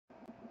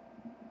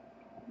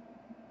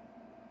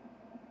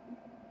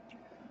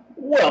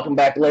Welcome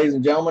back, ladies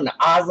and gentlemen, to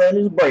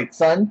Islanders Break,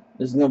 son.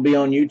 This is going to be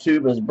on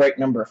YouTube as break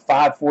number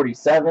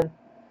 547.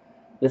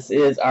 This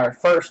is our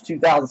first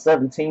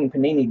 2017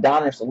 Panini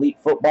Donruss Elite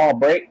Football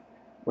break.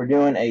 We're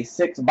doing a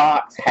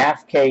 6-box,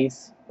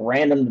 half-case,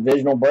 random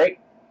divisional break.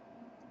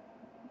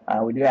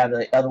 We do have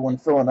the other one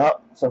filling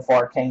up. So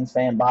far, Canes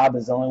fan Bob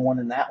is the only one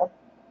in that one.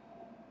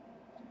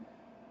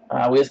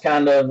 We just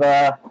kind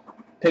of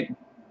picked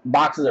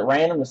boxes at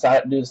random,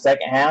 decided to do the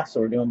second half. So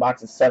we're doing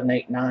boxes 7,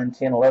 8, 9,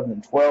 10, 11,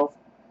 and 12.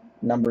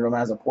 Numbered them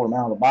as I pour them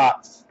out of the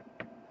box.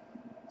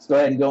 Let's go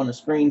ahead and go into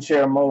screen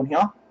share mode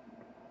here.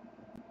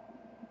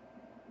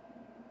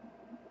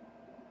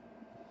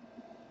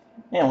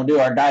 And we'll do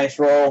our dice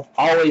roll.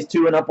 Always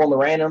 2 and up on the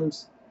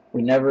randoms.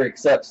 We never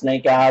accept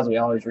snake eyes. We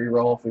always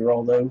re-roll if we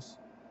roll those.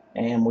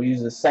 And we'll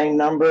use the same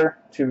number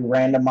to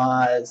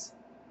randomize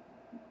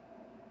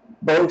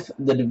both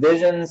the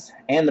divisions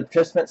and the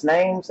participants'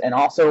 names. And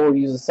also we'll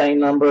use the same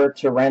number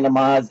to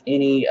randomize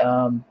any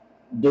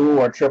dual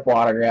or triple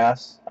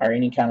autographs, or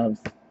any kind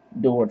of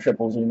dual or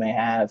triples we may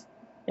have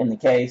in the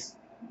case.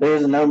 There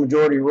is a no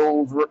majority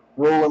rule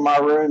in my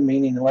room,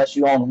 meaning unless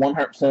you own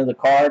 100% of the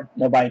card,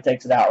 nobody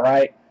takes it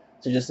outright.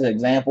 So just an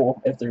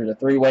example, if there's a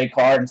 3-way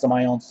card and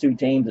somebody owns 2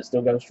 teams, it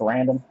still goes to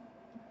random.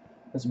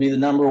 This will be the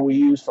number we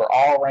use for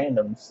all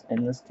randoms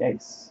in this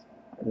case,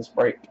 for this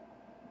break.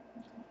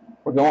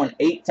 We're going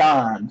 8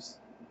 times.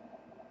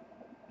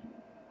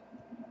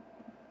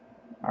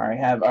 Alright,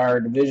 have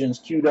our divisions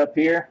queued up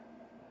here.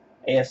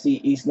 AFC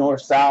East,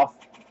 North, South,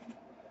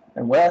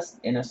 and West.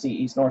 NFC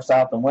East, North,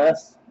 South, and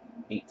West.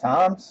 8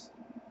 times.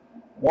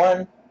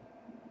 1,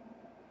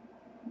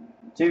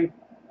 2,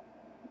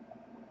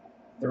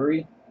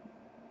 3,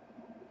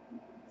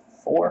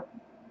 4,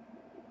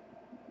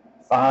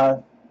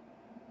 5,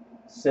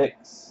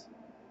 6,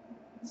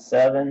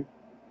 7,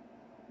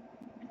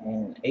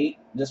 and 8.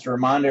 Just a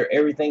reminder,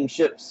 everything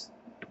ships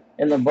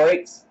in the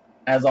breaks,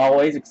 as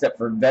always, except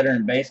for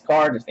veteran base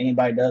card. If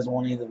anybody does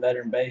want any of the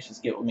veteran base,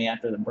 just get with me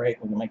after the break.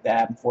 We can make that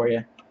happen for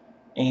you.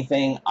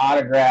 Anything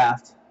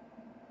autographed,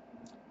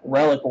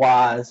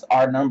 relic-wise,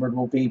 our numbered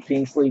will be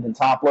pink sleeve and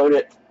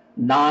top-loaded.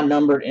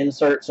 Non-numbered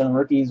inserts and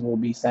rookies will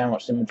be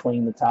sandwiched in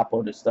between the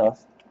top-loaded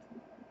stuff.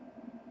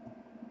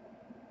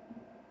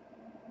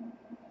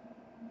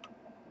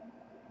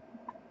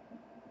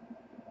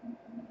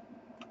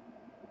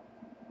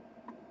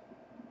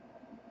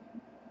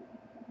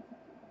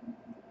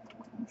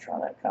 Try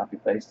that copy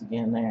paste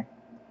again there.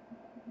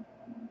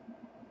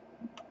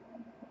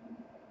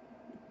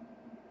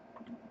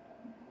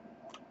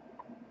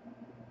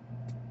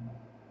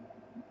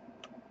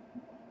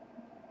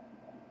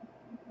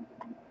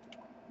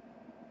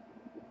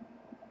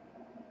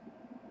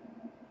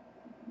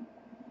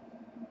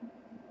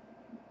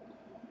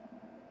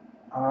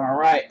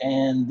 Alright,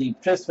 and the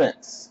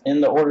participants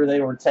in the order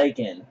they were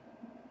taken: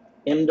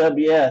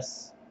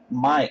 MWS,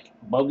 Mike,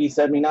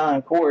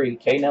 Bogey79, Corey,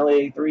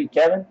 KNL83,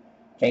 Kevin,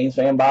 Canes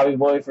fan Bobby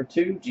Boy for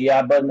 2,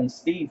 G.I. Budman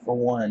Steve for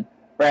 1,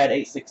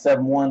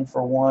 Brad8671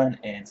 for 1,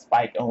 and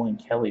Spike Owen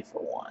Kelly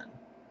for 1.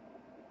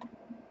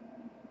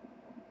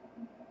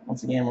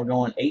 Once again, we're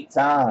going 8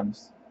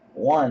 times.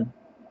 1,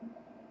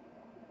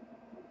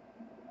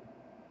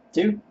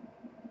 2,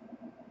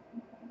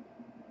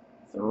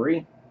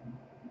 3,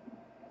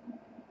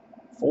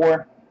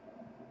 4,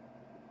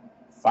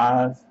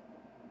 5,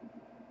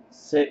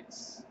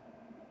 6,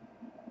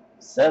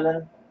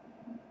 7,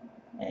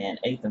 and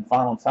 8th and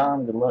final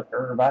time. Good luck,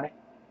 everybody.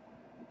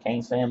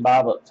 Canes fan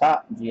Bob up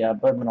top, G.I.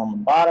 Budman on the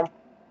bottom.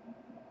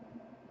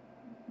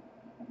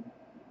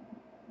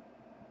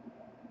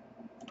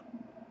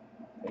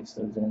 Paste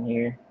those in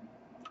here.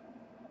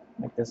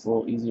 Make this a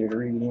little easier to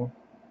read here.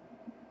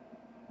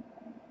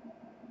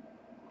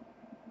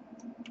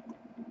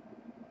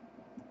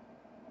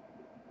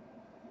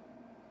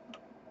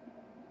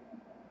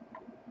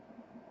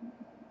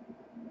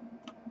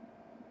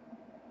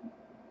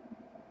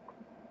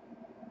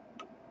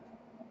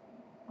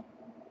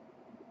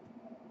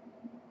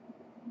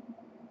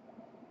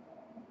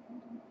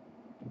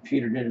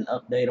 Computer did an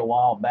update a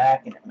while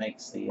back, and it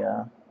makes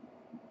the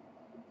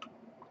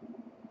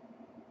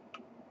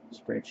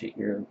spreadsheet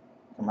here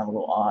come out a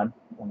little odd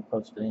when you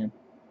post it in.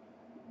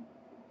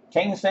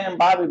 Canes fan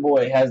Bobby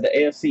Boy has the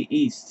AFC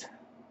East.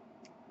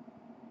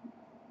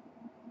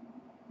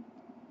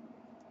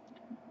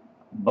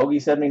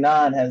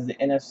 Bogey79 has the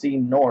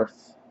NFC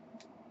North.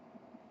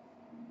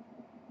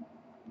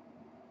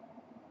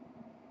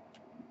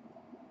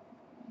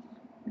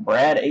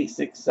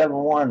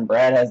 Brad8671,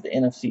 Brad has the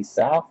NFC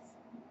South.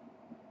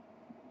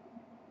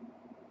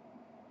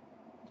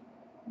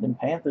 Then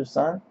Panthers,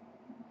 son.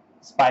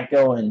 Spike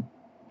Owen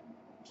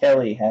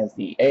Kelly has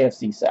the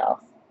AFC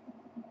South.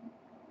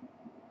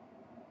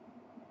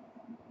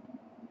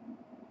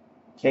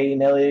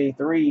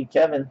 KNL83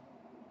 Kevin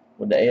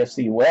with the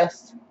AFC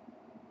West.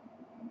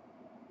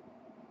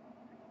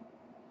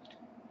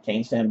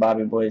 Canes fan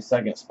Bobby Boy's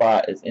second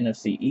spot is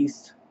NFC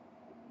East.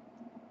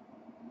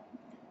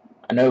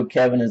 I know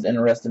Kevin is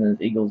interested in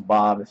his Eagles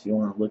Bob. If you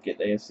want to look at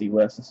the AFC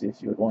West and see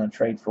if you would want to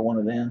trade for one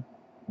of them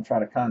and try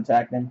to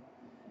contact him.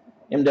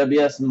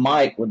 MWS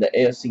Mike with the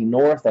AFC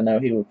North. I know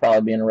he would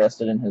probably be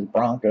interested in his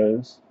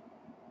Broncos.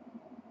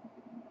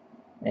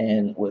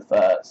 And with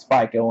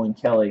Spike Owen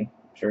Kelly,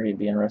 I'm sure he'd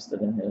be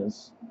interested in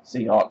his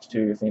Seahawks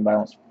too. If anybody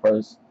wants to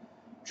propose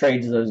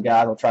trades to those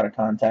guys, I'll try to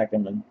contact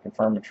them and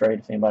confirm a trade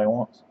if anybody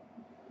wants.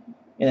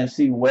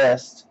 NFC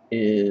West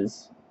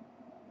is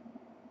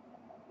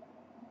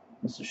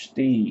Mr.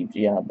 Steve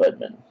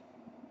Budman.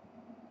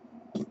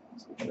 The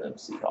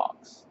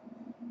Seahawks.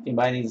 If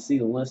anybody needs to see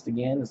the list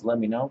again, just let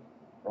me know.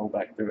 Roll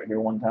back through it here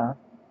one time.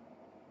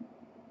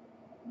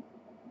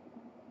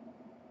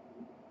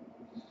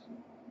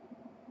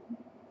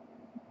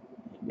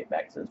 Get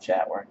back to the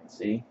chat where I can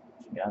see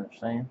what you guys are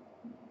saying.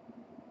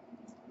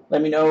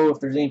 Let me know if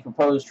there's any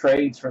proposed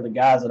trades for the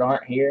guys that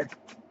aren't here.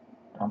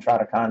 I'll try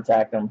to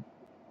contact them.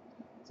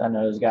 So I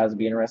know those guys would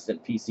be interested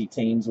in PC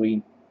teams.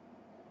 We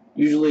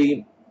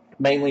usually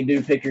mainly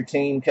do pick your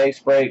team case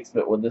breaks,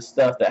 but with this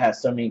stuff that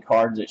has so many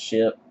cards that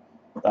ship,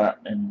 thought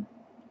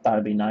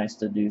it'd be nice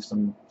to do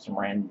some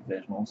random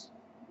divisionals.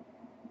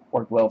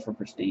 Worked well for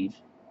Prestige.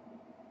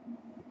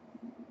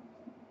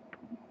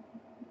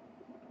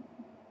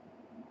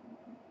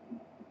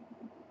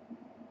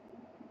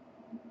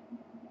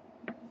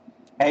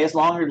 Hey, it's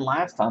longer than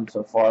last time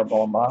so far,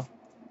 Bowling Bob.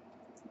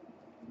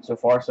 So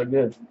far, so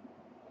good.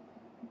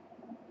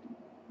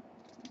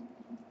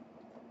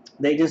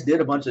 They just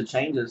did a bunch of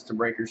changes to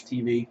Breakers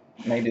TV.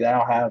 Maybe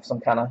that'll have some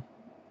kind of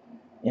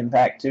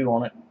impact too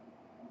on it.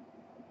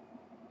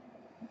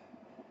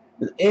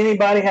 Does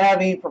anybody have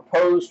any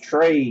proposed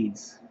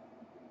trades?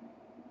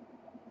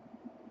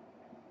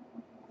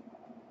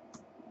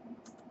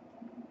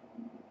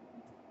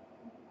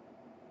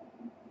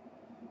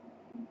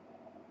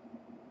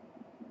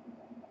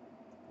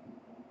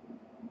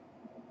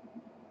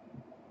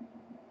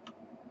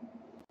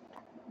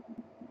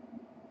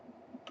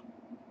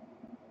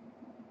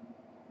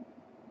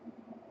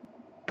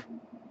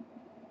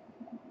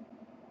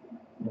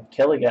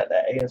 Kelly got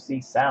that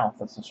AFC South.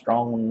 That's a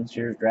strong one in this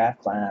year's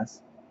draft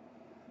class.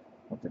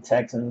 With the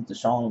Texans,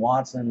 Deshaun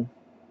Watson,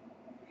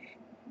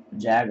 the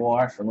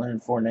Jaguars for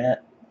Leonard Fournette.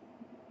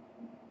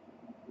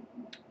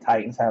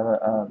 Titans have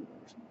a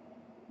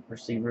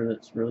receiver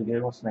that's really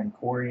good. What's his name?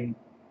 Corey.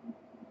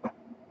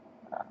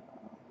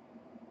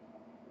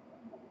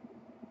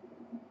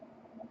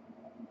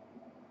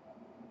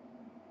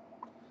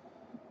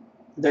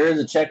 There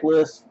is a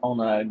checklist on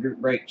a group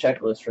break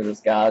checklist for this,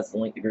 guys. The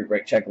link to group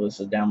break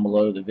checklist is down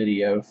below the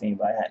video if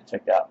anybody hadn't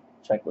checked out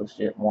the checklist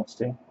yet and wants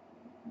to.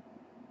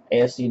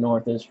 AFC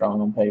North is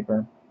strong on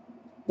paper.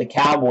 The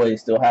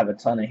Cowboys still have a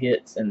ton of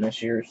hits in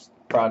this year's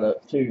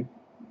product too.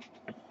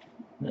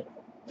 The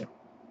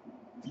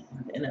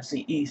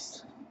NFC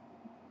East.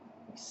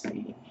 Let's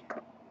see.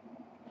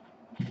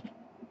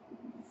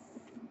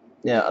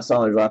 Yeah, I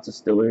saw there's lots of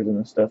Steelers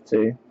and stuff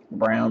too.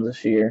 Browns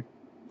this year.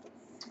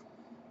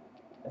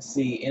 Let's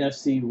see,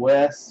 NFC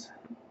West.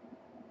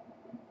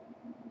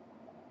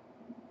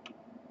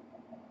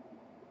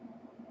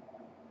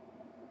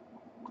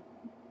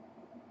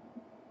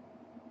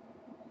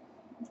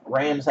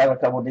 Rams have a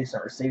couple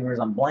decent receivers.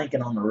 I'm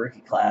blanking on the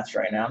rookie class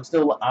right now.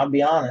 I'll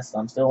be honest,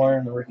 I'm still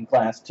learning the rookie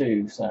class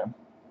too, so.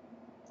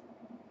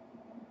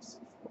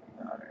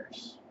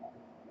 49ers.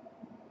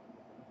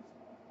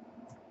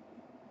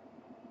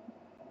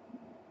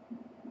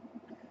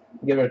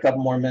 Give it a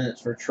couple more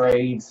minutes for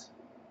trades.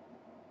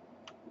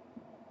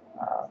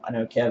 I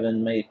know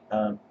Kevin made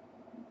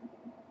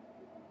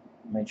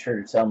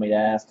sure to tell me to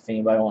ask if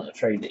anybody wanted to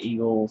trade the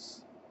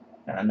Eagles.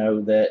 And I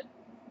know that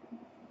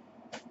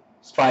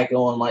Spike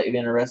Owen might be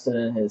interested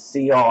in his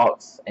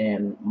Seahawks,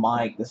 and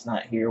Mike, that's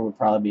not here, would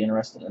probably be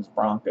interested in his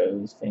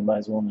Broncos. If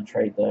anybody's willing to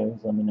trade those,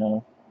 let me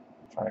know.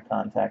 I'll try to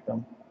contact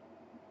them.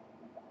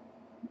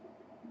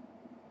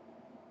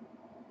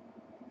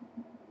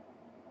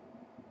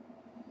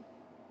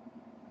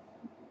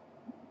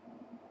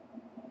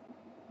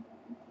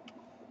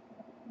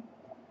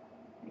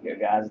 Here you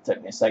go, guys. It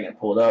took me a second to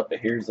pull it up, but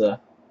here's a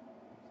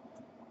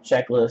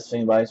checklist if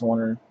anybody's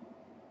wondering.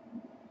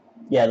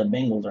 Yeah, the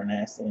Bengals are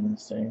nasty in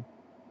this too.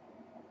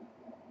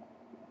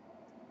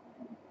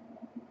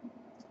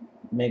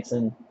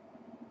 Mixon,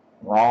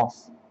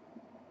 Ross.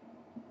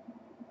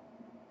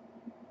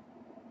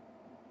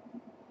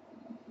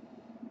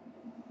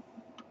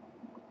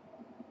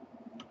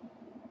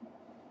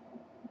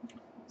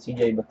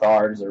 C.J.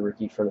 Beathard is a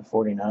rookie for the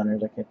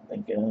 49ers. I can't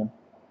think of him.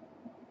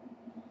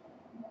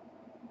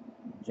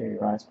 Jerry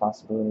Rice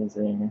possibilities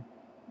there.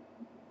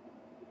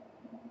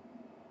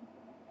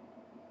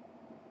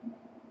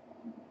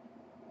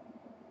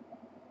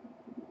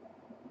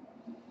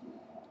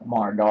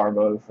 Amar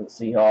Darboh for the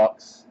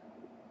Seahawks.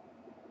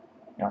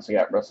 You also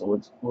got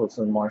Russell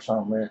Wilson,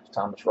 Marshawn Lynch,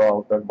 Thomas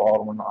Rawls, Doug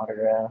Baldwin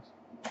autographs.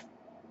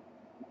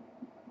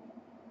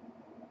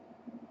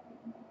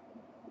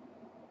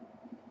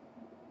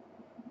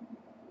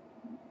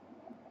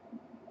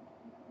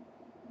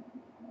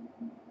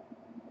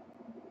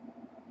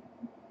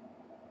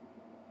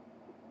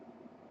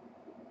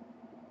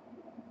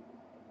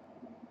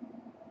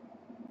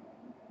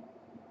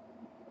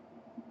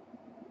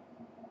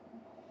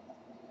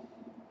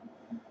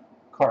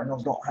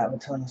 Cardinals don't have a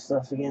ton of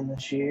stuff again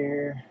this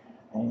year.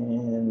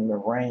 And the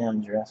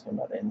Rams, you're asking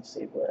about the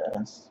NFC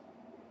West.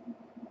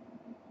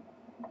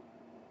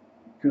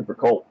 Cooper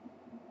Kupp.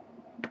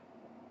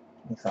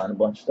 He signed a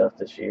bunch of stuff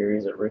this year.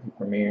 He's at rookie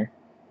premier.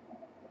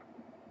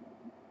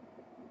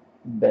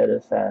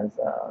 Bettis has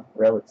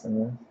relics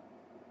in this.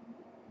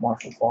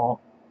 Marshall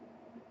Faulk.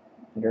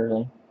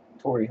 Gurley.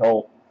 Torrey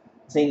Holt.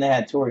 I've seen they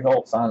had Torrey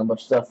Holt sign a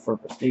bunch of stuff for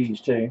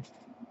Prestige too.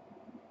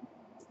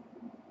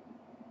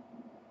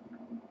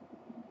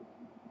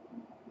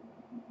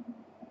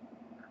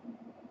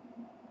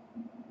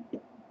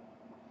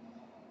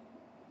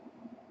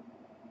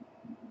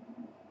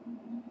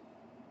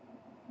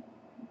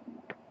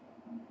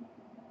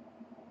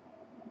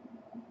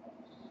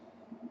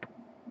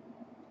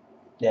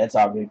 Yeah, it's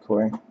all good,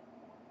 Corey.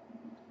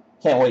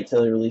 Can't wait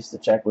till they release the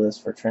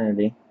checklist for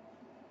Trinity.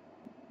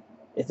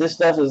 If this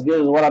stuff is as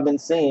good as what I've been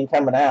seeing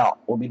coming out,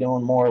 we'll be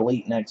doing more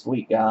Elite next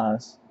week,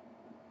 guys.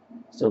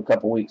 Still a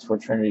couple weeks before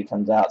Trinity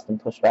comes out. It's been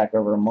pushed back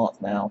over a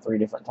month now, 3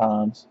 different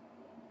times.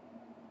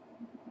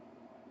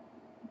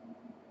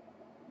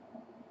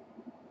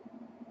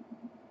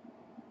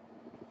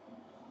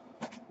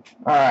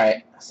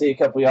 Alright, I see a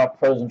couple of y'all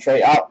proposing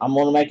trade. I'm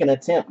going to make an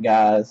attempt,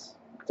 guys,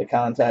 to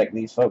contact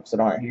these folks that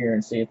aren't here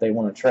and see if they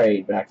want to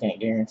trade, but I can't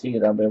guarantee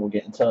that I'll be able to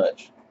get in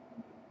touch.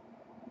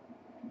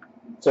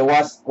 So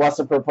what's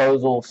the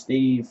proposal,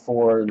 Steve,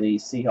 for the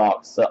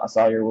Seahawks? So I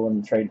saw you're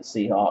willing to trade the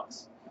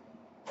Seahawks.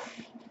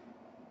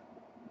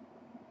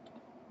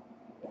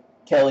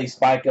 Kelly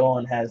Spike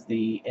Owen has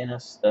the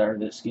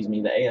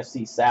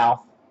AFC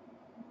South,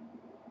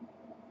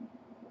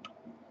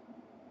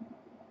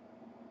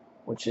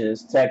 which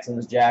is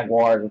Texans,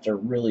 Jaguars, which are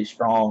really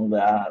strong.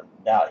 That I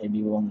doubt he'd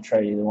be willing to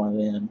trade either one of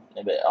them.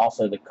 But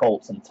also the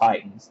Colts and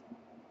Titans.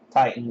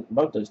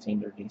 Both those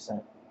teams are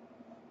decent.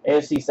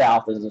 AFC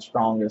South is the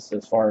strongest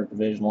as far as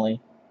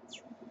divisionally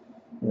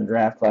in the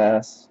draft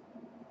class,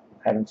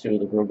 having 2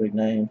 of the real big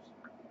names.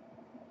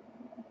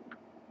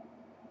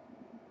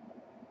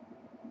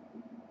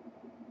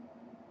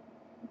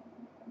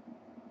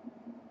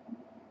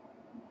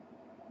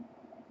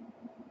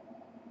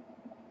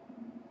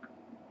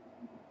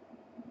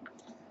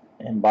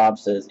 And Bob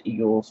says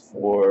Eagles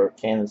for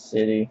Kansas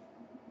City.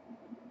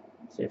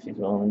 See if he's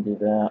willing to do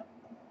that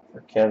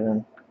for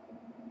Kevin.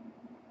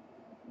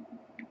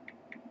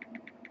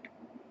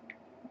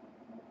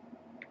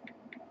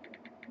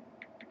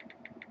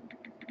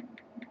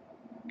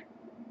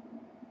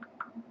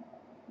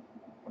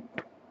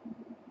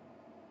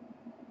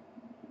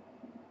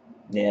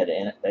 Yeah,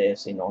 the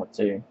AFC North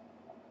too.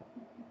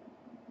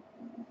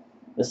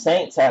 The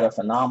Saints had a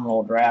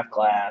phenomenal draft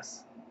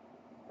class,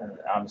 and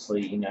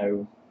obviously, you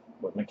know,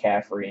 with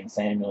McCaffrey and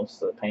Samuels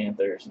to the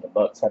Panthers, and the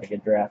Bucks had a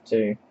good draft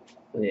too.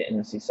 The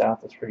NFC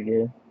South is pretty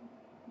good.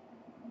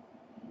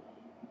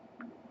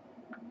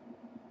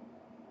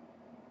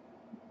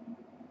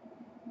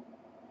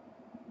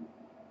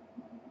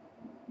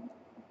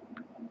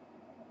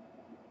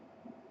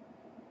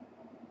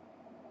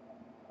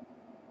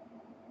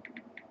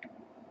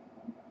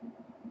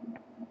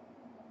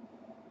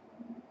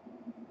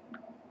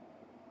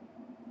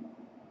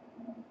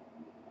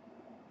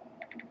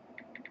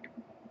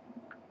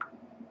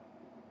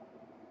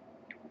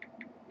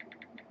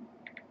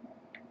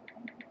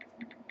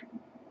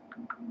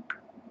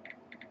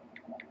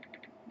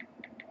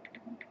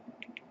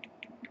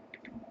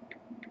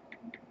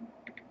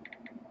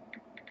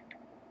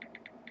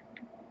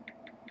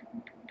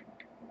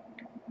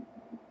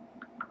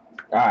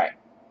 Alright.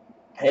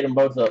 Hit them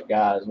both up,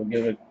 guys. We'll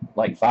give it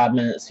like 5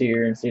 minutes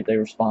here and see if they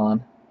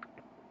respond.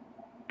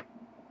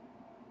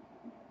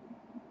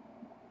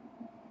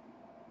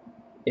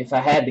 If I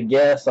had to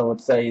guess, I would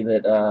say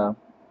that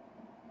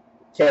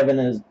Kevin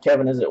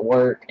is at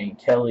work and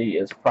Kelly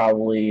is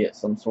probably at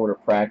some sort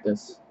of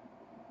practice.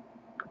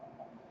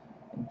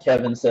 And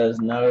Kevin says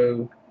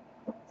no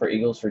for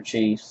Eagles for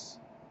Chiefs.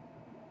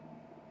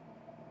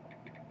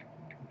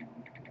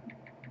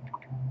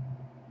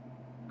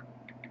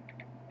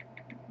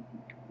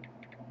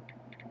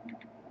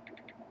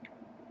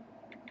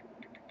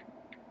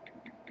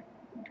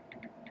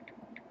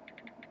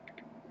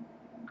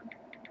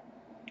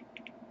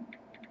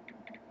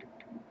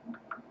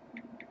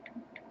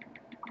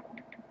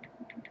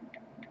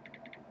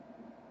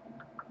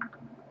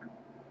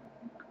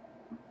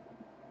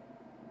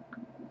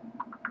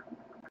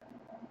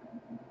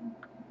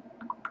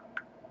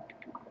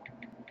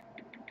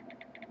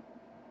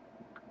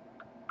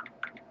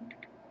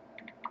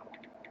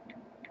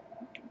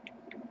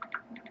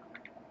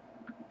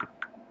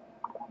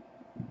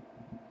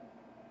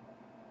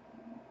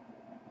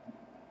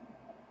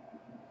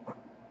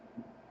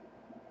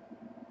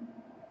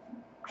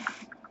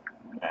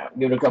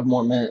 Give it a couple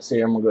more minutes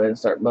here. I'm going to go ahead and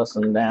start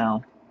busting them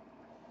down.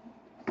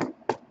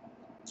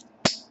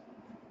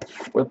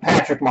 With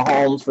Patrick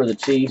Mahomes for the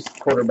Chiefs,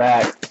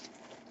 quarterback,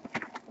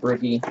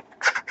 rookie.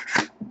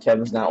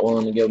 Kevin's not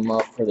willing to give him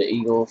up for the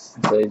Eagles.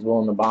 So he's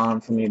willing to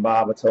bond for me,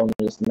 Bob. I told him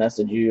to just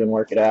message you and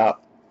work it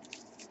out.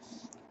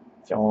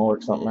 If y'all want to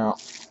work something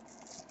out.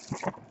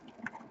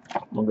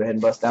 I'm going to go ahead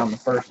and bust down the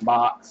first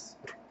box.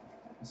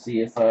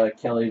 See if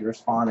Kelly's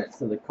responded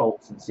to the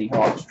Colts and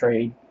Seahawks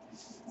trade.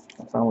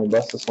 I'll finally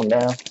bust this one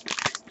down.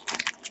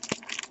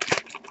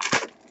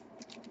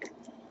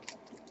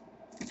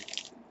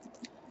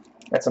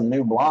 Got some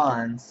new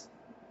blinds.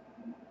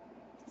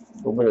 A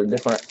little bit of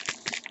different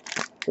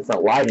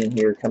lighting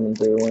here coming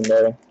through the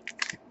window.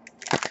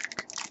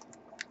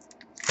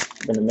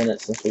 It's been a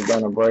minute since we've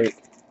done a break.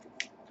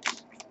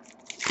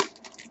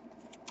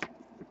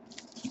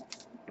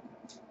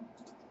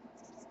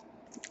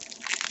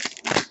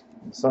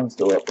 The sun's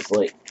still up, it's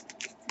late.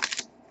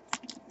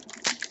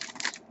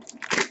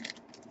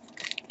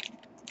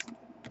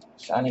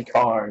 Shiny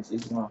cars.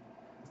 These are going to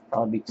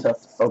probably be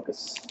tough to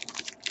focus.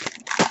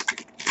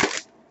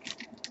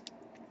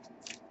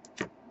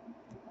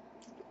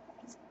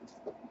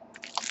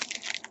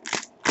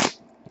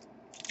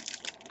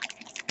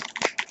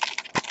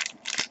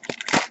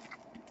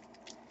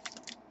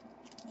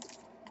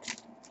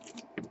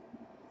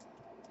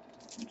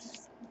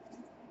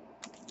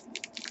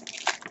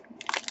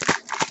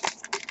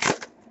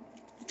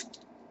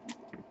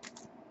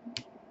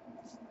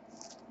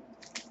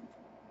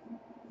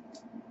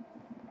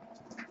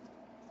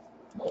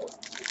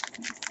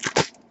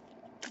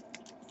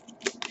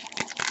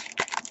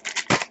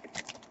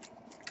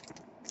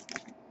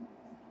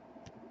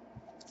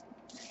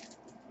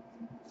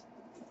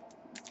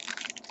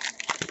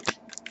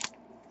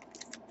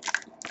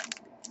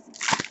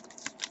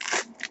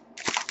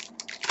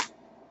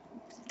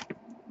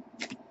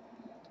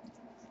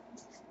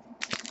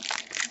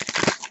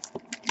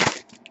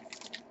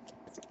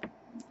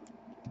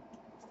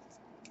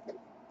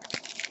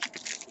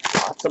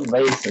 Lots of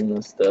base in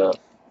this stuff.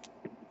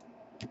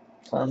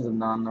 Tons of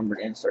non-numbered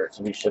inserts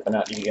will be shipping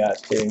out to you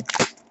guys too.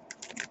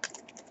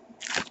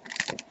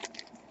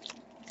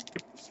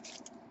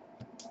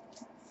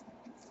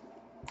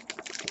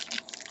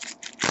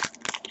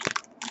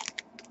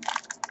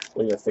 I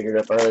believe I figured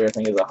up earlier, I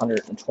think it's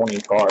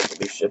 120 cards will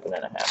be shipping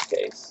in a half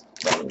case.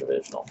 Random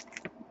divisional.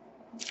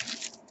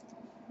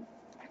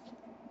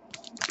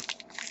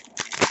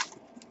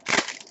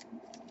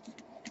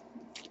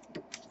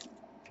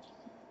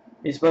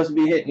 He's supposed to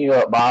be hitting you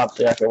up, Bob,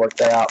 so I can work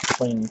that out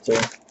between the two.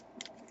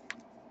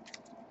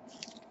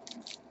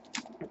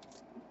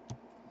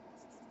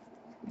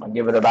 I'll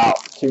give it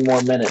about 2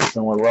 more minutes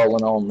and we're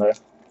rolling on there.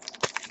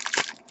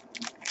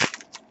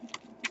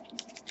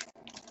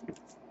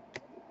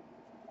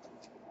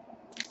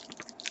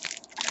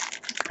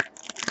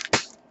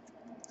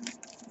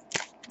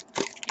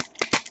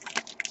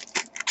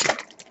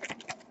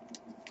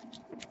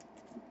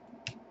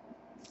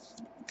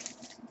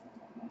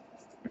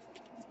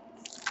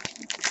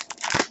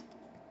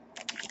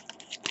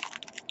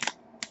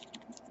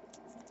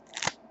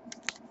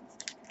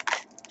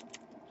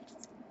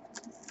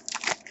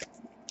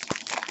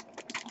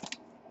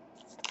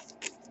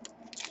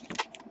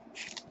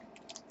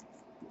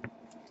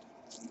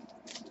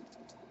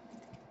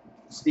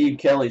 Steve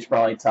Kelly's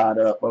probably tied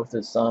up. Both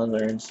his sons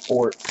are in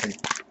sports, and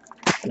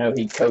I know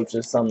he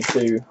coaches some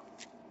too.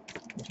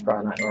 He's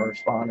probably not going to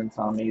respond in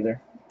time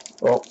either.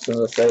 Well, as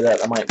soon as I say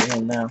that, I might be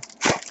in now.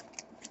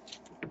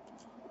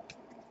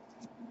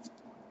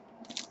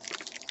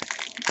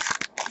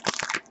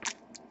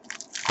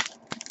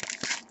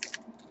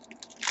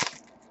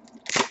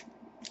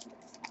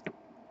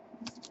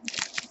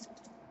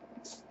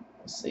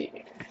 Let's see.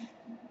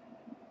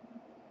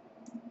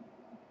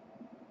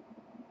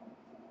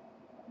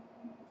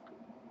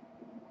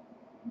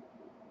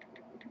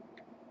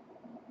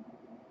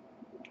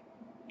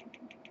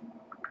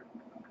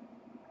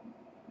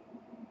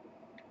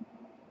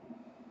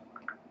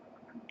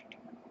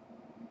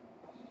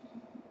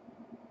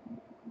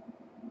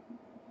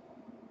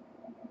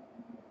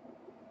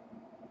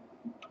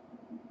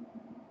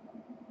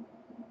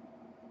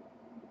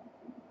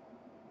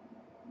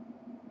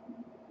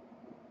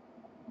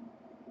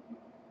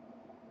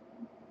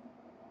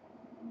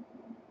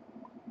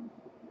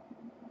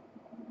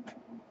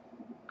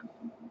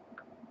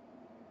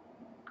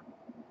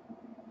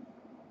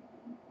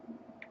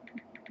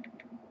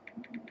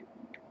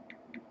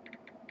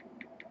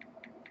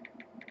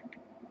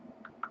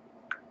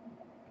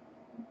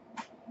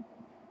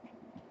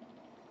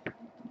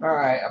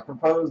 Alright, I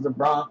proposed the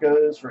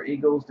Broncos for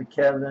Eagles to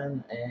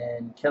Kevin,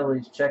 and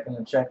Kelly's checking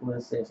the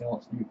checklist, see if he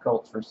wants to do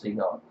Colts for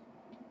Seahawks.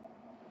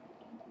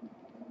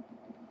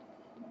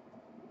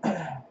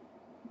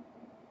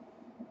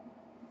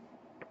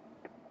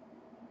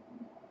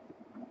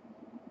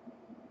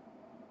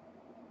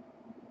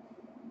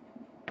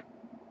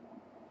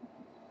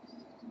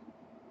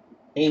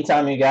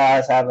 Anytime you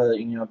guys have a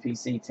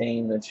PC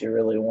team that you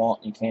really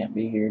want and you can't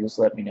be here, just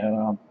let me know.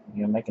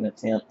 I'll make an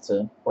attempt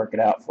to work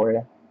it out for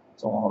you.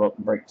 So I won't hold up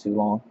the break too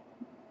long.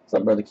 What's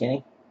up, Brother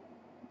Kenny?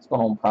 What's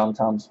going on,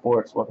 Primetime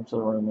Sports? Welcome to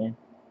the room, man.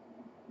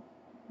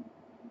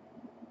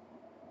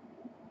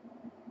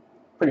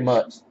 Pretty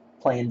much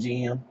playing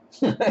GM.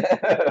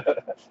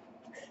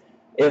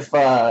 If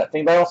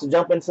anybody wants to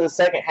jump into the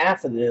second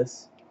half of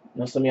this,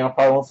 know some of y'all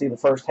probably won't see the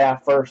first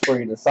half first before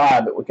you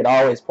decide, but we could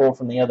always pull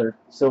from the other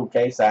sealed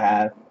case I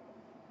have.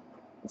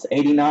 It's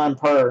 $89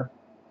 per,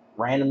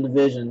 random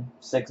division,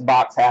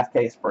 6-box half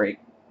case break.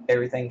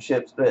 Everything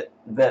ships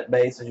vet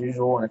base as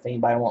usual, and if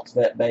anybody wants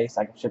vet base,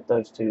 I can ship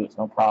those too. It's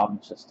no problem.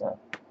 It's just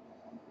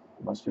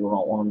most people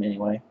don't want them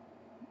anyway.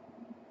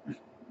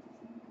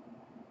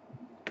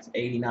 It's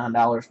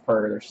 $89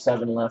 per. There's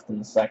 7 left in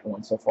the second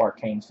one so far.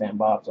 Canes fan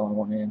Bob's the only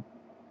one in.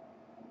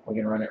 We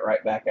can run it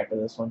right back after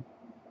this one.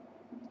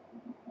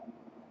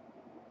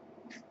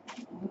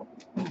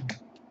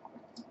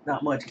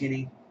 Not much,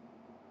 Kenny.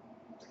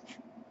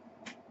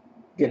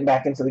 Getting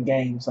back into the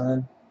game,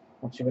 son.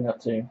 What you been up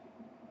to?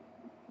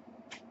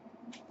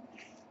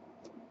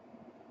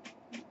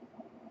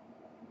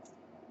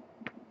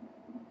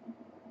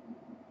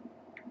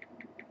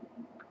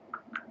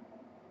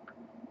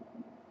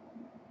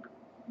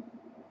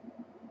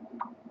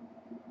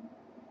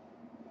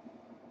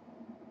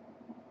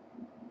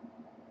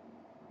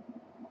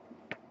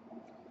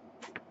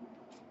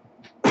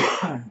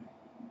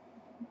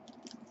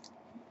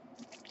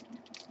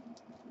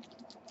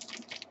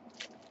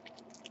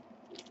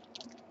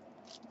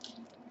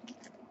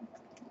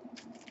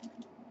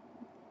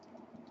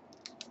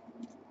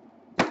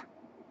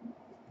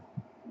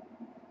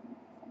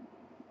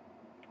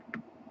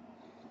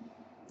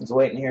 Just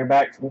waiting to hear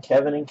back from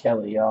Kevin and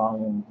Kelly, y'all,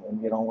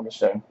 and get on with the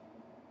show.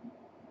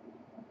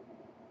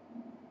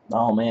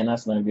 Oh, man,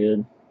 that's no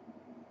good.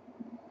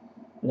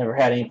 Never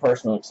had any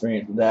personal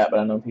experience with that,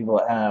 but I know people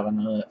that have. I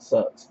know that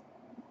sucks.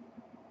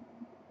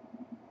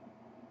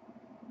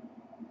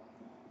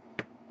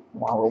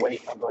 While we're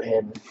waiting, I'll go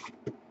ahead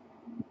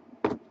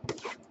and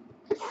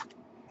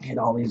hit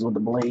all these with the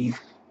blade.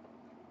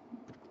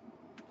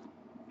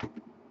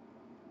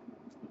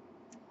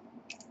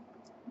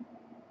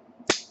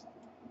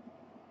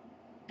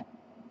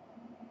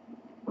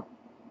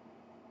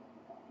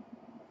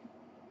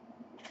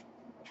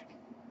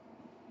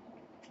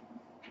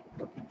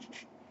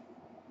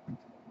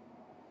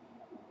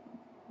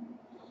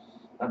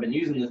 I've been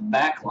using this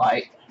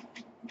backlight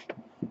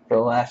for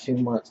the last few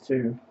months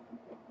too.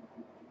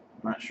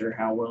 I'm not sure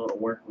how well it'll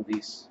work with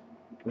these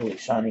really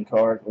shiny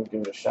cards. We'll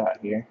give it a shot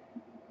here.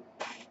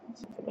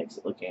 See if it makes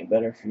it look any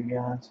better for you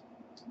guys.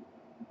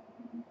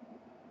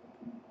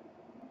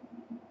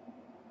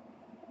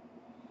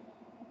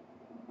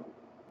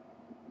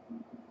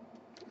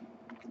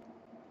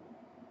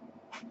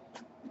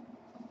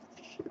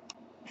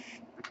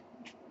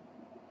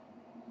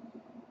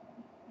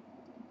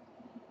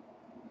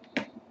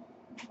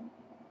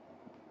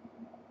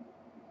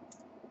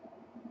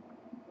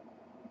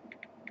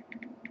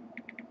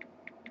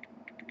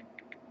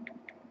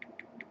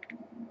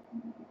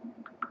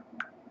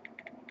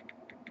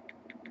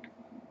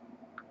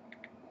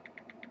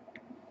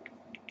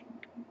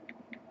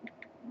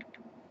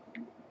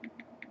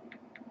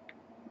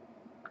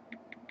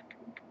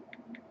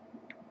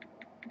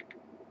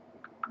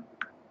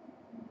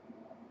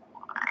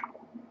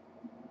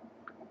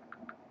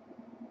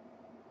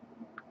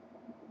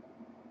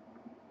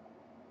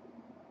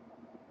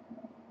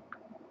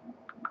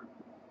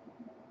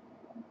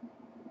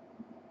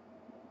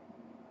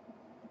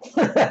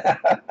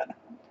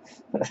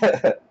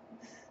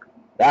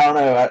 I don't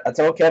know. I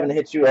told Kevin to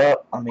hit you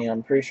up. I mean,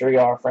 I'm pretty sure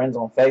y'all are friends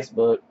on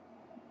Facebook.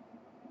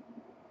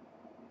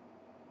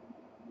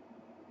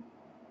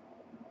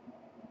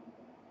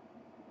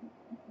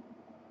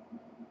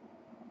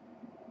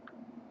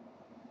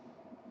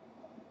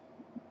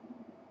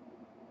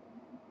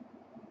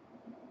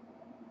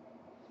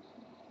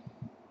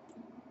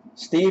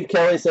 Steve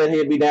Kelly said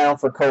he'd be down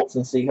for Colts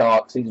and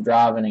Seahawks. He's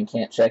driving and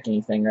can't check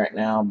anything right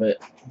now, but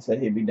he said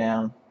he'd be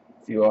down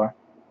if you are.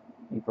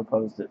 He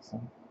proposed it,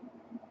 so.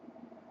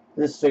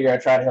 Just figure I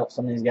try to help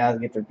some of these guys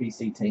get their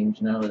PC teams,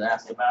 you know, that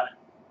asked about it.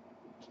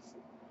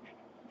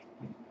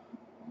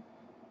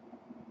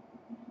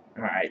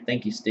 All right,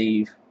 thank you,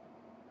 Steve.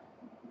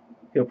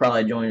 He'll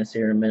probably join us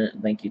here in a minute.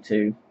 Thank you,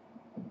 too.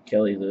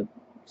 Kelly's a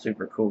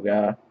super cool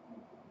guy.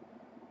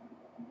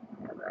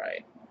 All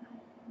right.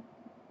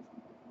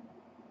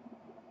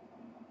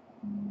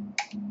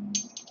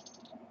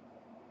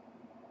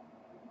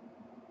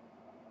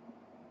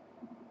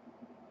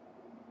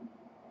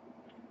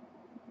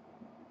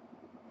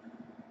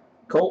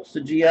 Colts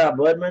to G.I.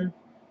 Budman.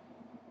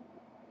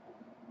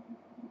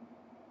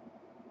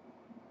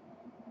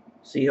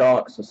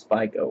 Seahawks to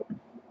Spike Owen.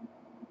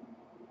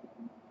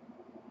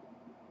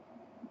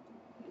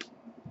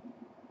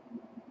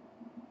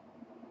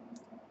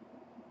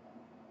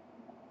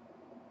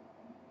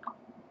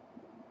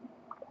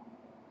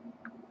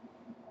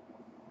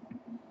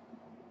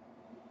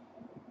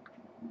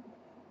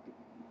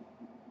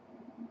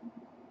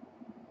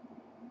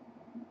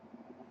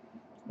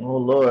 Oh,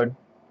 Lord.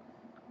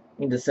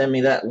 You need to send me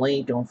that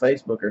link on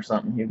Facebook or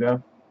something,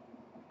 Hugo.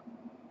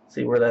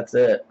 See where that's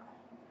at.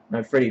 I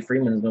know Freddie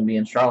Freeman is going to be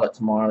in Charlotte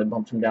tomorrow. They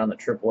bumped him down to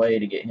AAA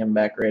to get him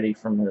back ready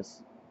from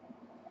his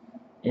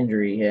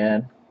injury he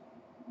had.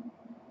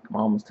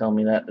 Mom was telling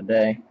me that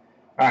today.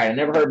 All right, I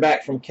never heard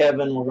back from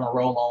Kevin. We're going to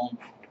roll on.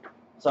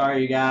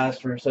 Sorry, you guys,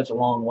 for such a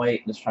long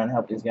wait. Just trying to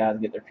help these guys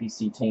get their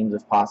PC teams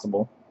if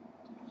possible.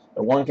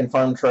 The one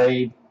confirmed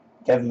trade.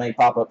 Kevin may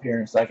pop up here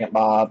in a second,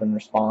 Bob, and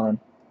respond.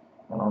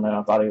 I don't know.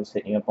 I thought he was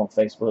hitting you up on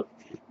Facebook.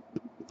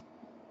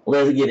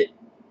 Let's get it.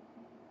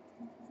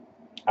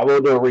 I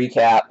will do a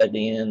recap at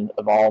the end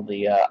of all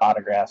the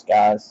autographs,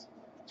 guys,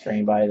 for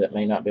anybody that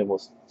may not be able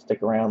to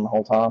stick around the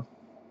whole time.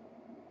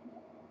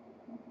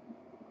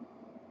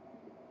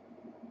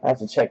 I have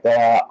to check that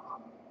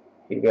out.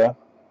 Here you go.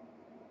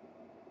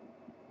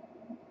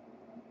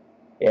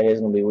 Yeah, it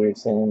is going to be weird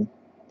seeing him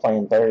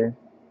playing third.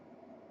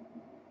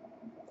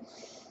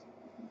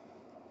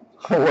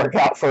 Work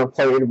out for a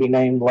player to be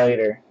named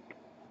later.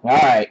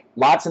 Alright,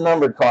 lots of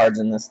numbered cards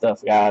in this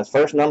stuff, guys.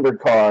 First numbered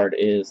card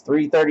is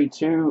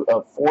 332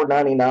 of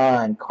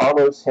 499,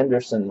 Carlos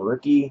Henderson,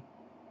 rookie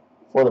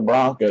for the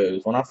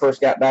Broncos. When I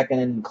first got back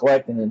into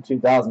collecting in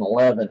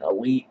 2011,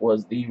 Elite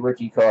was the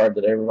rookie card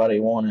that everybody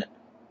wanted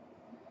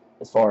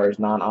as far as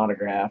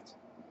non-autographed.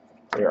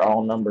 They're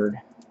all numbered.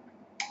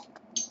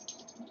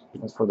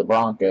 That's for the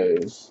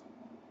Broncos.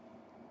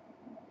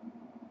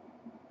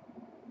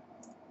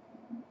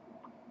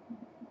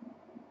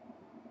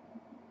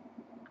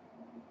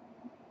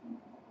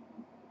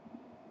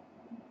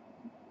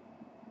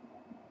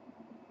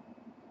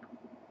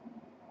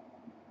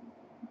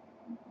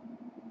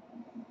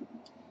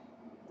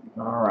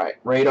 Alright,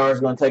 Radar's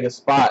going to take a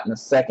spot in the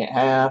second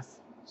half.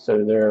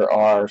 So there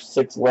are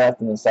 6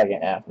 left in the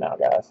second half now,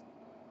 guys.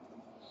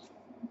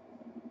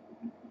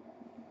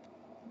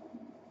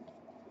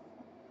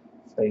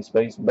 Space,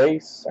 space,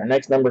 base. Our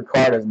next numbered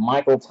card is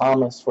Michael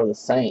Thomas for the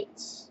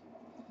Saints.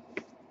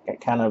 Got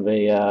kind of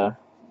a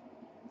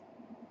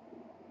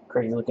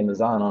crazy looking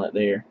design on it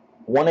there.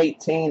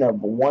 118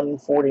 of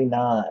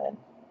 149.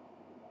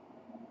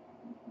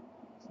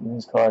 Some of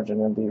these cards are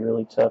going to be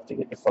really tough to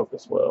get to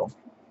focus well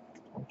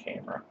on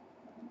camera.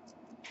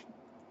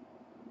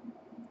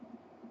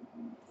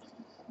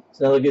 It's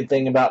another good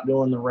thing about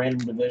doing the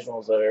random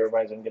divisionals that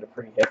everybody's going to get a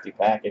pretty hefty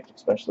package,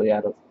 especially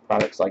out of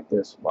products like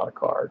this, a lot of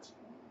cards.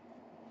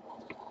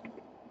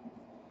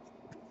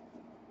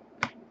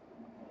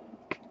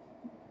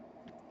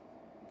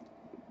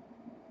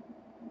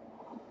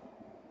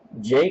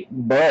 Jake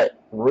Butt,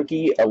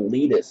 rookie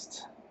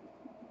elitist.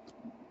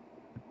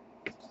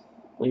 I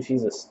believe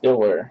he's a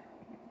Stiller.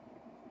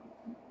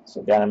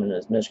 So got him in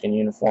his Michigan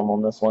uniform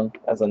on this one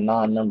as a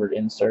non-numbered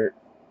insert.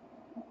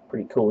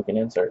 Pretty cool looking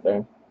insert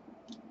there.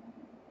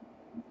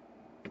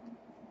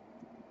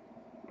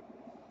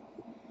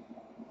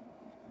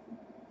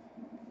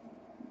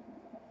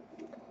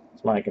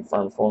 Somebody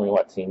confirm for me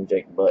what team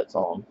Jake Butt's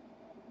on.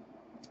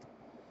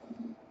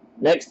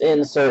 Next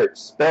insert,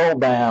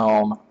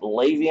 Spellbound,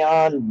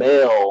 Le'Veon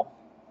Bell.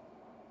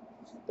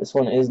 This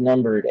one is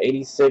numbered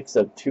 86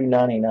 of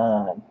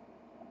 299.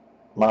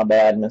 My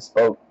bad,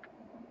 misspoke.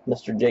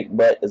 Mr. Jake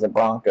Butt is a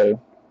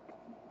Bronco.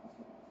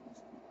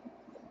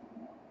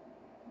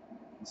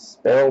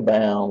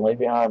 Spellbound,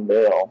 Le'Veon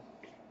Bell.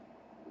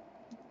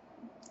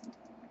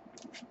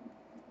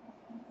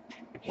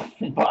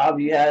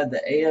 Bob, you had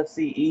the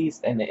AFC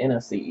East and the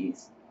NFC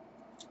East.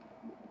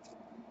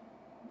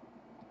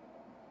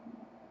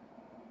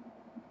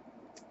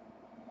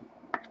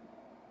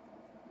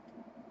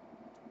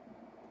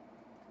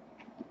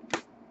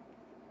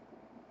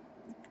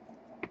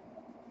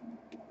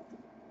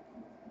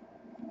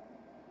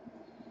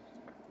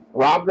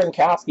 Rob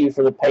Gronkowski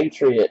for the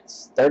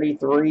Patriots,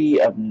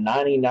 33 of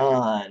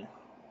 99.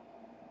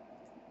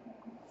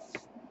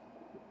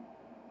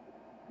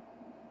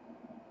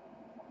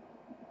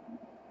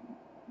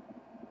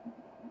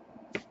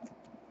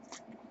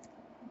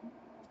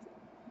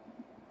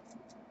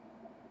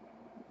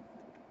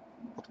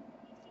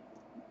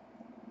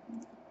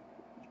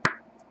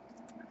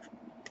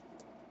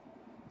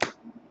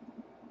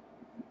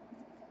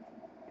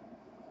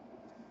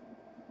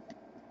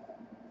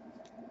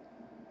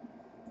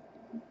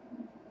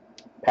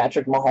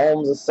 Patrick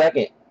Mahomes is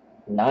second,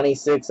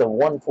 96 of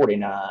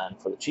 149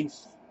 for the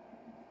Chiefs.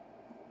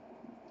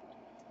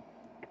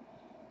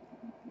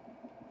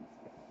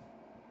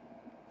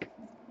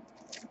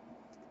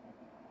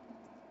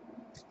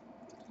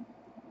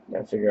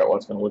 Gotta figure out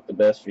what's going to look the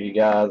best for you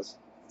guys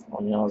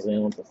on y'all's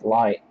end with this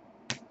light.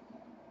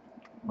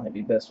 Might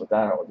be best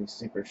without with these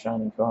super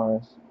shiny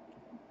cars.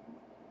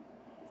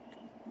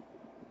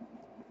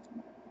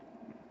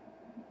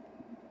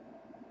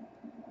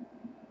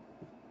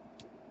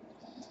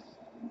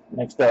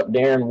 Next up,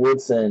 Darren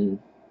Woodson,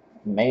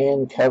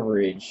 man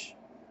coverage.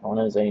 On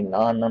as a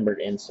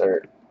non-numbered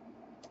insert.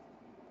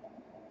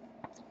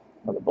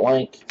 Another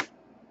blank.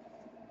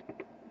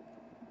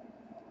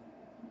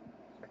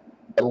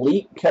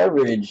 Elite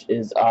coverage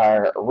is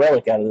our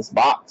relic out of this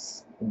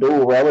box.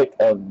 Dual relic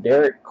of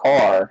Derek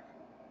Carr.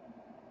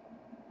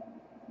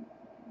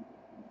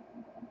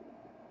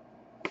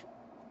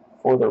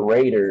 For the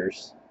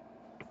Raiders.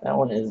 That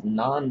one is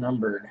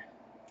non-numbered.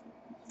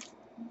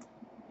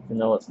 Even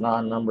though it's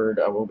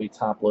non-numbered, I will be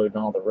top-loading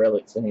all the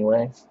relics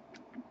anyway.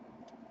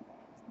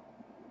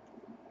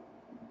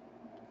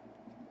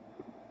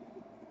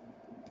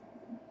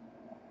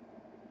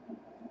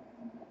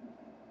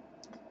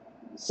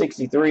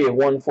 63 of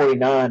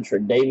 149,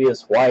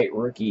 Tre'Davious White,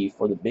 rookie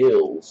for the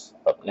Bills,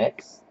 up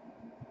next.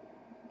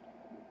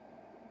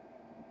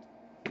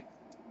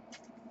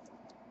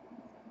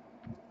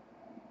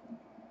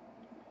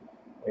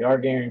 We are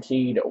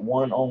guaranteed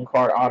one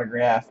on-card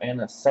autograph and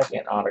a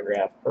second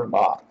autograph per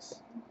box.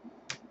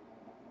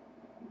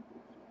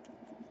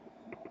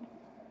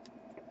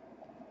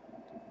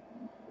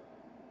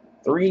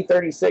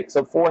 .336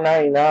 of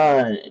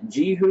 499,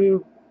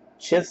 Jehu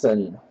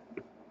Chesson.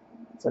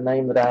 It's a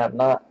name that I have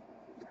not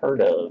heard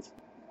of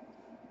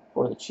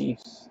for the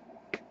Chiefs.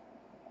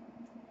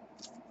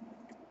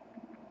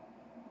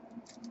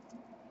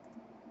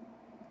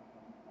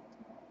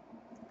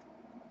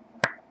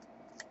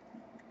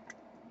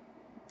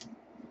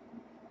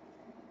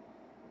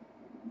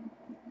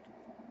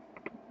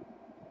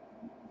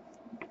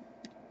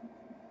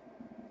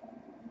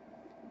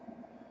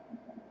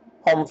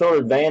 Home field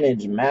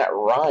advantage, Matt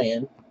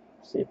Ryan.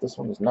 See if this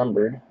one is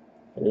numbered.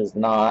 It is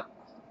not.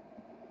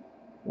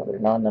 Another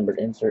non-numbered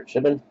insert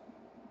shipping.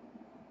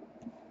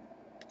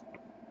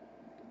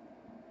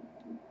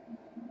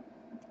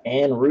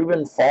 And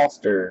Reuben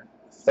Foster,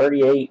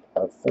 38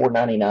 of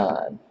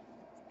 499.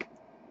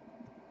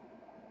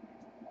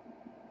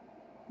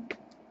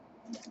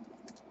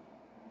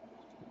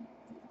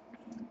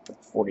 The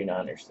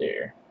 49ers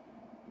there.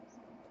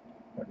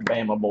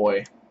 Bama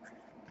boy.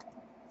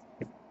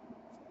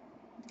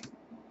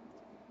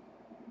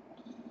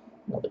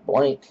 Another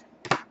blank.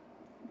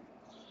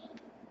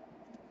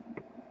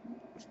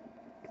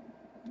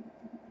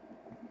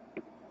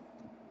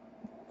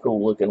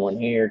 Cool looking one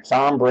here.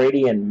 Tom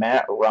Brady and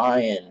Matt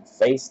Ryan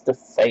face to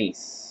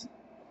face.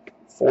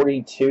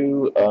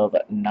 42 of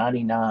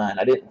 99.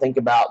 I didn't think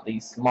about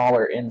these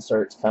smaller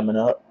inserts coming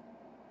up.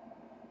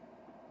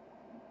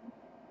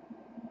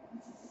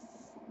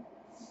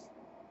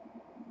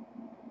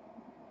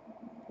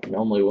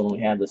 Normally when we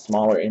have the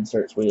smaller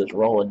inserts, we just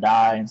roll a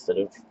die instead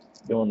of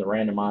doing the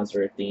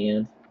randomizer at the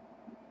end.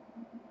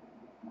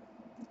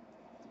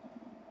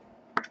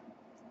 I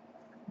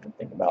didn't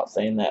think about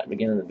saying that at the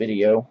beginning of the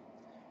video.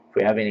 If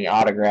we have any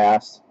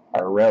autographs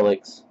or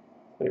relics,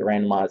 we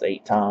randomize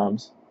 8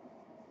 times.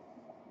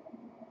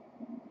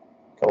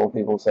 A couple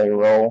people say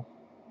roll.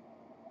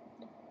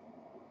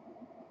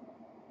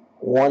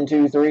 1,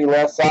 2, 3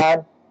 left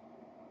side.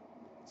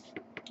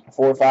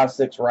 4, 5,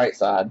 6 right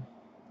side.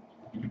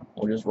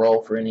 We'll just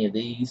roll for any of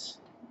these.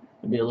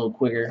 It'll be a little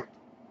quicker.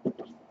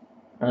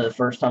 The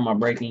first time I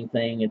break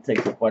anything, it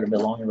takes quite a bit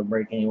longer to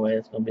break anyway.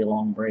 It's going to be a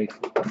long break.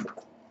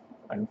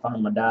 I can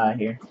find my die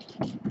here.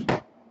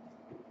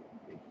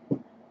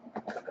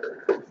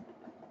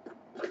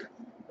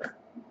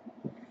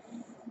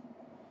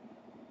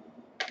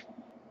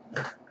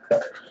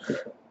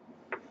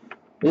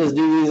 Just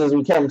do these as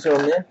we come to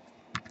them then.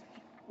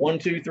 1,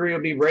 2, 3 will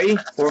be Brady.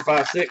 4,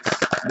 5, 6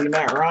 will be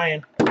Matt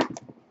Ryan.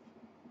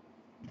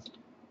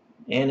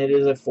 And it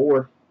is a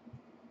 4.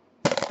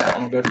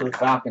 I'm going to go to the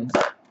Falcons.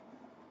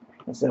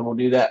 I said we'll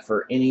do that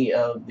for any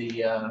of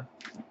the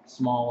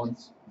small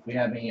ones. If we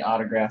have any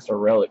autographs or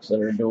relics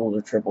that are duals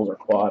or triples or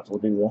quads, we'll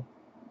do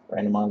the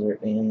randomizer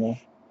at the end there.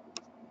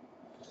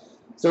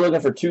 Still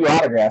looking for 2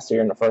 autographs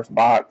here in the first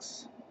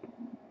box.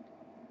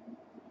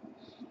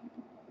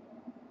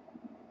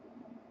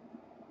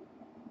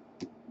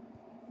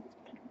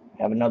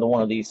 Have another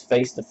one of these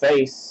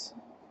face-to-face.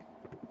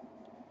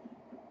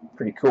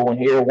 Pretty cool one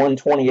here.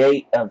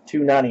 128 of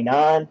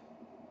 299.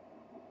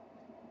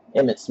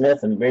 Emmitt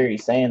Smith and Barry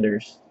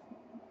Sanders.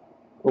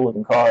 Cool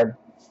looking card.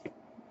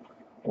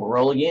 We'll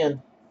roll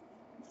again.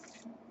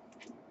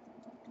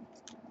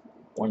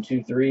 1,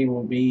 2, 3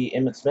 will be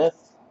Emmitt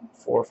Smith.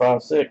 4,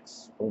 5,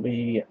 6 will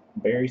be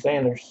Barry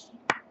Sanders.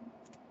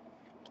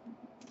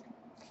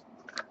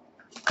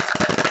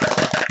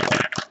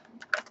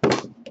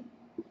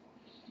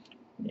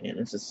 And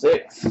it's a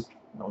 6.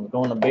 I'm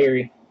going to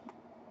Barry.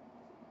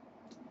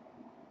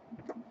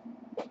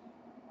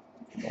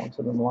 Going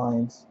to the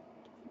Lions.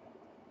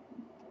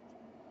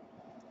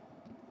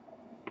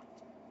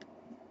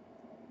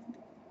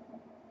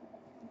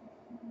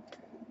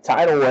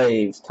 Tidal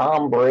Waves,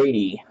 Tom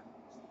Brady.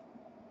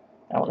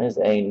 That one is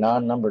a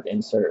non-numbered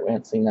insert. We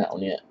haven't seen that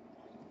one yet.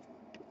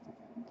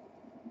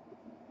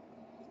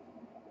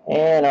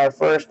 And our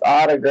first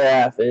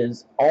autograph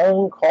is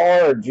on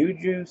card,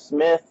 Juju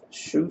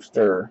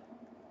Smith-Schuster.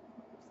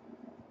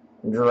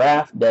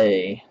 Draft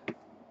day.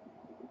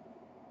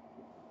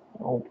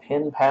 Old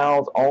Pen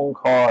Pals on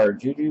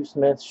card, Juju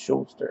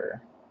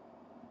Smith-Schuster.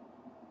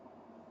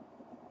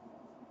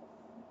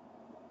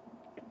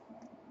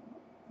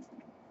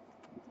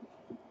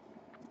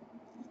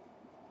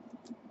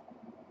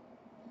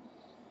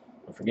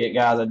 Don't forget,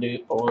 guys, we'll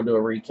do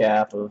a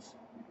recap of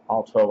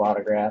all 12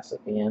 autographs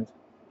at the end.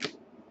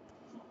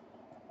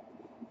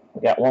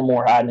 We got one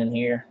more hiding in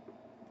here.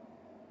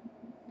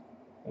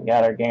 We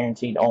got our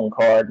guaranteed on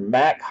card.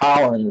 Mack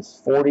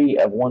Hollins, 40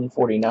 of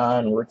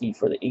 149, rookie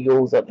for the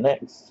Eagles, up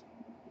next.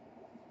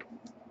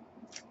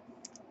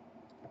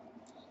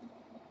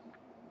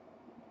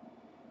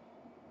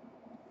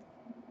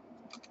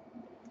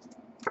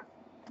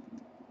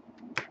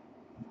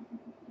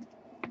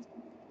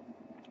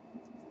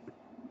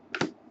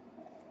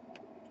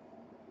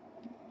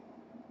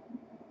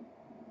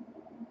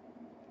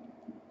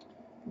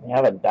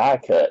 have a die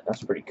cut.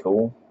 That's pretty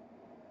cool.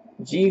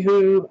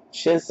 Jihu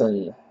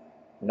Chisen,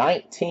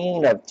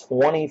 19 of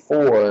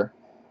 24.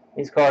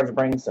 These cards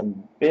bring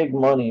some big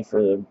money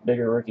for the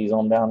bigger rookies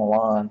on down the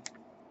line.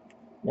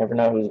 Never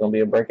know who's going to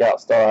be a breakout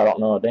star. I don't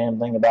know a damn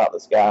thing about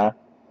this guy.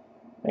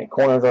 And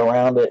corners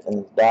around it and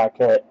it's die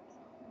cut.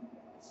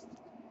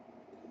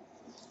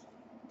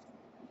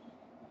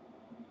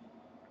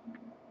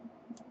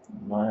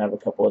 I have a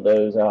couple of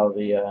those out of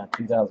the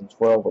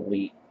 2012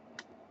 Elite.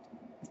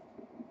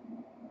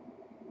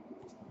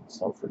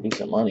 Sold for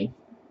decent money.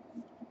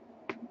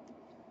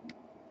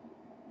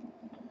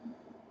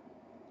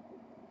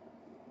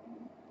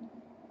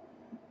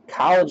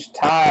 College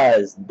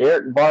ties,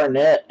 Derek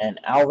Barnett and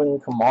Alvin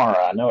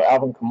Kamara. I know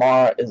Alvin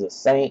Kamara is a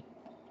Saint.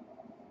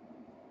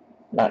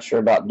 Not sure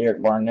about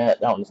Derek Barnett.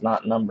 That one's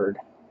not numbered.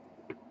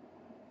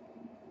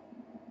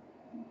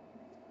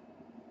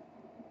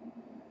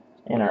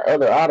 And our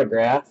other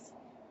autograph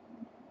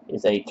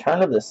is a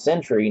turn of the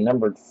century,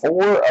 numbered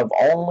 4 of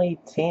only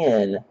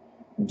 10,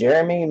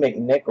 Jeremy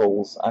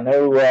McNichols. I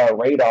know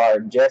Radar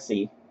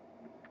Jesse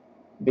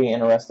be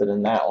interested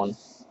in that one.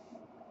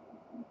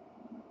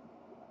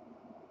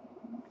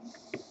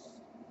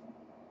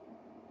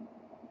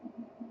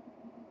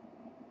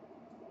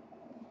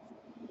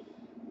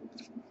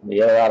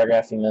 The other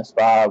autograph he missed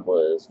by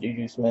was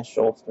Juju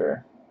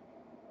Smith-Schuster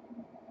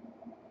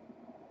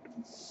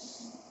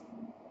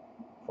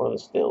for the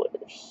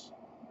Steelers.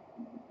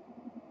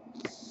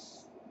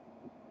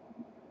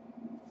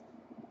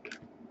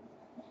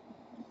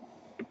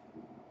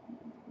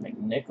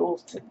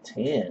 McNichols to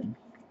 10.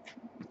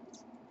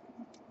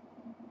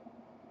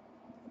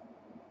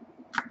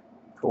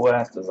 Cool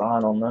ass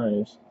design on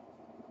those.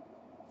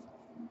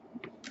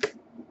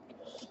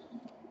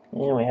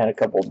 And we had a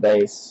couple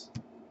base.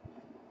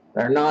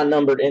 Our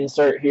non-numbered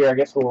insert here, I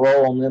guess we'll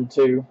roll on them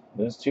too.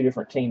 There's 2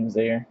 different teams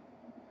there.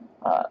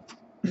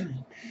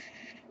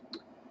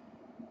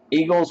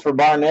 Eagles for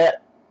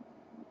Barnett.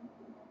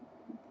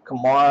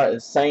 Kamara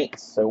is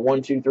Saints. So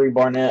 1, 2, 3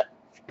 Barnett.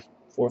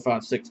 4,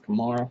 5, 6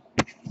 Kamara.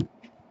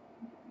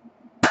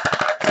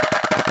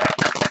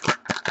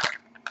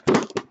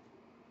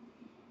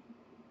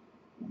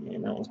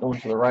 And that one's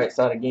going to the right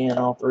side again.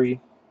 All 3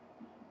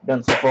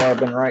 done so far have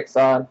been right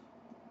side.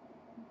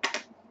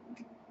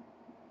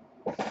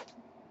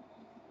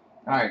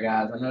 Alright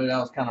guys, I know that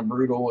was kind of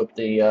brutal with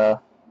the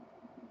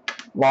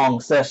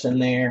long session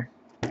there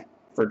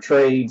for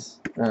trades.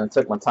 I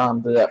took my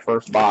time through that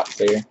first box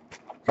there.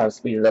 Try to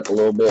speed it up a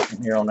little bit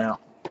from here on out.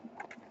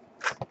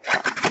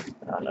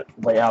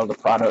 Lay out of the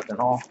product and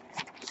all.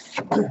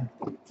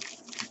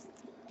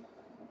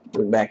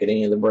 Look back at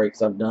any of the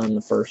breaks I've done.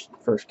 The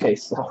first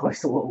case is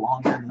always a little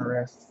longer than the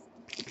rest.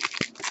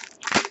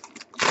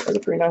 That's a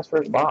pretty nice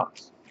first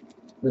box.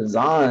 The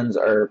designs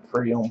are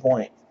pretty on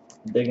point.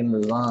 Digging the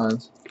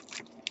designs.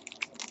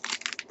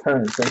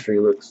 Turn of the century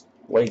looks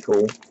way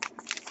cool.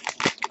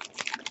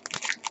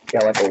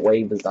 Got like a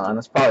wave design.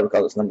 That's probably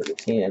because it's numbered to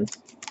 10.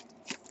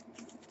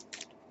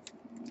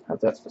 Has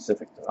that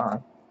specific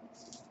design.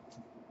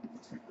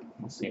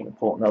 Let's see if we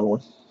pull another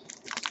one.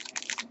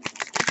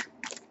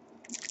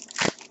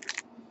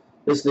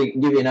 Just to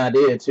give you an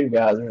idea too,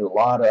 guys, there's a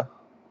lot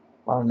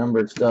of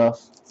numbered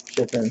stuff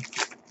shipping.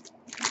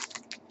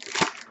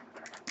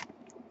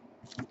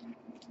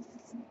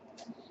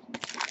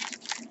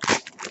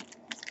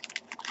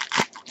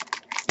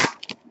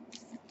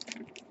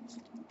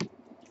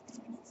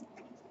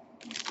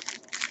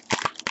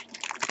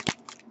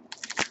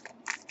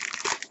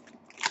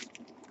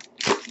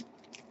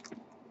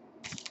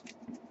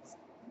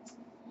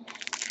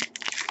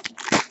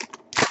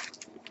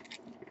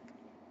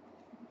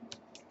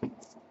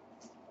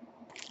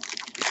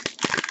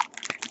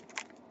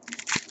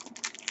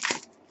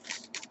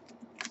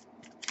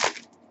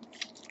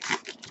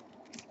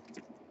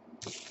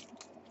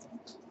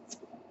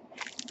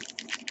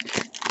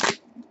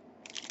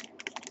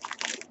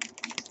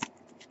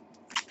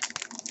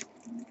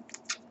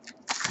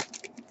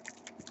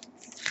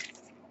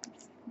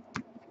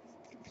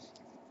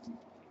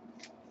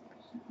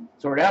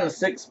 So we're down to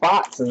 6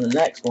 spots in the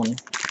next one.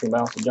 If anybody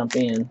wants to jump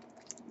in.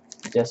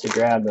 Jesse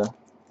grabbed the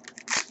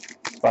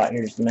spot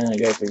here just a minute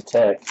ago through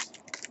text.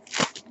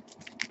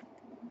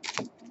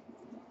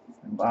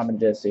 And Bob and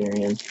Jesse are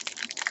in.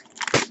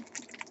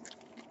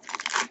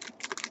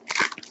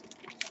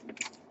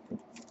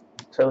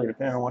 Totally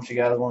depending on what you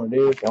guys want to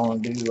do. If you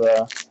want to do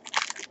the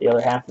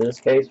other half of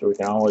this case, or we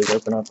can always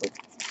open up the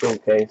full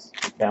case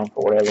down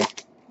for whatever. You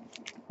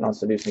can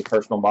also do some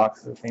personal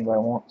boxes if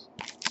anybody wants.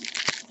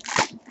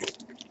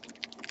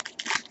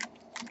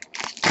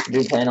 I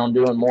do plan on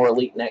doing more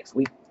Elite next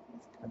week.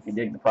 If you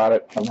dig the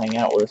product, come hang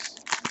out with us.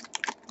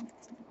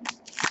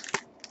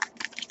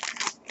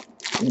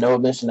 No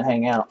admission to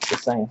hang out,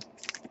 just saying.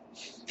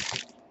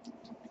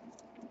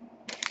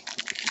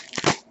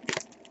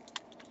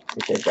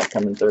 Appreciate that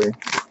coming through.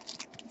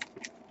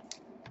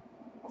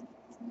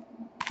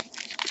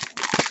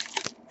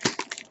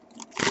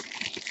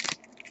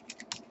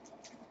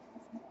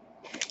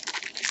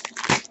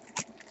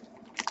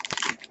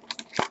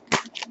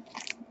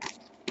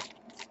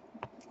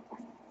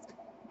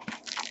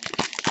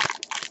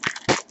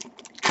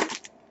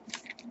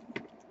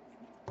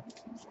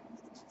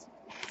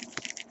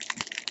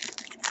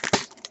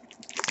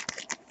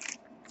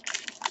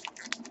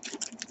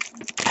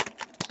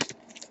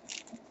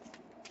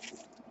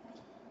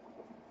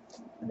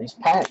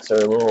 packs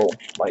are a little,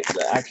 like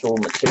the actual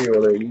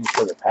material they use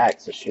for the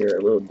packs this year are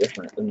a little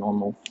different than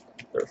normal.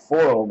 They're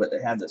foil, but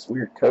they have this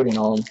weird coating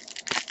on them,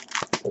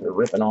 so they're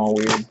ripping all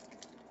weird.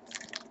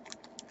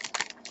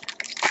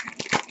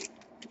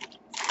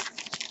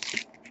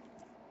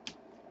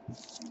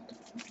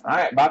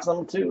 Alright, box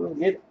number 2, let's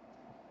get it.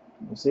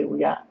 Let's see what we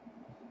got.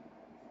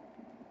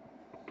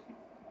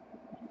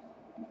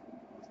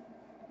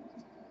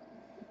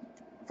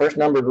 First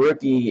numbered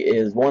rookie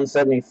is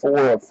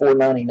 174 of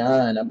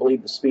 499. I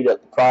believe to speed up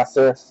the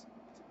process,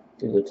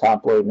 do the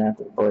top loading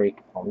after the break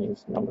on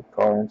these numbered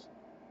cards.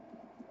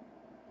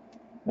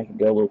 Make it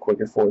go a little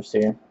quicker for us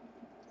here.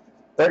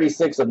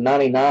 36 of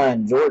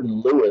 99,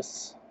 Jordan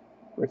Lewis,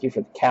 rookie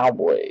for the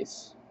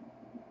Cowboys.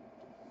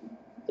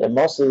 And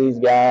most of these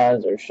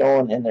guys are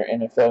showing in their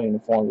NFL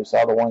uniforms. We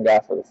saw the one guy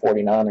for the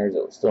 49ers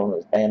that was still in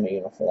his Bama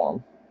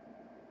uniform.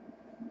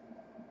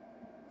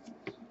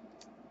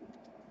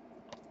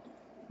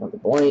 Another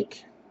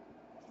blank.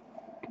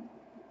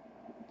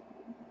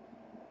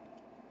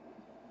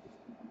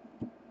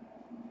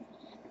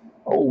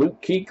 Oh,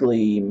 Luke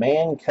Kuechly,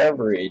 man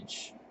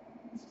coverage.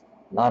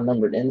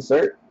 Non-numbered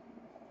insert.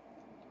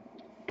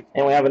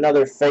 And we have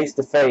another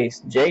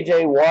face-to-face,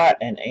 J.J. Watt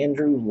and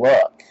Andrew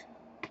Luck.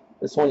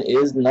 This one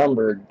is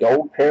numbered,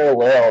 gold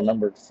parallel,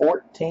 numbered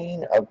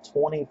 14 of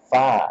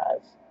 25.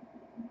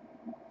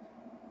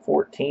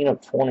 14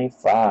 of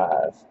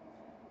 25.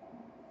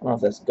 I don't know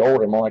if that's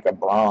gold or more like a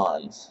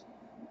bronze.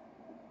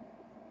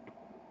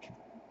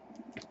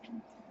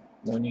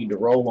 No need to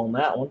roll on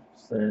that one.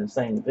 It's in the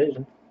same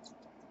division.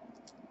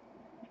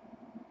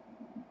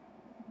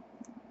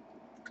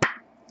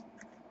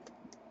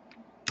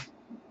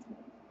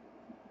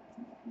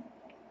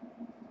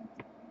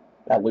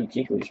 That Luke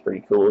Kuechly is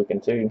pretty cool looking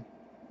too,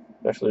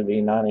 especially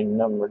being not even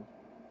numbered.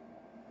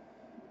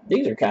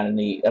 These are kind of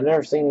neat. I've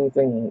never seen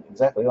anything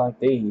exactly like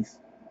these.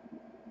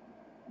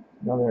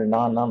 Another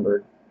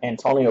non-numbered.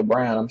 Antonio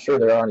Brown. I'm sure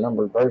there are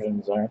numbered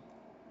versions there.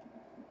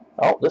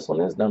 Oh, this one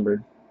is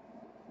numbered.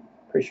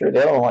 Pretty sure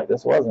the other one like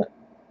this wasn't.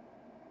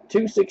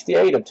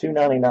 268 of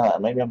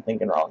 299. Maybe I'm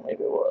thinking wrong.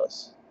 Maybe it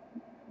was.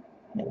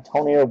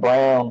 Antonio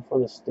Brown for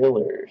the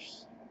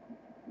Steelers.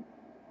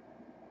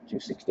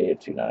 268 of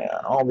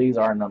 299. All these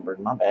are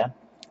numbered. My bad.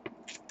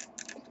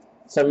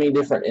 So many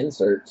different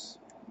inserts.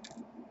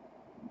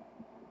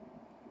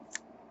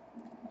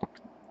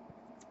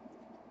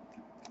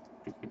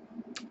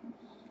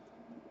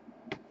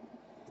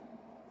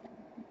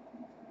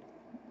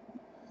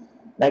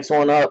 Next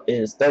one up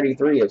is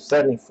 33 of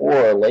 74,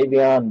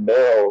 Le'Veon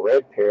Bell,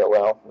 red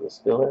parallel for the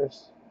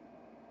Steelers.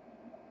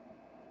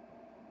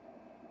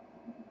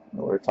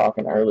 We were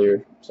talking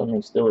earlier, so many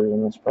Steelers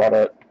in this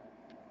product.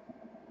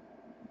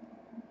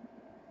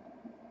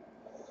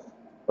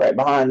 Right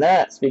behind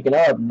that, speaking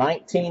of,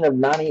 19 of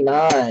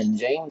 99,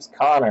 James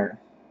Conner.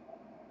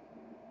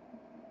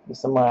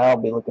 Somebody I'll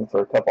be looking for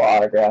a couple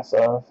autographs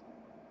of.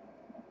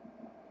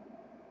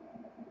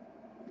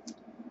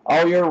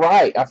 Oh, you're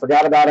right. I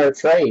forgot about our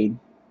trade.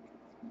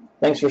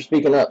 Thanks for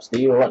speaking up,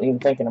 Steve. I wasn't even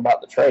thinking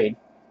about the trade.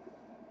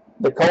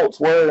 The Colts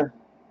were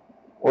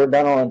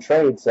done on a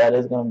trade, so that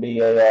is going to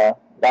be a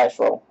dice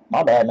roll.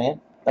 My bad, man.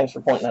 Thanks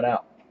for pointing that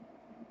out.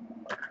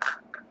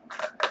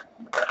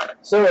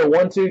 So,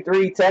 1, 2,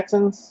 3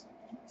 Texans,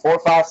 4,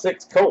 5,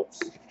 6 Colts.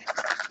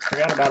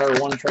 Forgot about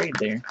our one trade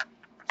there.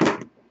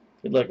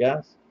 Good luck,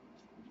 guys.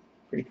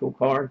 Pretty cool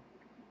card.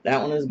 That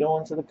one is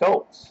going to the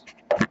Colts.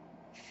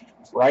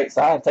 Right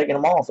side, taking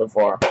them all so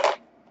far.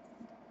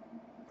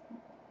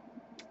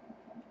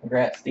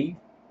 Congrats, Steve.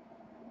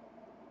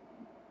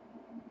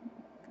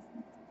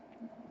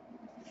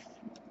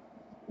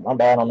 Not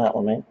bad on that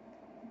one, man.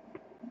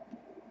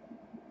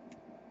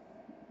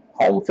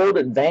 Home field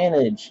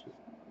advantage.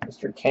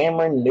 Mr.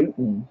 Cameron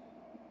Newton.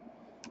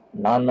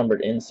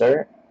 Non-numbered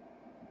insert.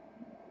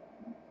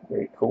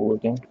 Very cool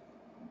looking.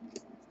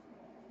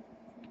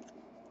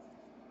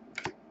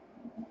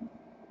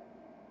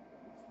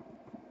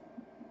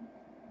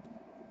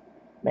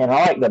 Man,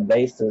 I like the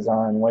base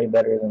design way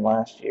better than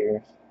last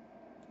year's.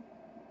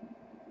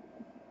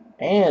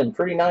 And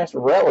pretty nice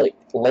relic.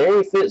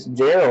 Larry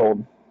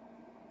Fitzgerald.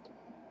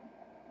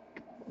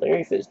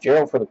 Larry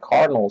Fitzgerald for the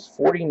Cardinals.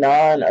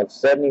 49 of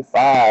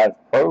 75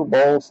 Pro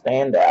Bowl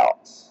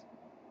standouts.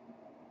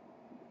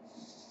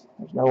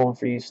 There's no one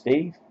for you,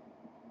 Steve.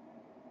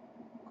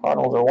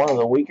 Cardinals are one of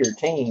the weaker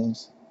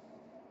teams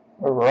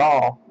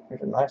overall.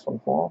 There's a nice one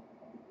for them.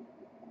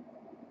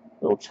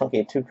 Little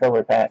chunky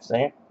two-color patch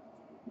there.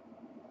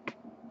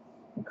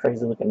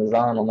 Crazy looking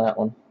design on that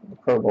one. The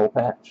Pro Bowl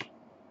patch.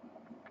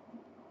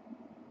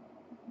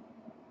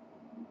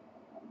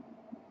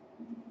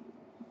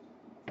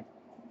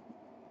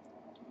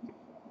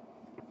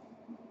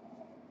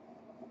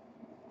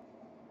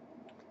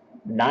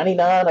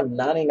 $99 of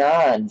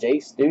 99,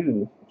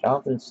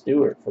 Jonathan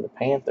Stewart for the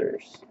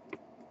Panthers.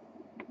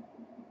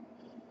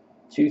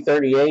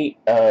 238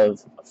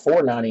 of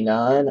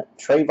 499,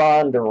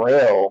 Trayvon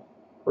Durrell,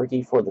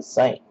 rookie for the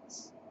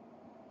Saints.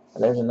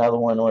 And there's another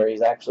one where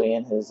he's actually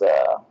in his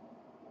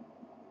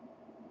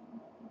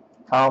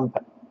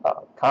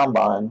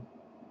combine.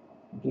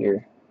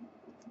 here.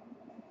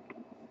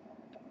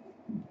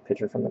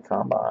 Pitcher from the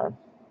combine.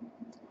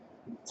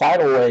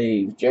 Tidal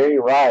Wave, Jerry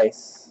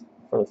Rice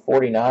for the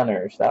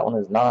 49ers. That one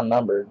is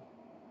non-numbered.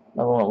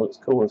 Another one that looks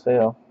cool as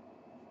hell.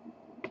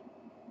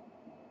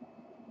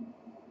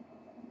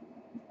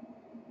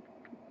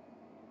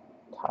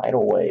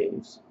 Tidal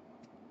Waves.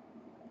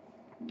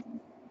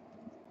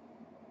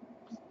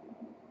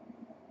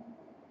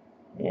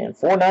 And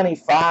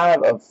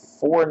 495 of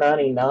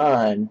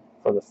 499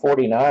 for the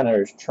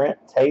 49ers, Trent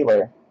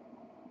Taylor.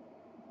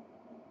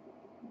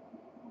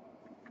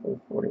 For the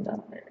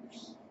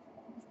 49ers.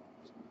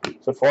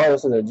 So far,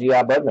 this is a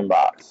G.I. Budman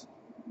box.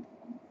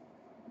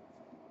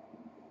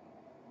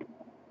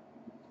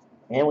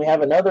 And we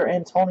have another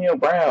Antonio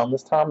Brown,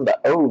 this time the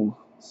O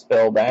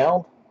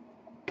spellbound.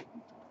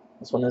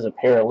 This one is a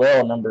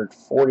parallel, numbered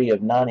 40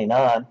 of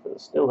 99 for the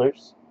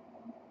Steelers.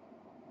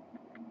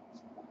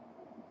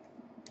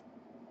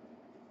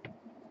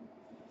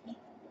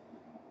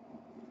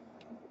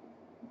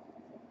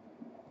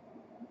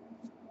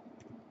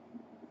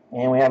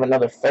 And we have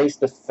another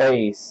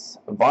face-to-face,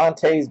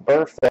 Vontaze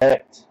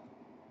Burfict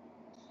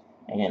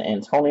and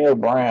Antonio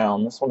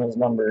Brown. This one is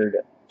numbered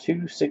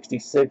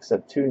 266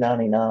 of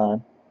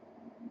 299.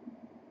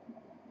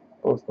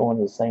 Both going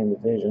to the same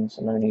division,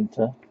 so no need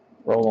to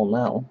roll on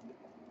that one.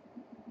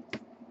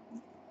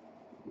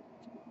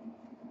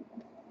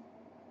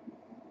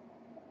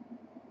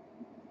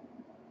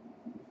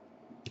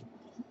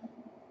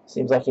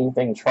 Seems like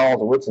anything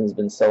Charles Woodson's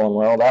been selling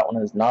well. That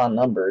one is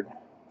non-numbered.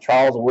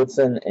 Charles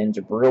Woodson and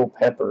Jabril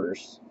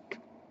Peppers.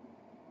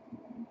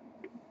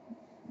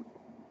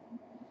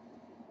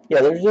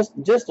 Yeah, there's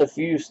just a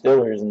few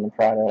Steelers in the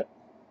product.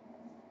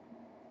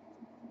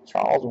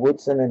 Charles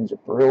Woodson and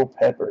Jabril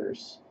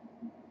Peppers.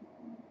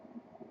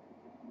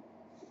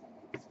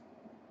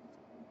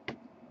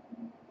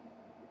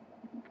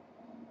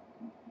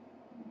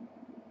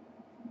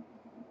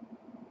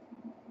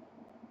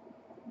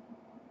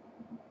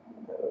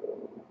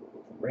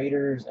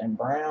 Raiders and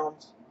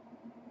Browns.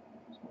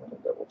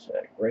 Double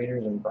check.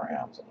 Raiders and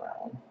Browns on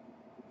that one.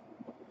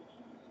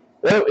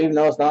 So, even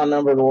though it's not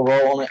numbered, we'll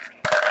roll on it.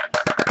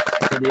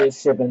 It is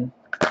shipping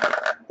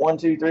 1,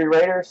 2, 3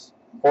 Raiders,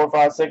 4,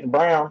 5, 6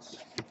 Browns.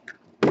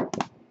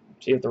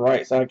 See if the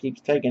right side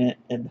keeps taking it.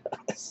 And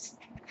that's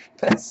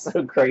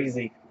so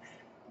crazy.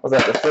 Was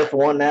that the 5th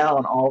one now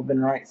and all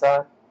been right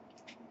side?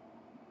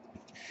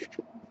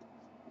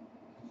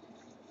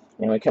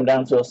 And we come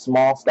down to a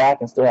small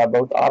stack and still have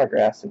both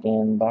autographs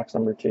again. Box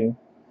number 2.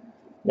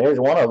 There's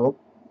one of them.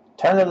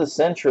 Turn of the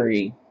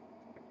century.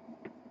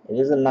 It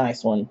is a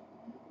nice one.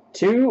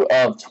 2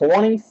 of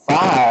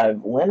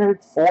 25. Leonard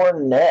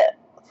Fournette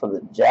for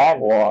the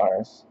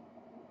Jaguars.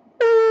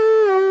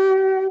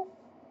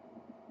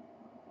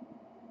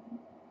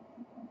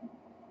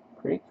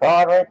 Pretty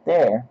card right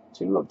there.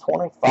 2 of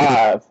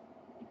 25.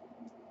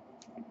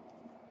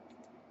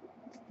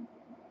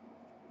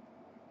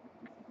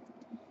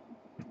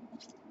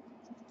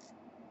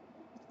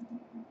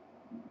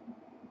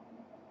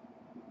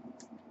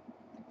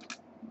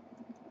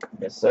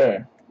 Yes,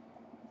 sir.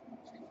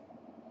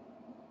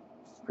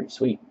 Pretty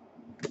sweet.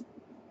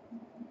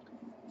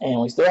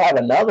 And we still have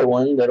another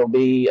one that'll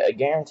be a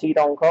guaranteed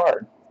on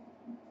card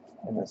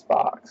in this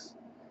box.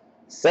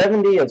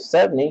 70 of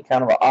 70,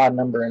 kind of an odd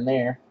number in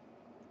there.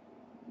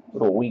 A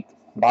little weak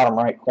bottom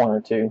right corner,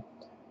 too.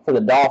 For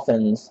the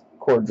Dolphins,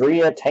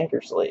 Cordrea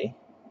Tankersley.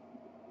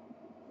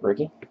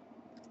 Ricky.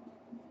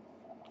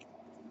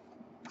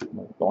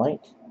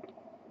 Blank.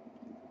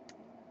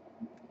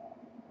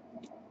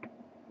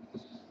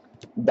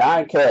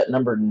 Die cut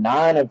number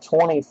 9 of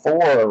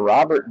 24,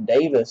 Robert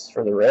Davis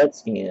for the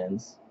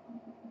Redskins.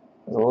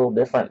 It's a little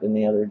different than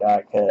the other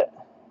die cut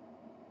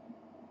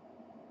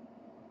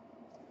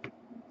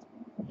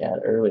we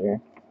had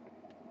earlier.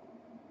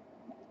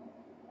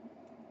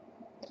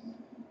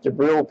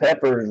 Jabril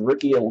Peppers,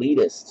 rookie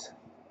elitist.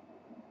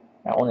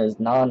 That one is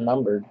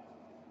non-numbered.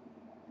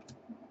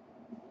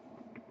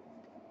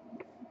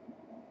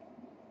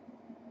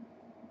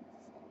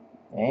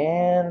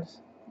 And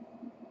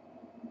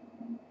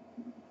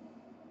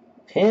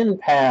Pen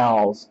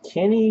Pals,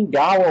 Kenny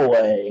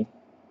Galloway.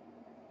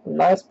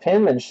 Nice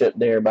penmanship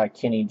there by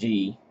Kenny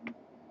G.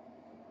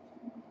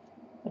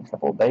 A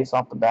couple of base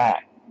off the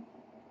back.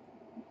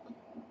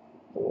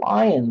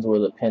 Lions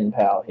with a pen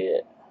pal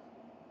hit.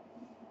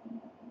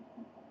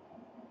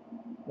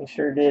 He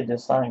sure did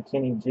just sign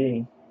Kenny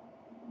G.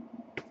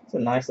 It's a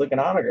nice looking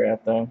autograph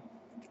though.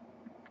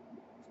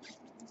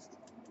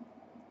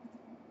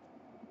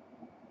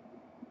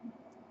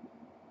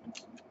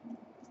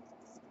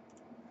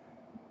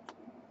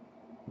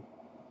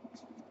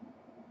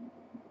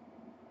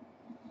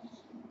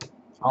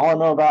 All I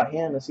know about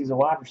him is he's a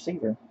wide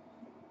receiver.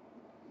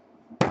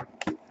 I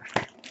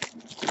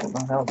don't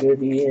know how good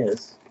he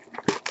is.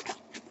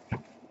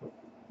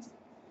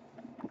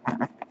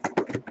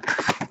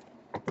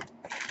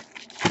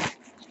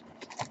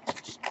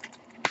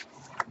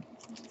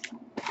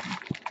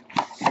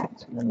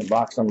 And then the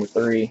box number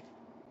 3.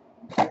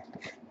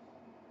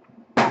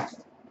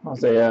 I'll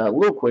say a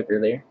little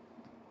quicker there.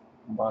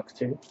 Box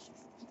 2.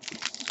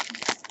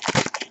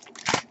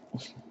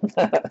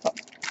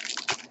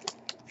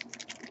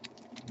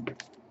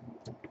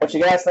 What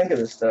you guys think of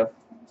this stuff?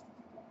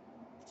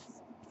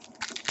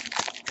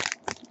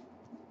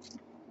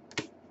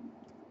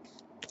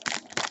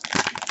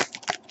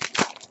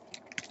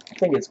 I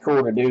think it's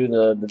cool to do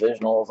the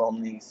divisionals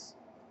on these.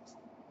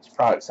 These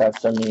products have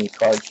so many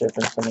card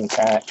shipping, so many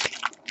packs.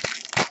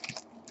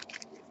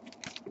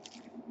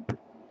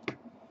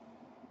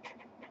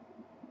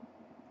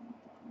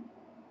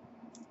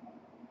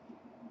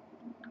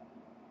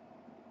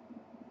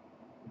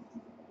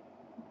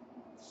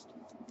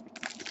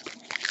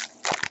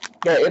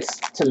 Yeah, it's,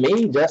 to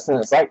me, Justin,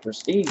 it's like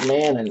Prestige,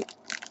 man, and,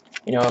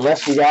 you know,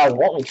 unless you guys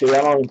want me to,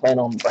 I don't even plan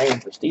on bringing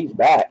Prestige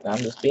back. And I'm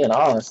just being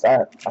honest.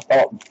 I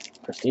thought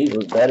Prestige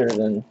was better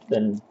than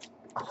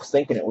I was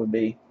thinking it would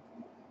be.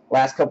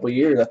 Last couple of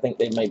years, I think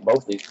they've made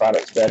both these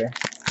products better.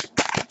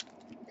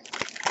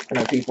 I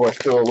know people are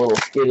still a little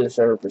skittish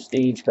over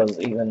Prestige because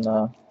even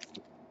the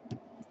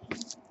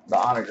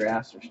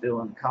autographs are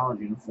still in college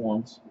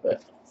uniforms,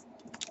 but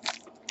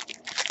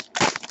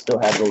still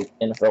have those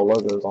NFL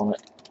logos on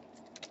it.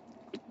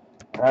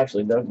 I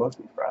actually dug both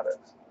these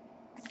products.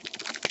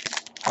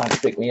 I have to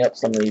pick me up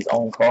some of these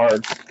own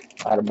cards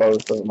out of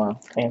both of my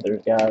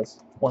Panthers guys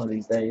one of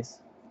these days.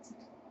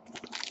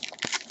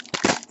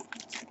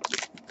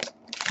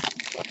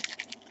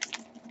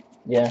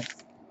 Yeah.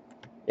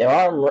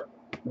 Yeah, I'm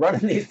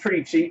running these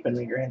pretty cheap in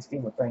the grand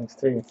scheme of things,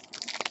 too.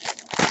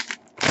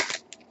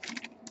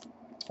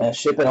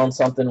 Shipping on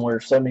something where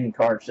so many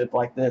cards ship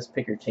like this,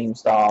 pick your team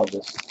style,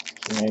 just,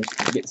 you know,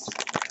 get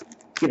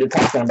to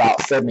talking about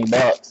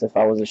 $70 if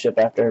I was to ship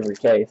after every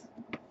case.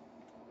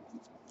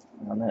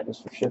 On that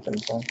just for shipping,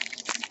 so.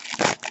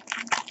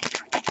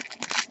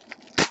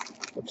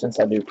 But since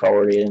I do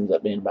priority, it ends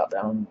up being about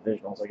down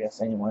divisionals, I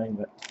guess, anyway,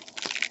 but.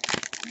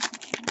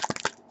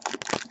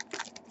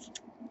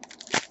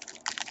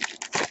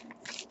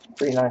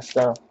 Pretty nice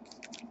stuff.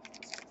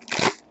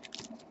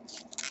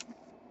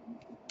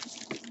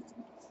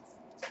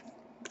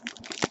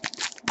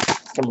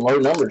 Some low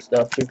number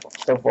stuff too,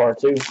 so far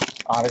too.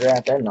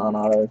 Autographed and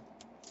non-auto.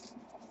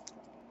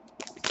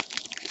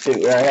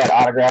 Shoot, I had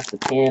autographs the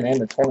 10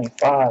 and the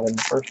 25 in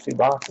the first 2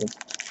 boxes.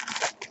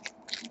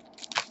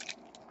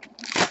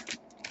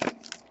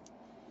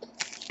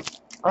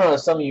 I don't know,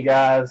 some of you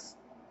guys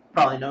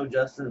probably know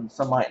Justin,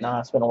 some might not.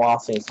 It's been a while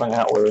since he's hung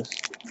out with us.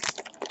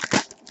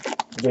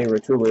 Jay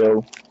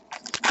Rotulio,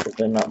 if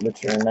I'm not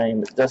butchering her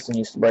name, but Justin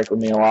used to break with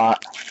me a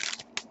lot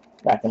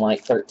back in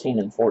like 13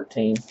 and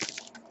 14.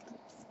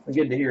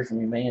 Good to hear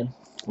from you, man.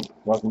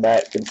 Welcome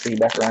back. Good to see you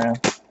back around.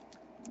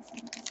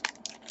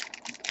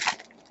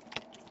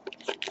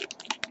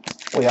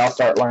 We all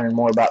start learning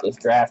more about this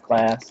draft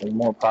class and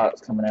more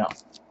products coming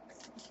out.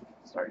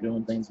 Start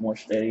doing things more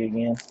steady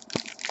again.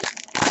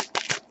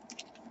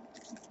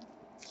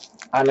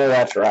 I know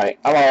that's right.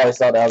 I've always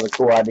thought that was a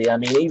cool idea. I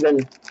mean,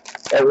 even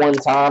at one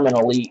time in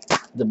Elite,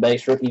 the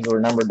base rookies were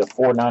numbered to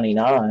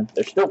 499.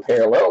 There's still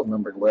parallels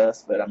numbered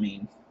less, but I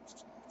mean,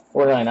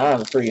 499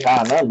 is a pretty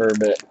high number,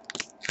 but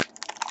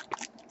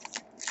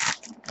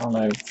I don't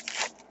know.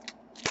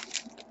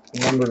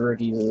 Numbered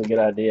rookies is a good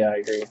idea, I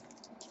agree.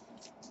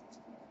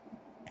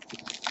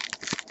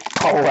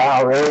 Oh,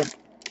 wow, really?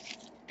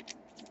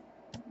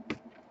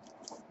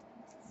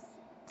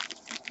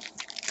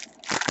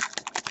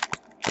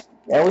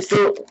 Yeah, we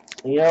still,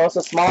 you know, it's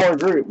a smaller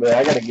group, but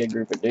I got a good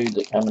group of dudes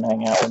that come and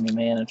hang out with me,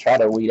 man, and try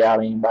to weed out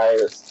anybody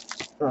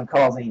that's going to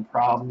cause any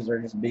problems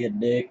or just be a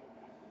dick.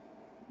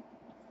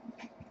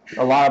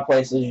 A lot of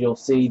places you'll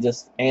see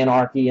just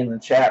anarchy in the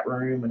chat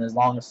room, and as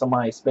long as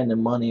somebody's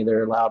spending money,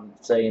 they're allowed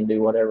to say and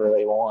do whatever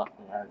they want.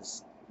 And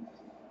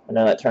I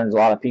know that turns a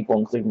lot of people,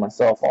 including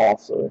myself,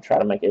 off, so I try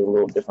to make it a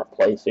little different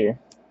place here.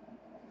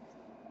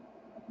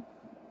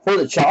 For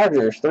the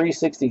Chargers,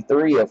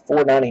 363 of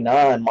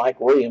 499, Mike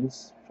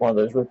Williams. One of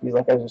those rookies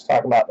like I was just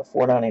talking about, the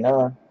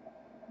 499.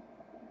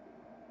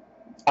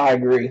 I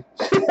agree.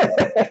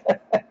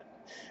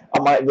 I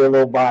might be a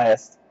little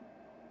biased,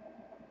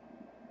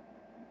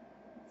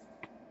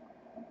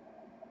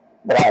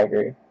 but I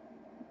agree.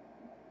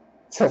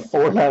 So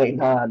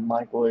 499,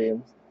 Mike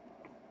Williams.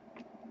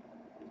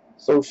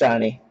 So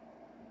shiny.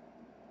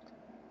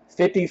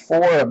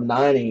 54 of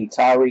 90,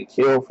 Tyreek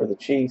Hill for the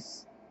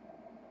Chiefs.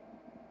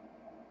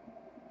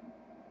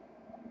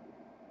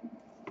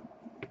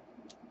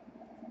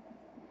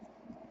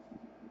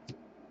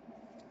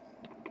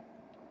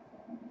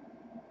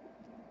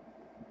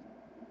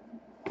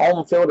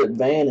 Home field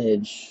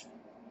advantage,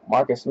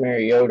 Marcus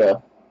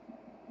Mariota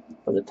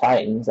for the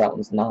Titans. That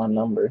one's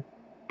non-numbered.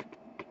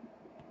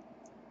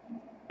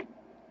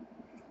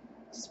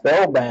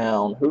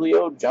 Spellbound,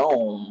 Julio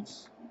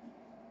Jones.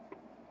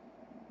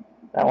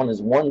 That one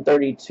is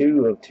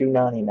 132 of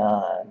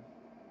 299.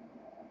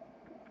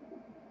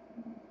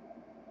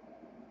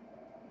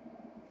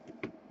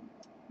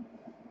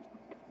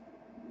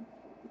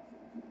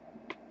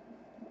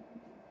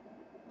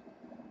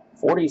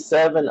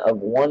 $47 of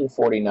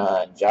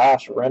 149,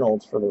 Josh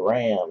Reynolds for the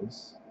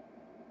Rams.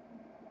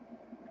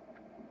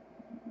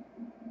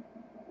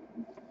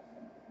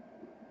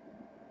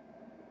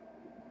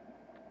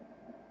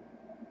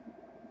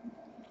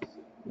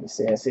 Let me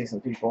see, I see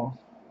some people.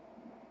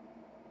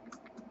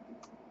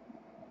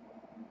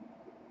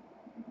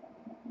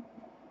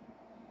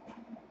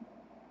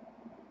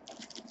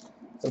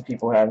 Some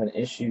people having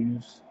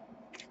issues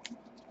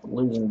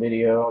losing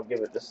video. I'll give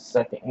it just a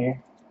second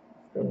here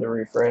for them to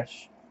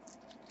refresh.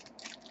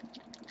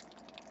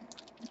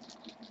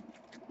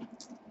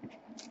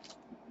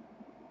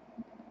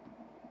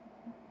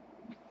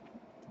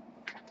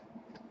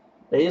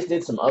 They just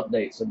did some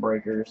updates of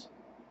breakers.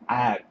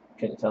 I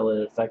couldn't tell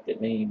it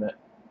affected me, but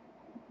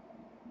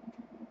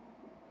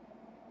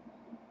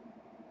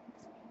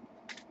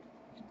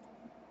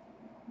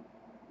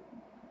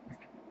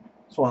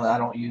it's one that I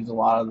don't use a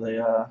lot of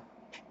the.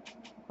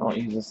 I don't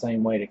use the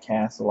same way to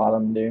cast a lot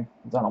of them do,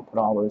 because I don't put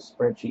all those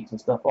spreadsheets and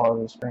stuff all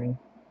over the screen.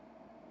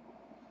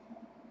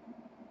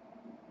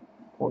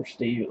 Poor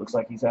Steve, it looks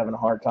like he's having a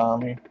hard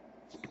time here.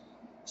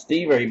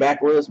 Steve, are you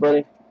back with us,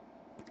 buddy?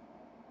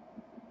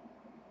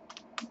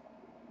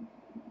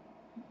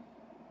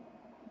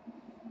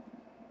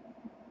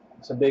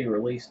 It's a big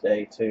release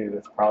day, too.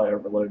 It's probably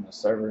overloading the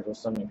servers with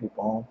so many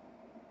people on.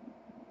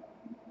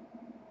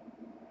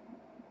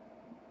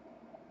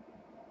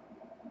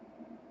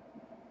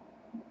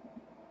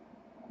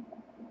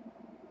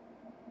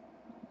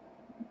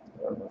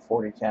 Over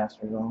 40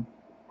 casters on.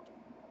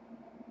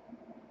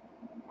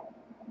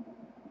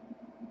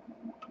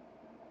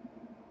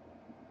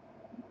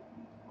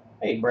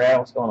 Hey, Brad,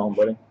 what's going on,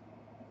 buddy?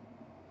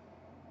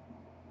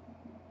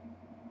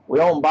 We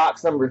own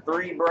box number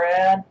 3,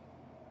 Brad,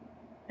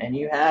 and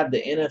you have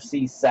the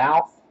NFC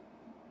South.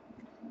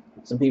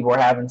 Some people are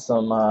having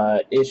some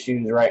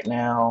issues right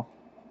now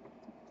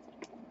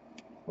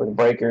with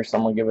breakers, so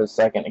I'm going to give it a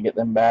second to get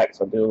them back,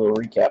 so I'll do a little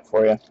recap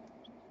for you.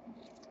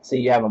 See,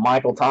 you have a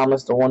Michael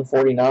Thomas to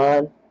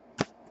 149.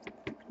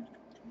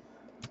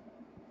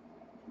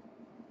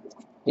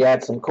 You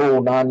had some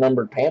cool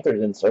non-numbered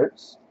Panthers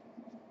inserts.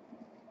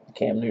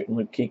 Cam Newton,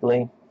 Luke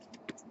Kuechly.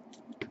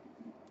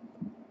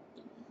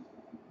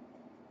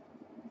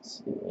 Let's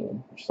see,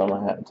 there's some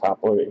I haven't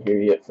top loaded here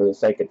yet for the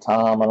sake of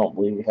time. I don't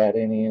believe you had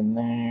any in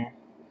there.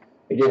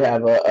 We did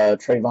have a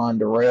Trayvon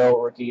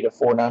Durrell rookie to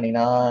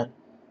 499.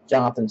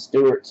 Jonathan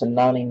Stewart to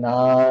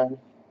 99.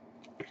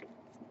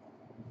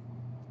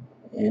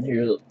 And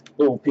here's a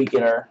little peek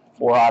at our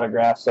 4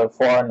 autographs so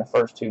far in the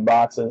first 2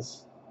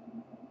 boxes.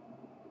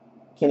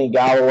 Kenny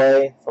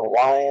Galloway for the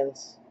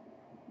Lions.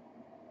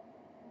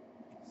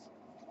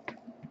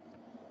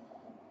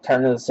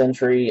 Turn of the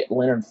century,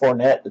 Leonard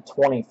Fournette to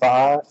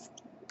 25.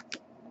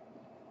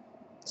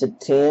 To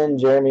 10,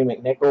 Jeremy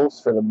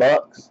McNichols for the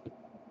Bucks.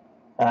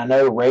 And I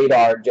know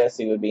Radar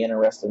Jesse would be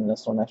interested in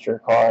this one. That's your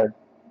card.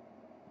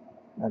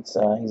 That's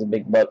he's a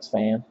big Bucks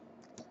fan.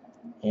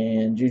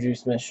 And Juju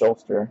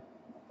Smith-Schuster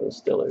for the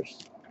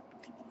Steelers.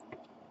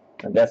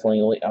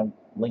 I'll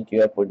link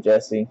you up with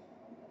Jesse.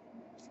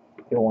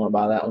 You'll want to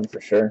buy that one for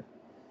sure.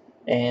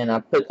 And I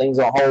put things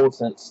on hold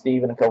since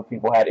Steve and a couple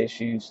people had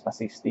issues. I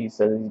see Steve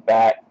says he's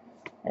back.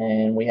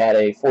 And we had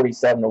a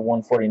 47 to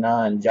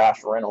 149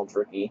 Josh Reynolds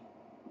rookie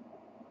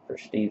for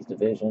Steve's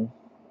division.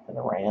 And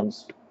the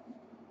Rams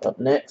up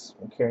next.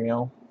 We'll carry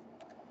on.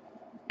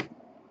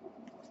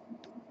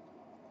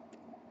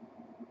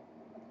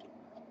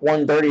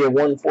 $130 of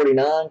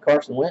 149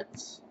 Carson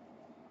Wentz.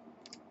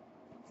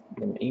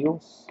 And the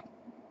Eagles.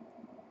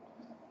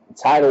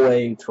 Tidal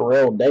Wave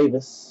Terrell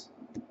Davis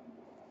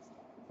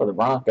for the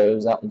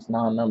Broncos. That one's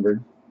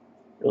non-numbered.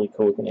 Really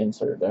cool looking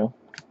insert though.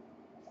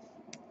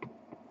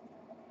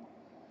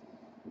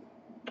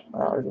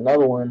 There's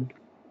another one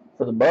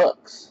for the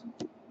Bucks.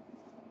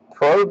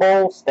 Pro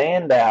Bowl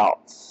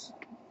standouts.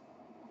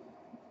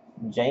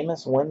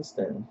 Jameis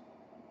Winston.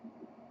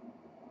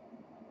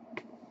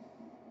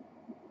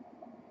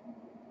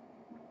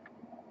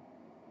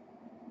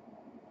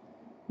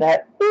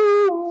 That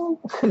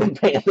the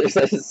Panthers,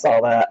 I just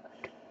saw that.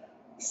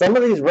 Some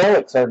of these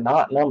relics are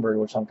not numbered,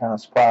 which I'm kind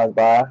of surprised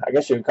by. I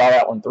guess you would call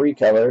that one 3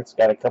 color. It's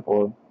got a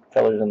couple of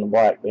colors in the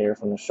black there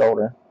from the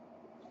shoulder.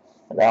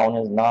 And that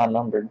one is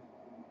non-numbered.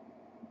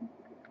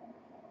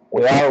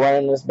 We are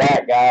running this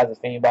back, guys, if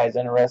anybody's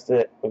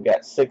interested. We've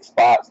got 6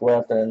 spots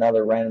left in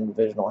another random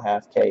divisional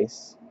half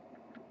case.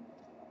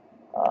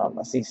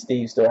 I see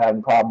Steve still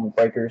having problem with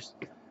breakers.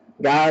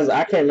 Guys,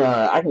 I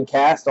can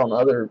cast on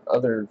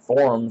other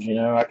forums. You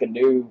know, I can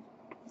do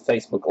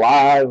Facebook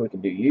Live. We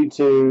can do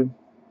YouTube.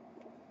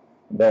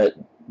 But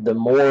the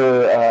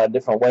more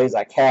different ways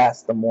I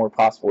cast, the more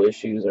possible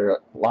issues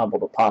are liable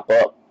to pop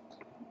up.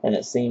 And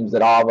it seems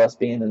that all of us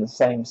being in the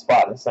same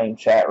spot in the same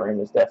chat room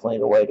is definitely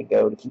the way to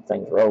go to keep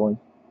things rolling.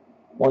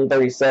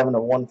 137 to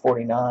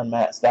 149,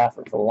 Matt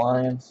Stafford for the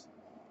Lions.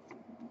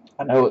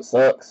 I know it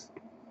sucks.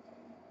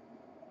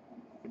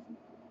 I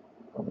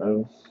don't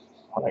know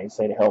what I can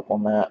say to help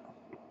on that.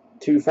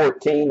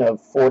 214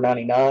 of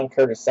 499,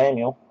 Curtis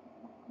Samuel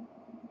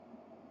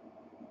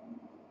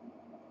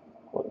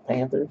for the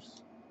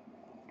Panthers.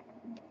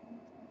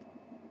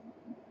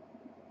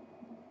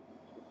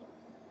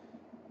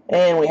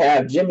 And we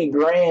have Jimmy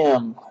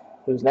Graham,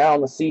 who's now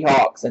on the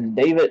Seahawks, and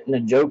David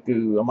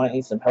Njoku. I might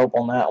need some help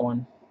on that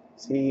one.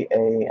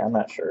 I'm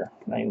not sure.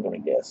 I'm not even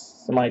going to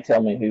guess. Somebody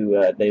tell me who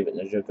David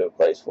Njoku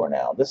plays for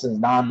now. This is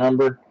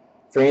non-numbered.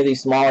 For any of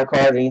these smaller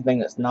cards, anything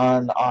that's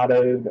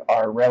non-autoed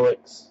are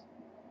relics.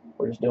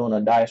 We're just doing a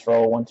dice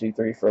roll. 1, 2,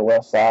 3 for the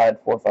left side.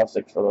 4, 5,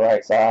 6 for the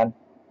right side.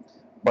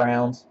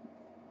 Browns.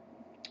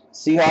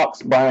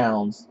 Seahawks,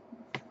 Browns.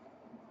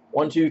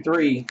 1, 2,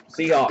 3.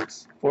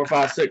 Seahawks. 4,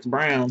 5, 6.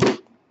 Browns.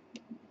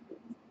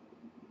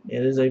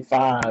 It is a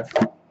 5.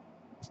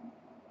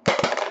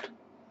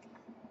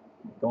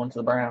 Going to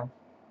the Browns.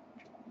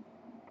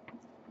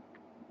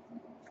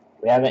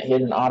 We haven't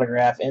hit an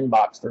autograph in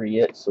box 3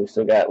 yet, so we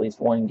still got at least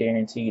one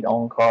guaranteed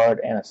on card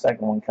and a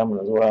second one coming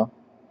as well.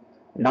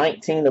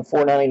 19 of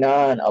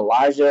 499,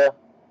 Elijah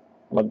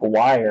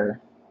McGuire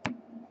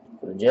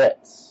for the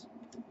Jets.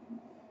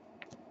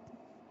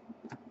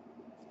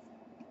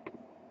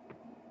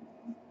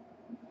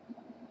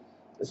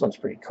 This one's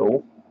pretty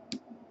cool.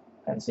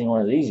 Haven't seen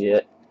one of these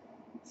yet.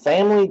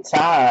 Family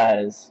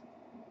Ties,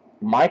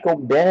 Michael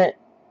Bennett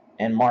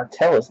and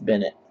Martellus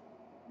Bennett.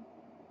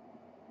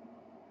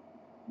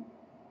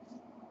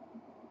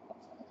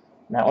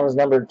 That one is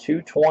number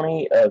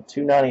 220 of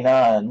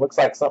 299. Looks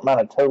like something out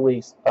of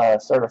Totally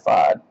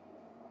Certified.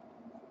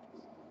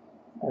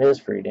 That is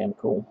pretty damn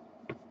cool.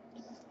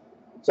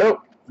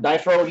 So,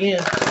 dice roll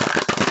again.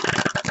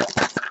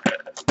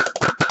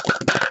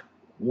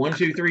 1,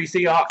 2, 3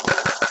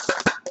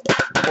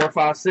 Seahawks. 4,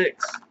 5,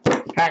 6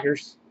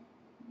 Packers.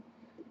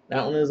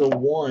 That one is a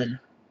 1.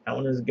 That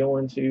one is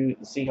going to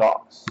the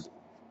Seahawks.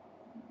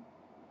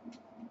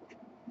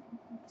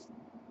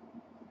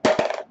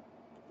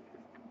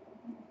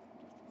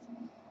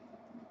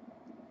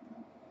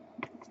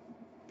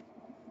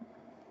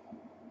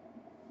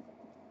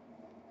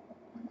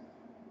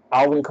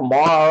 Alvin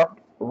Kamara,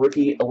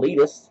 rookie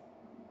elitist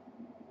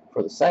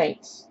for the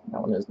Saints. That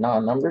one is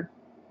non-numbered.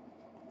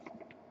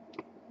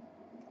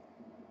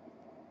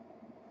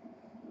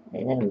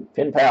 And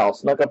Pen Pal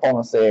snuck up on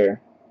us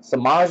there.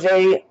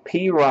 Samaje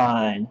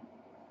Perine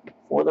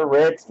for the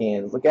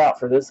Redskins. Look out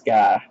for this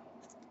guy.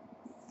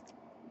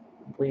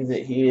 I believe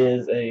that he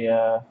is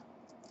a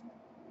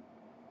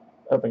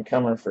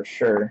up-and-comer for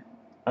sure.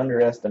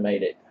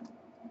 Underestimated.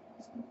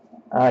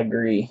 I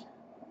agree.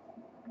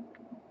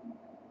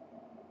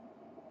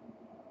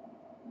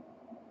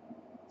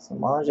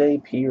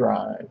 Samaje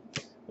Perine.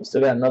 We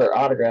still got another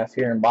autograph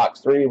here in box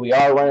 3. We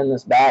are running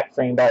this back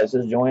for anybody that's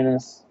just joining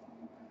us.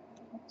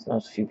 So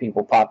a few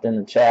people popped in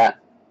the chat.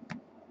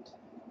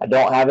 I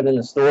don't have it in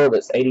the store, but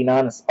it's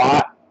 $89 a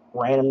spot.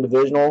 Random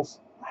divisionals,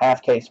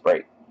 half case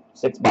break,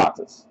 6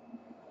 boxes.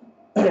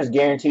 There's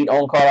guaranteed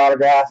on-card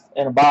autograph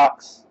in a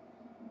box,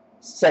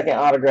 second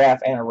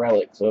autograph, and a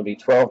relic. So it'll be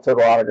 12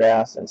 total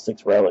autographs and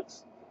 6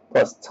 relics,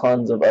 plus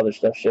tons of other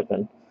stuff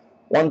shipping.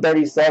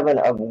 137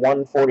 of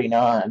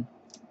 149.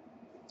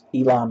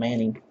 Eli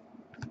Manning.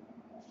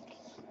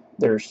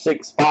 There's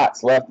 6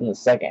 spots left in the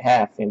second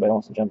half if anybody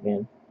wants to jump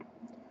in.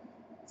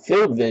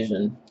 Field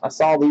Vision. I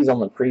saw these on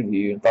the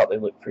preview and thought they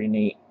looked pretty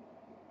neat.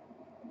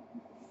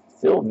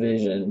 Field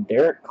Vision.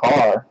 Derek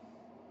Carr.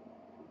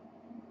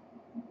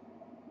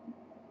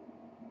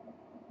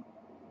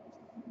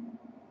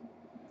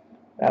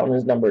 That one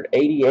is numbered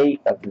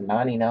 88 of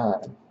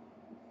 99.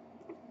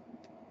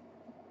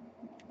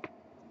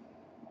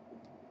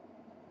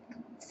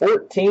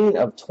 $14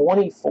 of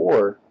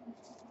 24.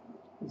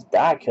 These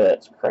die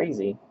cuts,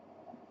 crazy.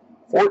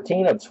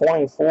 14 of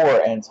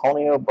 24,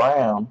 Antonio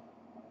Brown.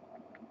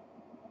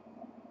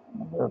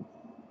 Another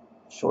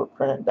short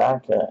printed die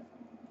cut.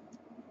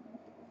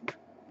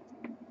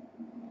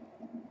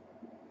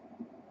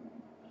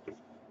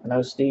 I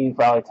know Steve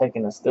probably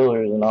taking the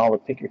Steelers and all the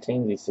pick your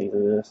teams he sees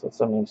of this with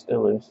so many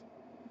Steelers.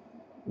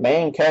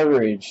 Man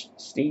coverage,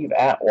 Steve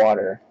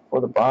Atwater for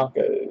the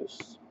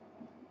Broncos.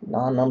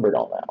 Non-numbered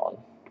on that one.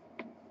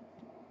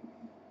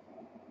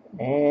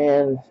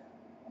 And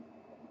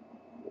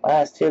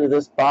last hit of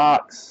this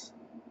box,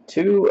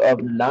 2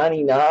 of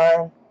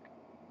 99.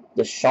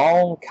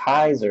 DeShone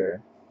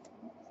Kizer.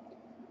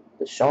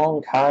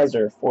 DeShone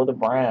Kizer for the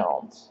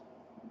Browns.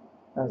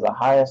 That's the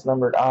highest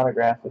numbered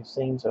autograph we've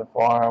seen so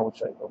far.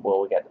 Which,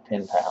 well, we got the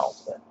Pen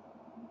Pals, but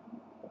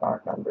they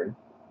aren't numbered.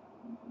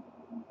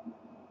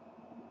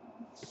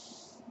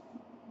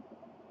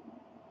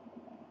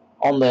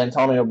 On the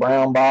Antonio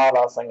Brown Bob,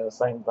 I was thinking the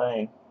same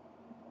thing.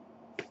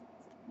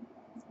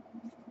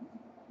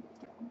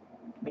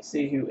 Let me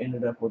see who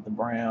ended up with the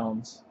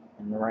Browns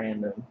in the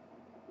random.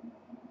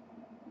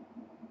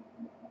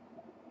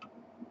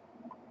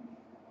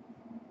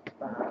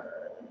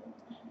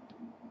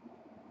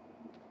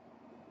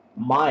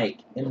 Mike,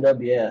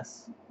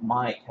 MWS.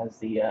 Mike has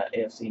the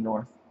AFC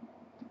North.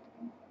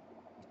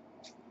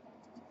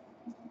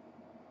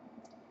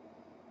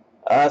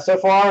 So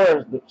far,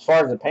 as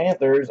far as the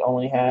Panthers,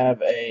 only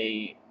have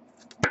a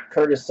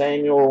Curtis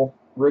Samuel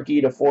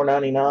rookie to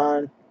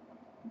 499,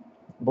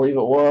 I believe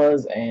it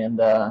was, and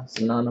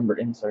some non-numbered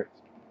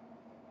inserts.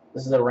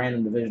 This is a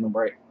random divisional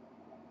break.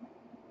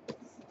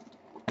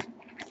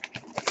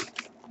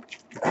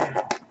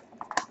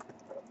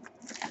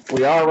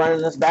 We are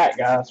running this back,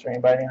 guys, for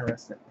anybody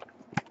interested.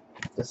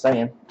 Just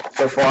saying.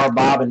 So far,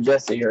 Bob and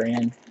Jesse are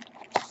in.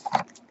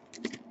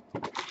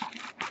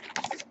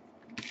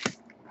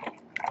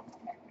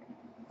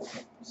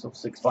 So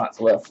 6 spots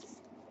left.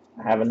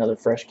 I have another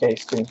fresh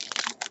case too.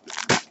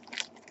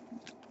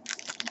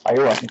 Oh,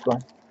 you're welcome,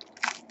 Quinn.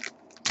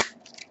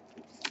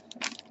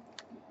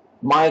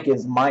 Mike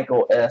is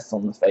Michael S.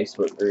 on the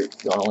Facebook group.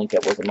 If you want to link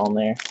up with him on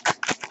there.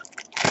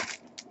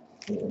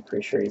 I'm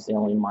pretty sure he's the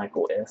only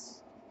Michael S.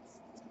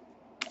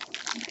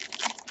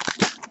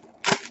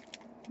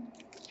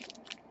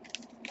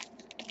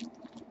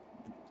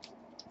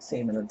 See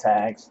him in the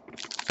tags.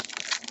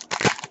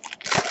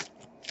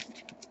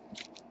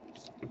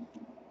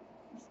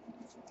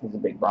 He's a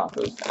big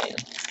Broncos fan.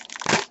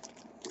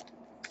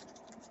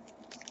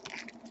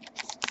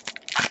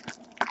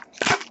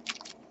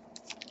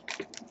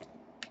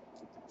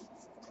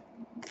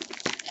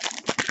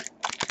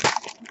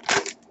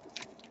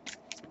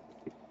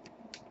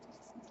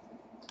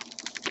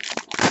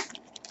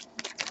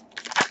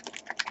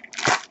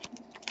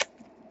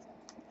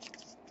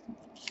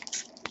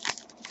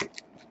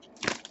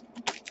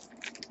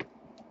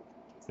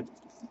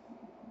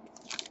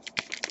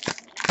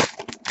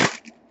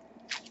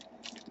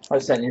 I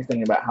was sitting here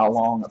thinking about how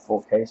long a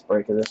full case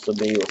break of this would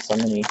be with so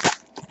many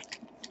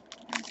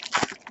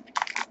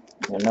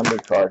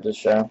numbered cards to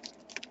show.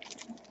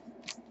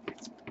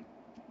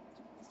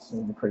 It's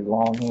going to be pretty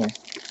long here.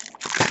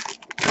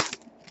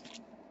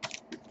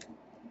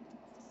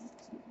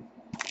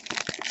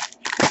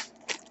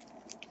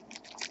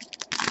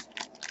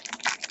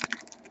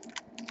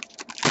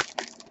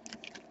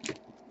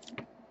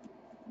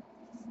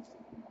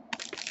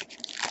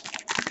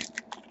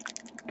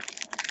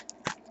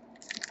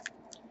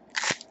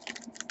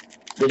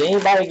 Did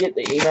anybody get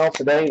the email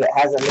today that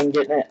hasn't been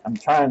getting it? I'm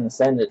trying to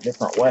send it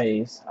different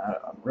ways.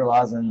 I'm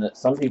realizing that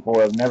some people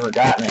have never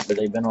gotten it, but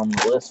they've been on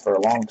the list for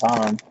a long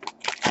time.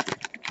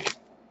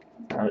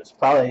 It's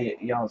probably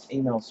y'all's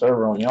email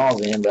server on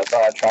y'all's end, but I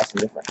thought I'd try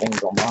some different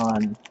things on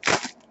mine.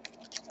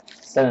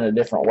 Send it a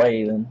different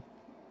way than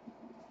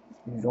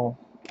usual.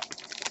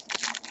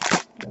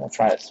 I'll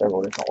try it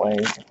several different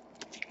ways.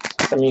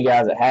 Some of you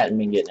guys that hadn't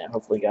been getting it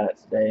hopefully got it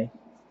today.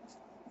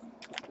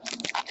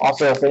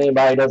 Also, if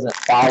anybody doesn't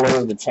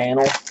follow the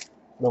channel,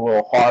 the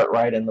little heart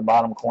right in the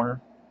bottom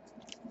corner,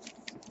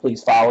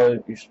 please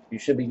follow. You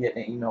should be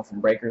getting an email from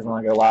Breakers when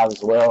I go live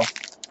as well.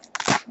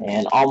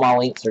 And all my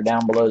links are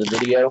down below the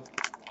video.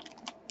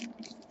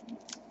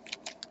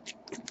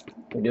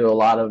 We do a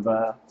lot of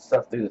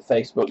stuff through the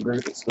Facebook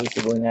group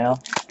exclusively now.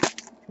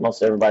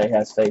 Most everybody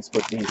has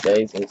Facebook these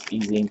days, and it's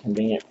easy and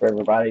convenient for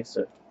everybody.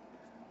 So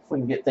we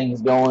can get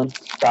things going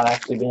without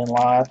actually being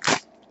live.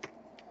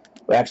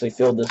 We actually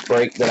filled this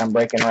break that I'm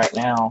breaking right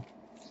now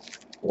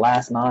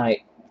last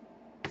night,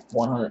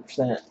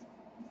 100%.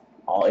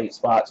 All 8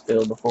 spots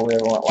filled before we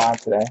ever went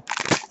live today.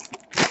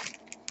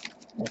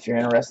 If you're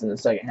interested in the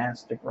second half,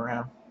 stick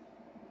around.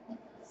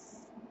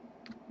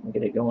 We'll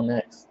get it going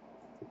next.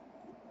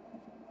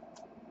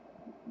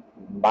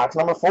 Box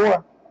number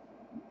 4.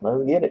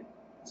 Let's get it.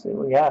 Let's see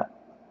what we got.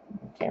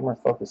 Camera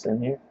focus in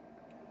here.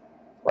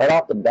 Right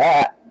off the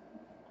bat.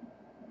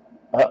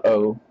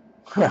 Uh-oh.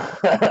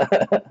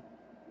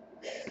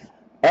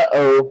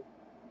 Uh-oh.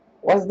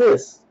 What's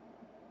this?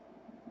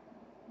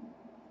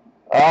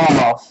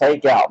 Oh,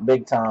 fake out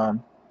big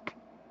time.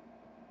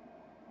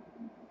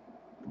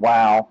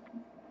 Wow.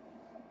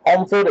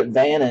 Home field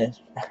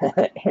advantage.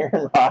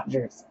 Aaron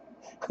Rodgers.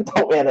 I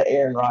thought we had an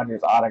Aaron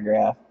Rodgers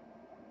autograph.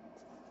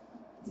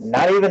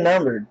 Not even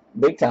numbered.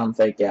 Big time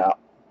fake out.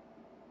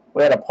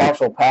 We had a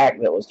partial pack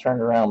that was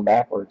turned around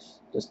backwards.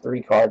 Just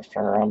 3 cards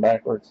turned around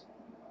backwards.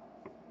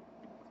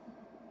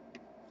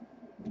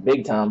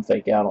 Big time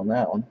fake out on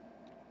that one.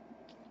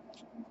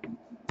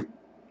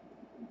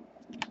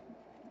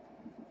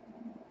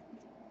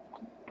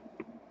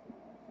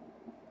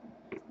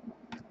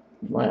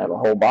 Might have a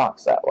whole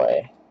box that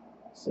way.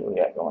 Let's see what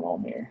we got going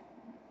on here.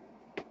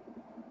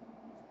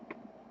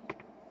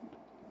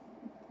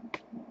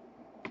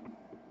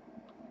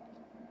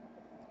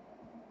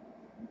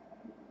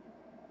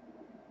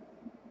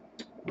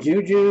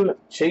 Juju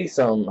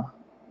Cheatham,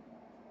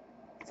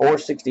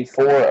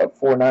 464 of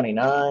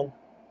 499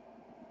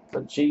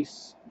 for the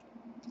Chiefs.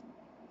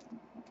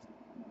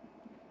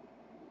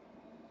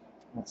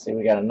 Let's see,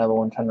 we got another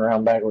one turned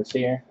around backwards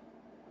here.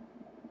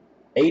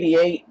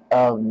 88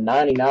 of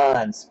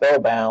 99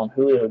 Spellbound,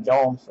 Julio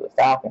Jones for the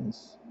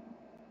Falcons.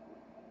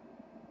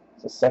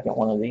 It's the second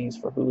one of these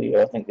for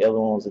Julio. I think the other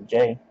one was a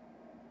J.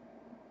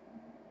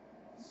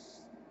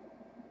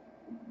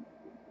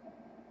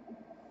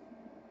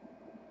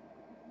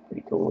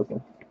 Pretty cool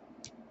looking.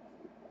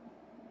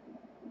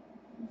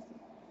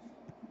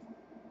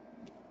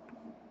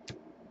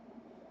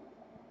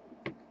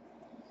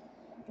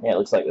 Yeah, it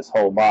looks like this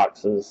whole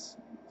box is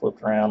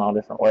flipped around all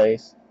different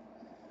ways.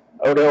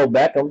 Odell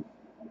Beckham,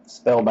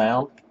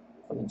 Spellbound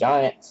for the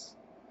Giants.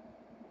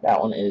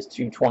 That one is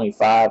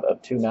 225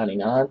 of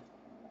 299.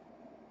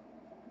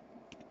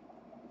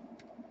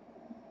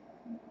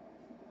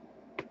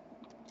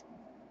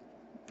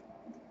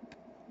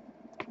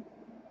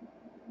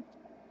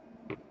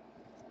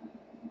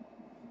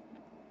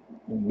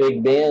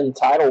 Big Ben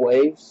Tidal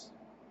Waves.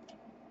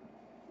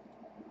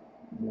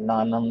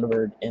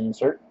 Non-numbered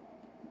insert.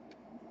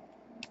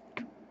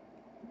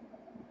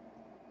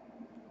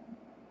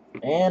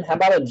 And how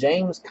about a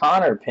James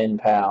Conner Pen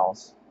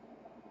Pals?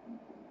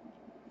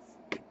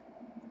 If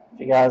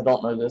you guys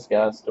don't know this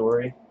guy's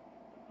story,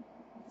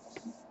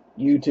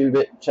 YouTube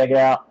it, check it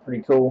out.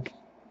 Pretty cool.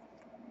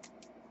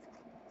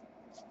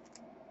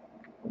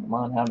 Wouldn't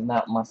mind having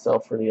that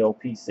myself for the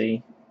old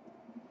PC.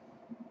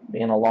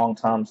 Being a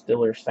long-time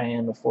Steelers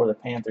fan before the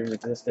Panthers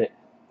existed.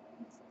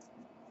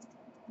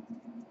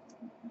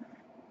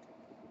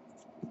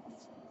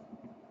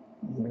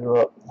 Grew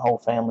up, whole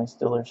family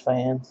Steelers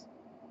fans.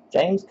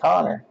 James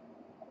Conner,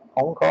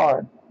 home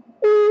card.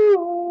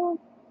 Ooh.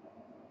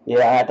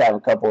 Yeah, I had to have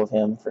a couple of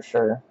him for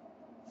sure.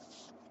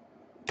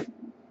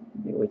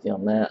 Be with you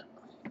on that.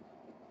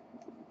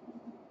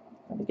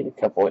 Had to get a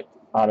couple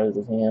autos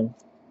of him.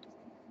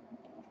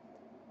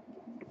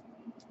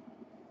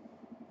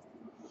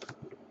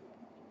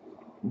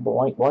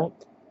 Blank, blank.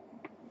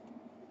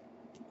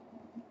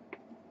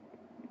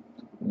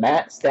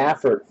 Matt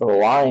Stafford for the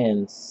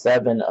Lions,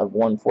 7 of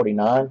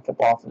 149.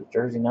 Couple off his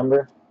jersey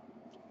number.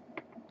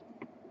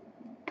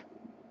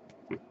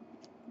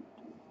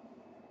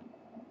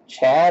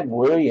 Chad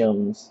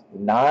Williams,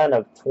 3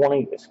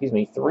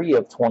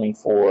 of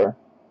 24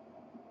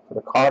 for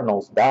the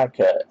Cardinals, die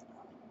cut.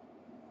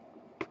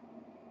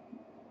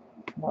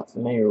 I'm not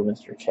familiar with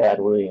Mr. Chad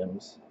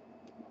Williams.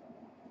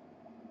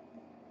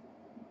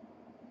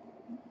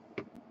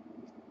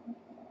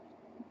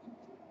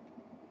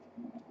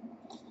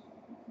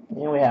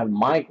 And we have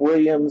Mike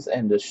Williams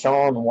and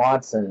Deshaun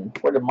Watson.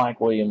 Where did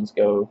Mike Williams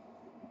go?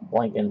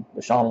 Blanking.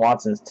 Deshaun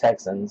Watson's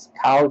Texans.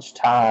 College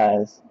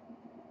ties.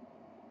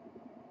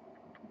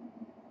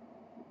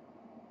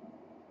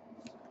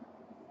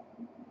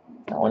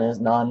 That one is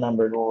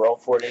non-numbered. We'll roll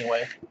for it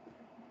anyway.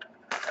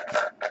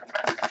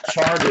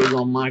 Chargers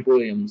on Mike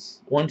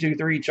Williams. 1, 2,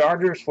 3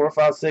 Chargers. 4,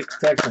 5, 6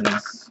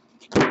 Texans.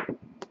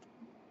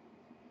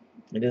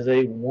 It is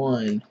a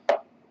 1.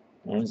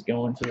 And it's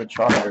going to the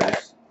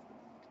Chargers.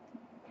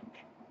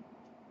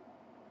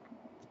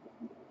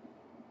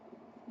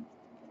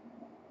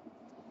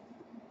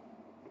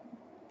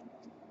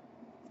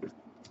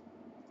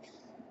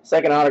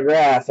 Second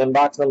autograph in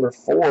box number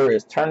 4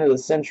 is Turn of the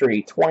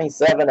Century,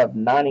 27 of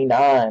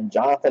 99,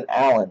 Jonathan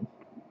Allen.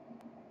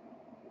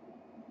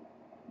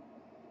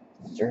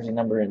 Jersey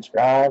number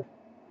inscribed.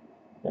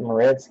 And the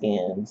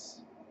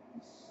Redskins.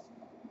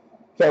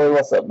 Kelly,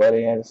 what's up,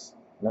 buddy? I just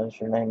noticed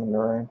your name in the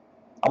room.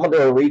 I'm going to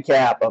do a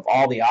recap of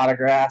all the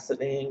autographs at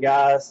the end,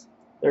 guys.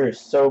 There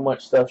is so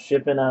much stuff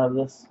shipping out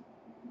of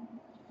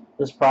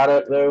this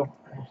product, though.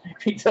 I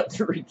picked up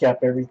to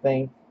recap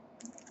everything.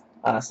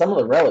 Some of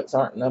the relics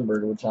aren't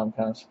numbered, which I'm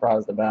kind of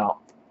surprised about.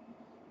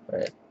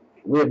 But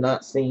we have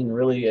not seen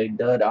really a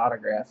dud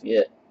autograph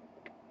yet.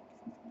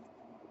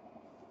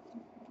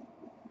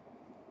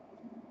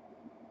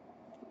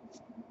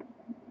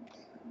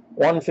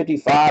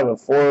 $155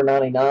 of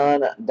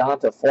 $4.99,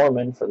 Donta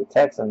Foreman for the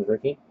Texans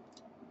rookie.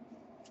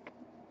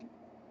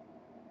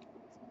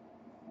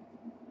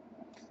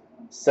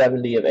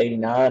 $70 of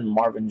 $89,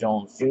 Marvin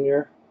Jones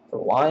Jr. for the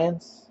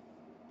Lions.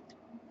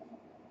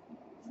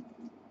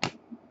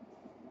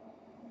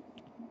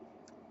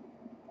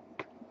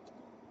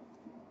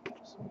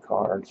 Some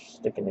cards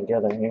sticking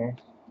together here.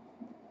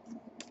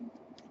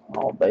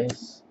 All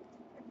base.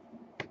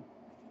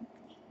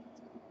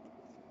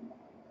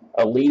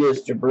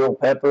 Elitist Jabril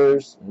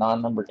Peppers,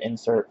 non-numbered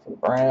insert for the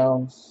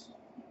Browns.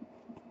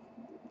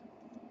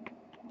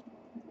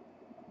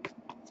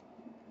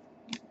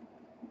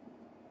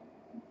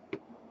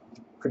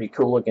 Pretty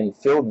cool looking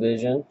field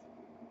vision.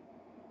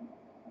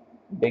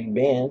 Big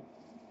Ben.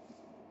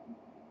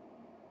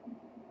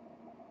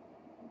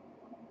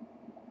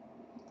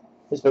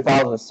 Just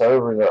because the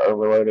servers are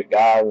overloaded,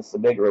 guys, it's a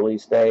big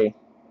release day.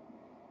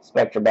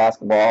 Spectra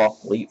Basketball,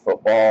 Elite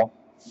Football,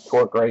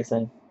 Torque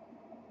Racing.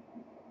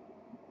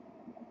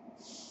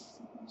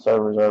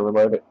 Servers are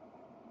overloaded.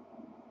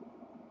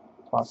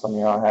 That's why some of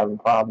y'all are having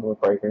problems with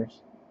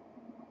breakers.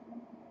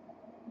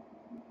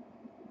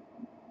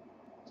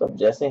 What's up,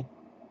 Jesse?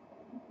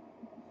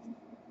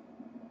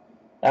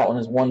 That one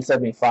is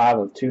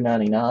 $175 of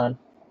 $2.99.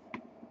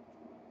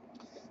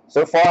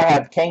 So far, I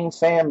have Canes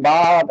fan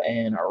Bob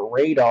and a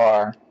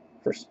Radar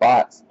for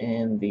spots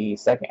in the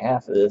second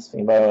half of this. If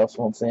anybody else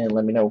wants in,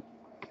 let me know.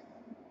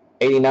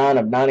 89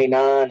 of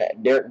 99,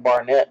 Derek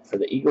Barnett for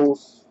the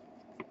Eagles.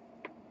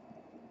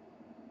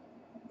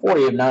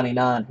 40 of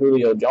 99,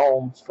 Julio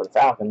Jones for the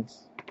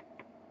Falcons.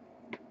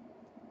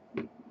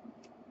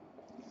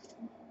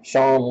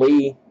 Sean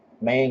Lee,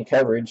 man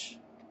coverage.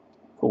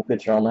 Cool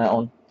picture on that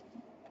one.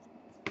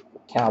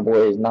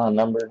 Cowboys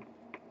non-numbered.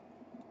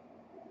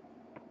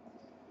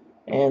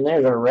 And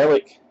there's a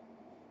relic.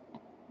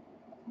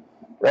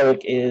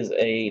 Relic is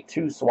a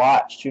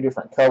 2-swatch, 2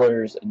 different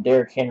colors.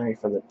 Derrick Henry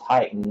for the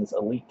Titans,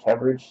 elite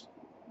coverage.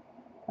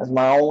 That's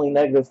my only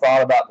negative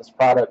thought about this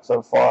product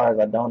so far, is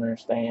I don't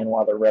understand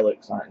why the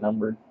relics aren't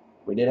numbered.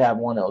 We did have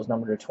one that was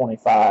numbered to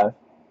 25.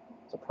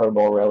 It's a Pro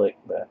Bowl relic,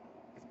 but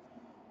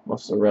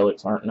Most of the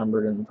relics aren't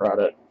numbered in the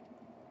product.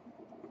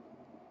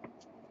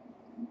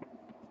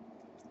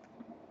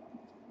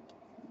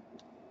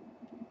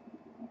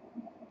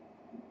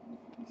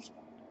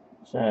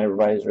 So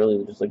everybody's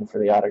really just looking for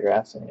the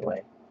autographs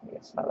anyway. I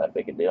guess not that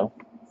big a deal.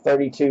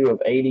 32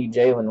 of 80,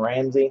 Jalen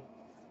Ramsey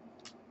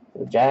for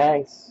the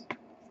Jags.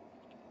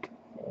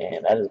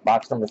 And that is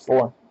box number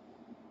 4.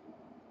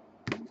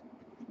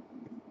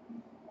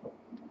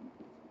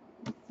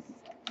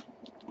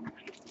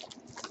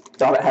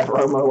 Thought it had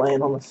Romo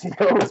laying on the field.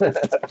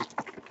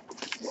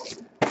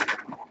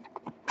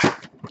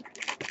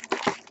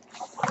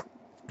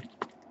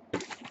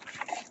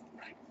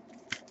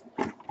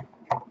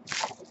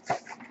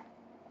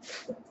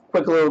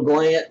 Quick little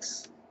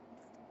glance.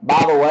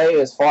 By the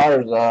way, as far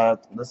as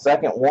the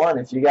second one,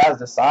 if you guys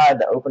decide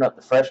to open up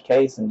the fresh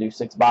case and do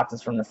 6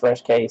 boxes from the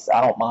fresh case,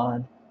 I don't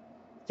mind.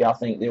 If y'all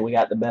think that we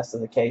got the best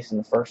of the case in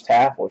the first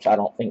half, which I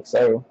don't think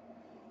so,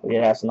 we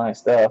did have some nice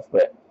stuff,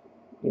 but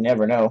you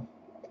never know.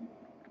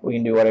 We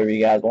can do whatever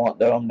you guys want,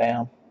 throw them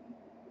down.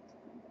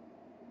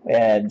 We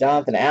had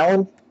Jonathan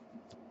Allen,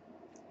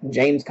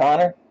 James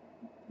Conner,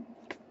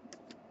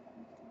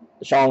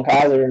 Deshaun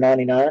Kaiser,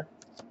 99,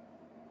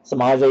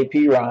 Samaje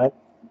Perine.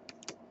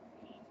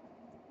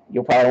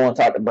 You'll probably want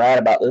to talk to Brad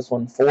about this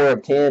one. 4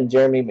 of 10,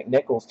 Jeremy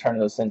McNichols, turn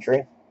of the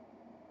century.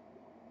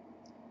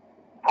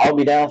 I'll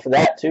be down for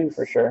that too,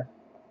 for sure.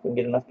 We can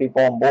get enough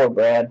people on board,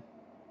 Brad.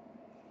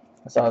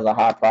 That sounds a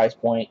high price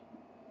point.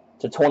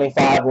 To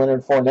 25,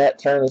 Leonard Fournette,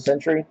 turn of the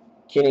century.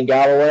 Kenny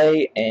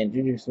Galloway, and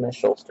Juju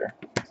Smith-Schuster.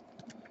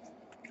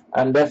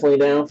 I'm definitely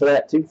down for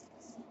that too.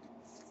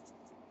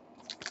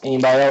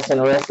 Anybody else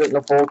interested in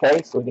the full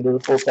case? We can do the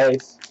full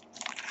case.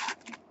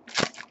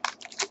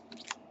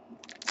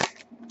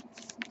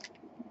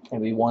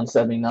 Maybe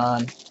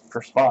 $179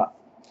 per spot.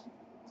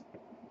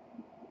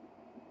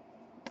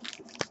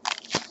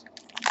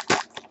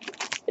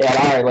 Yeah,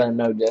 I already let him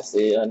know,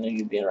 Jesse. I knew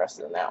you'd be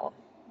interested in that one.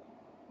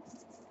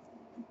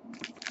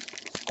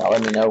 Now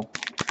let me know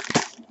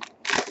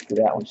who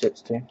that one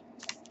ships to.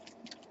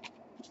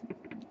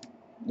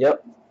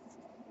 Yep.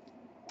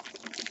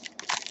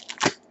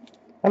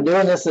 I'm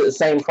doing this at the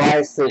same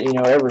price that,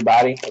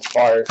 everybody, as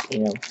far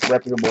as,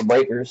 reputable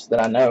breakers that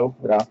I know,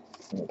 that I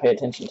pay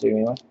attention to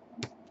anyway,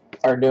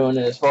 are doing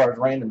it as far as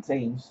random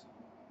teams.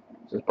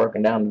 Just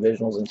broken down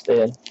divisionals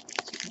instead.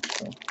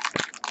 So,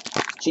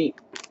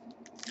 cheap.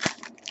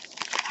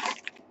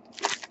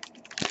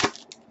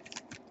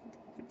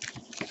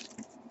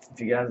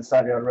 If you guys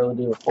decide y'all really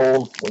do a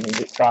full, we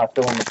can try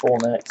filling the full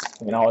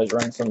next. We can always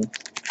run some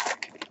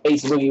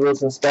Ace Boogie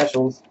Wilson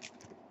specials.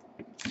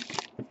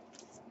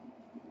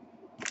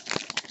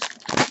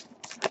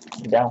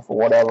 I'm down for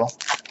whatever.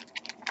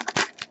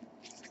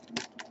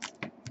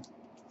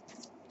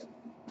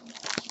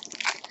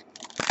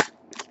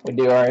 We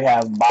do already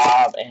have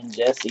Bob and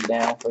Jesse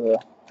down for the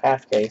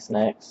half case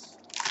next.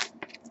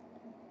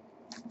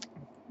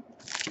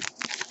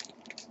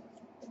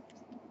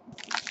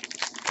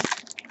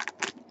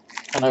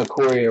 I know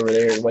Corey over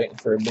there is waiting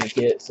for a big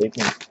hit so he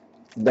can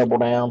double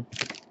down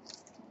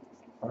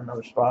on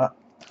another spot.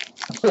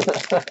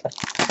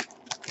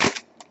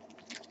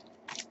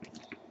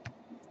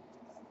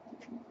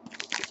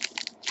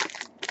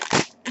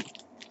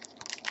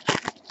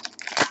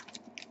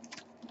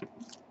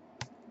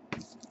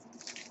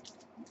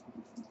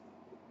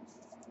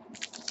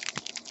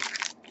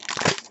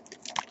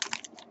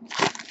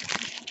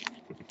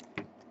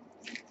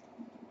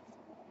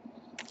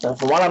 So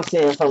from what I'm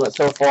seeing from it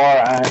so far,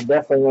 I'm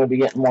definitely going to be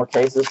getting more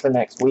cases for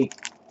next week.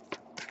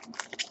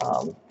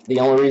 The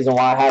only reason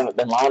why I haven't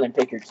been lining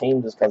pick your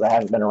teams is because I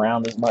haven't been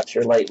around as much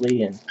here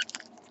lately, and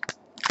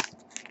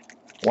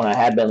when I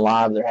had been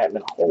live, there hadn't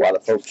been a whole lot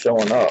of folks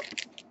showing up.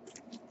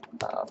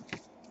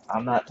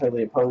 I'm not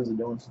totally opposed to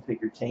doing some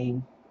pick your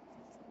team.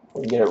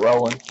 We can get it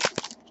rolling.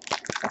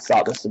 I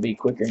thought this would be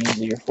quicker and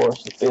easier for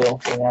us to fill.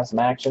 We can have some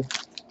action.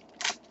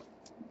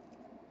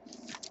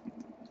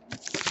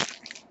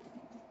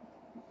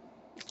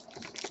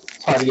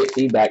 It's hard to get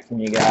feedback from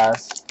you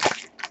guys.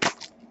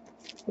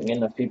 If we get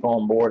enough people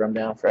on board, I'm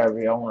down for however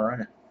y'all want to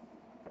run it.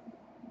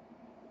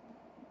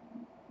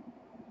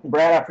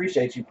 Brad, I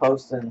appreciate you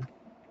posting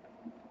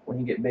when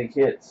you get big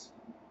hits.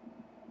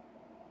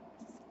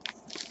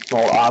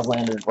 Small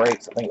Auslanders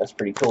breaks, I think that's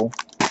pretty cool.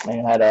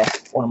 Man, I had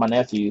one of my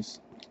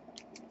nephews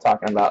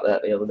talking about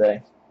that the other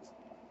day.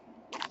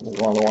 He was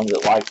one of the ones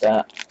that liked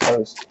that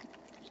post.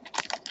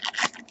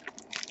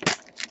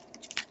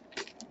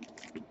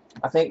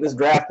 I think this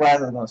draft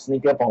class is going to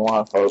sneak up on a lot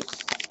of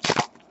folks.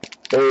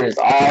 There is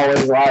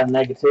always a lot of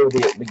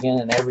negativity at the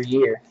beginning every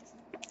year.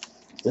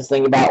 Just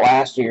think about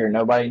last year.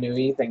 Nobody knew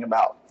anything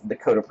about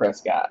Dakota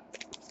Prescott.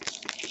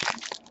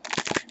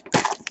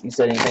 You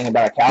said anything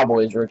about a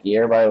Cowboys rookie,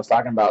 everybody was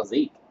talking about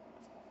Zeke.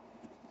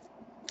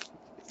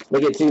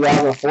 Look at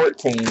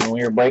 2014 when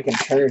we were breaking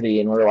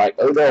Trinity and we were like,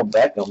 Odell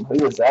Beckham,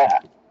 who was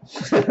that?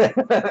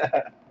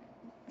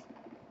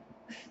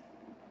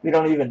 We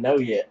don't even know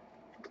yet.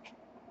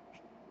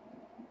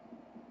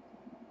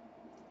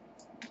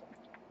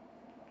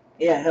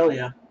 Yeah, hell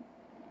yeah.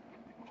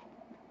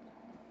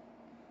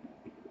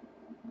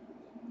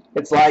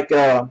 It's like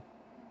I'm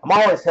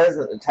always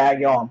hesitant to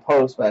tag y'all on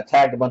posts, but I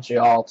tagged a bunch of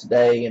y'all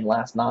today and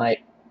last night.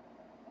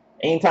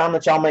 Anytime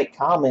that y'all make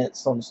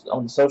comments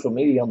on social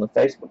media on the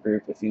Facebook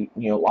group, if you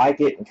like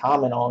it and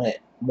comment on it,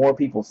 more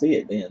people see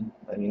it then.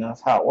 I mean,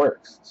 that's how it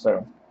works.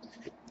 So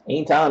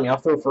anytime, y'all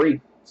feel free,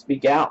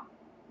 speak out,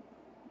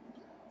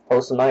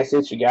 post some nice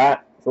hits you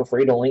got. Feel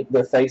free to link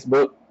the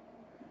Facebook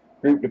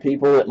group to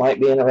people that might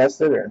be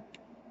interested. Or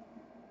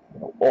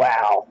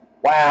wow,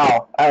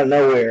 out of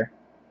nowhere,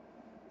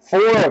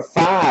 4 of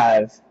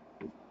 5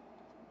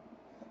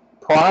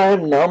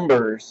 prime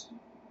numbers.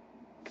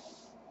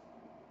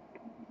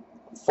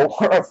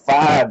 4 of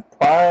 5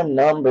 prime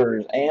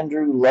numbers,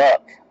 Andrew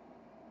Luck.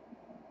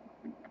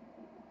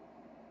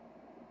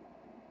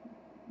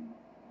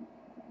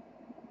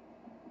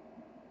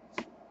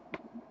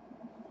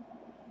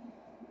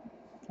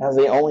 That's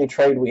the only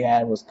trade we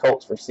had was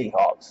Colts for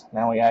Seahawks.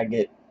 Now we gotta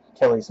get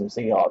Kelly some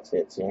Seahawks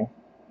hits here.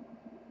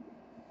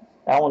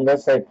 That one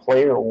does say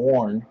player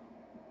worn.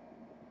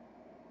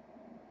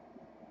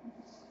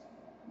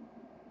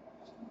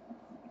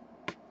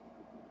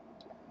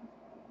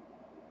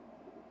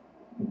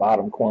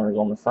 Bottom corners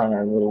on the front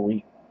are a little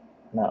weak.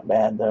 Not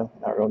bad though,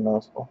 not real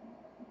noticeable.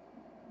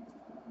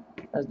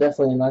 That's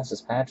definitely the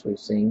nicest patch we've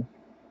seen.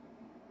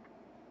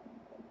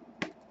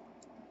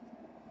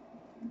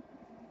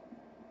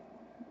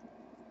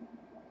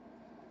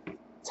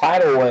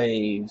 Tidal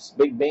Waves,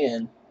 Big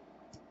Ben.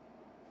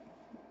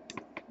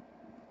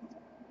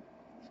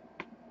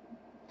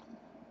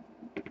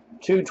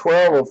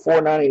 $212 of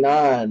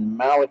 $499,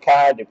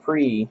 Malachi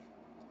Dupree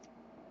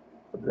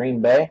for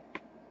Green Bay.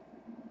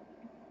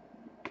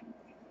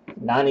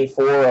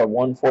 94 of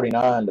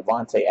 149,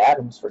 Devontae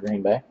Adams for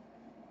Green Bay.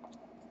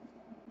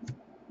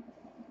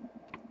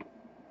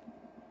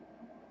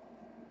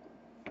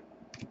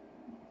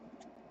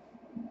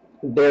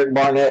 Derek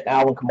Barnett,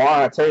 Alvin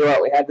Kamara. I tell you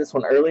what, we had this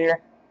one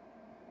earlier.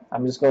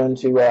 I'm just going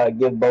to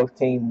give both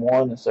teams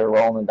one instead of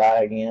rolling the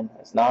die again.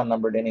 It's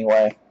non-numbered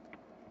anyway,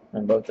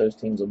 and both those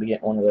teams will be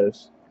getting one of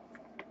those.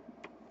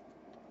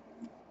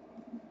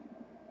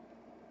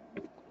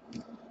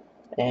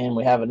 And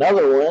we have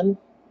another one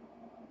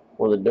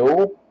for the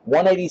duel.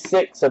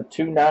 186 of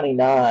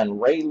 299,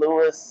 Ray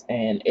Lewis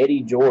and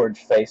Eddie George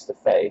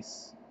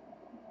face-to-face.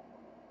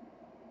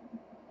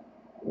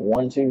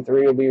 1, 2,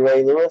 3 will be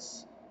Ray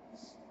Lewis.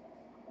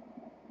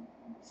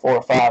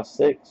 4, 5,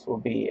 6 will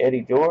be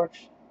Eddie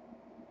George.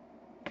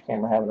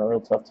 Camera having a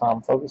real tough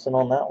time focusing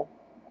on that one.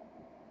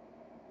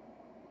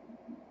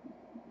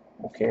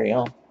 We'll carry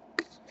on.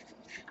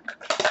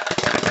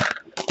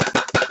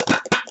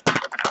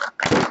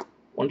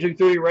 1, 2,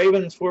 3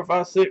 Ravens, 4,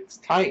 5, 6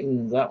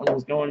 Titans. That one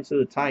was going to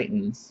the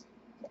Titans.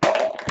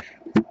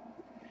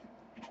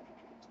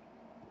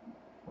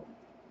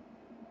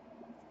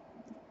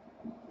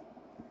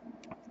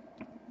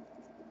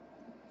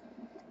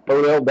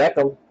 Odell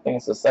Beckham. I think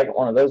it's the second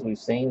one of those we've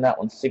seen. That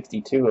one's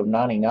 62 of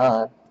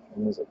 99.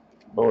 And there's a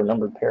lower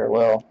numbered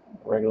parallel,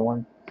 regular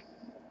one.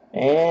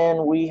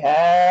 And we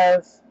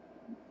have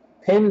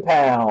Pen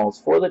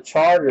Pals for the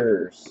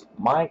Chargers,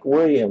 Mike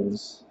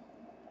Williams.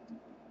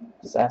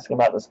 Just asking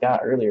about this guy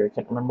earlier. I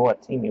can't remember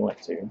what team he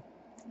went to.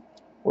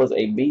 Was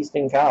a beast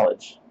in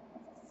college.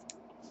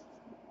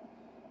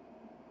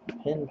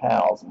 Pen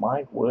Pals,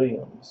 Mike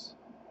Williams.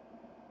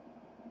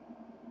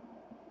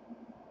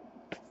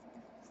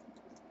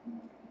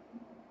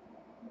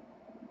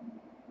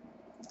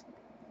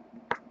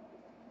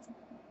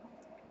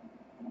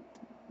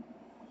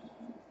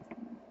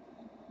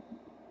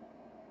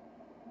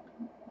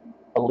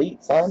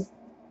 Elite, son.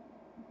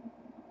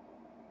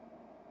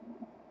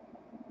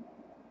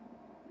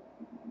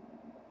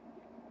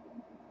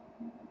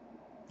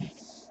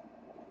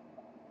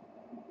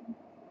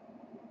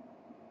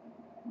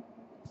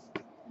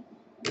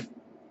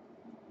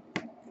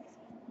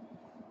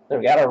 So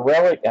we got our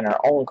relic and our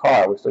own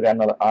card. We still got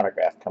another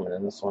autograph coming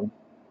in this one.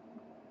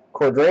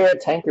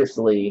 Cordrea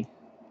Tankersley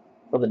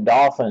for the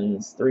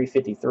Dolphins,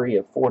 353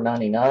 of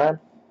 499.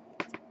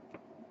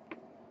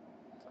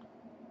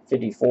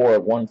 54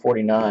 of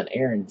 149,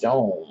 Aaron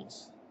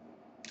Jones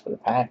for the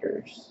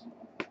Packers.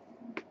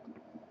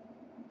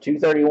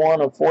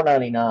 231 of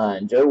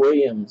 499, Joe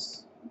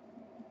Williams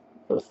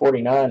for the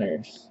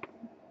 49ers.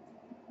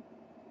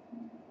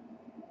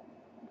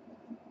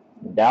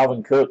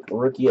 Dalvin Cook,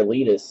 rookie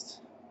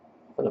elitist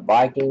for the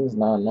Vikings,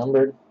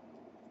 non-numbered.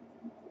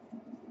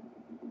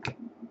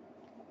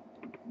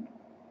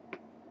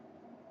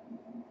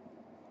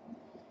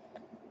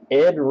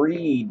 Ed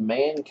Reed,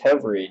 man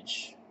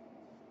coverage,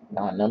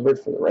 non-numbered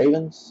for the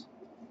Ravens.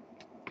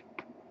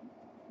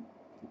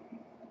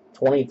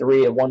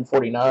 23 of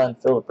 149,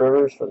 Phillip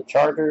Rivers for the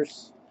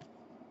Chargers.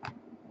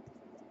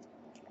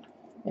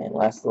 And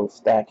last little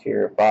stack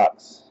here at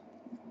box.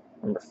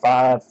 Number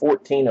 5,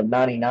 14 of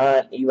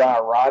 99, Eli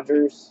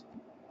Rogers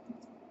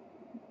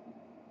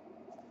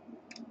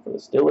for the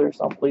Steelers.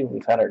 I don't believe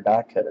we've had our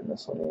die cut in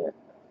this one yet.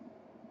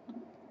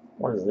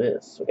 What is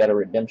this? We got a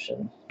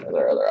redemption. There's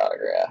our other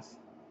autograph.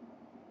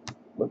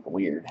 Look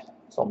weird.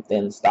 It's on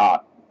thin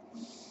stock.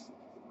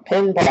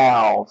 Pen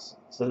Pals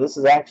So this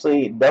is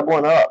actually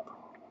doubling up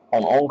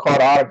on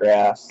on-card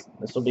autographs.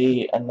 This will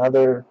be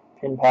another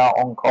Pen Pal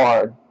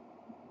on-card.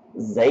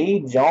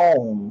 Zay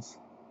Jones.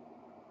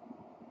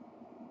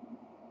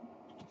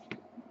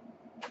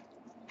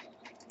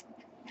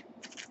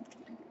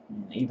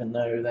 And even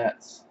though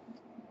that's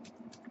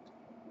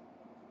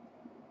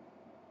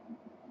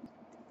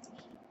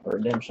for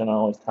redemption, I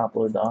always top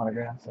load the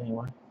autographs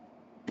anyway.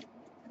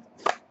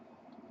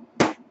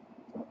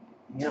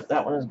 Yep,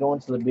 that one is going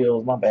to the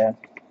Bills. My bad.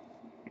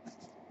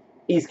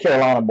 East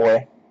Carolina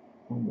boy.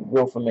 I'm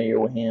real familiar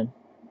with him.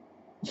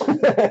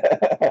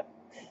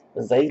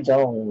 Zay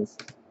Jones.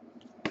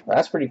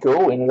 That's pretty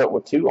cool. We ended up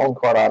with 2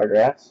 on-card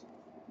autographs.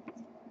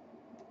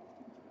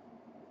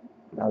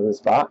 Now this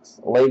box.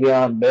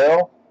 Le'Veon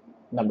Bell,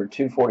 number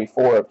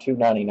 244 of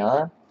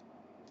 299.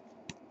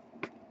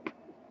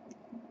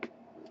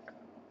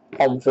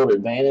 Home field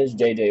advantage,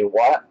 J.J.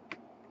 Watt,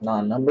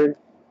 non-numbered.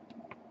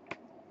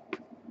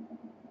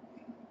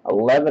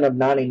 11 of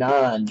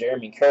 99,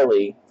 Jeremy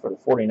Curley for the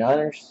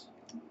 49ers.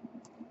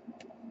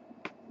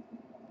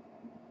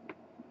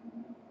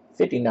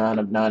 59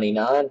 of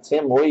 99,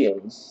 Tim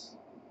Williams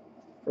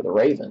for the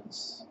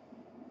Ravens.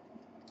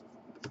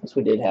 Yes,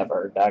 we did have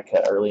our die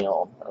cut early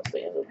on. That's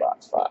the end of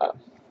box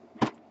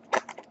 5.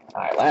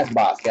 Alright, last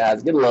box,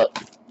 guys. Good luck.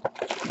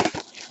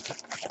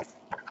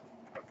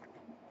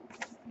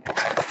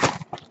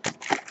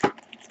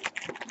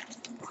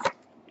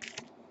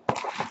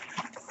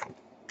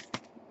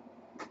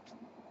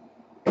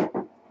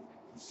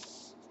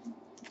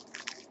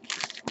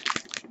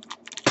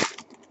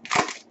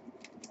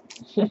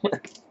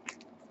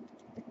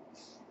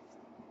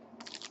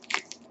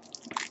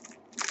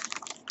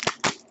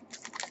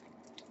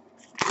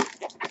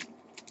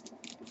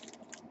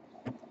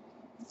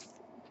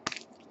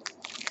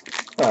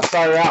 I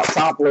started out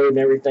top loading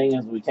everything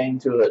as we came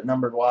to it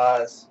numbered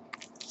wise.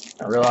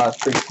 I realized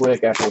pretty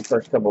quick after the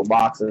first couple of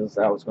boxes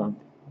I was going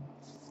to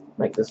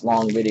make this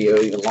long video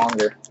even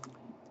longer.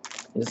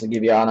 Just to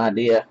give you all an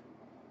idea.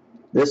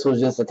 This was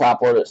just the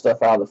top loaded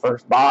stuff out of the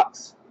first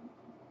box.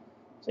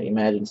 So you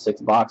imagine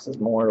 6 boxes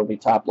more will be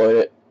top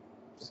loaded.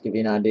 Just give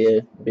you an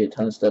idea. There'll be a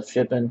ton of stuff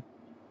shipping.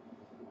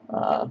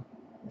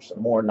 There's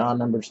some more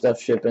non-numbered stuff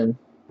shipping.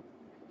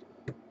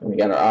 And we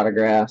got our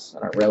autographs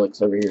and our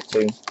relics over here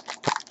too.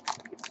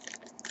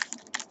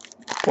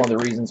 One of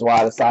the reasons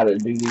why I decided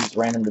to do these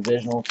random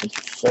divisionals, since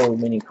there's so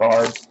many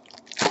cards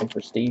in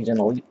Prestige and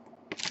Elite.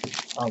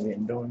 I'll be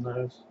doing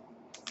those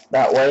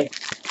that way.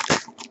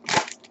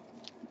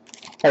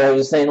 As I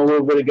was saying a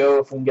little bit ago,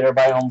 if we can get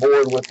everybody on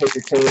board with Pick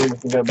Your Team, we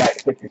can go back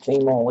to Pick Your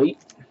Team on Elite.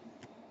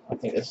 I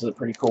think this is a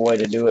pretty cool way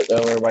to do it, though.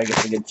 Everybody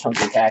gets a good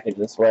chunky package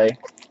this way.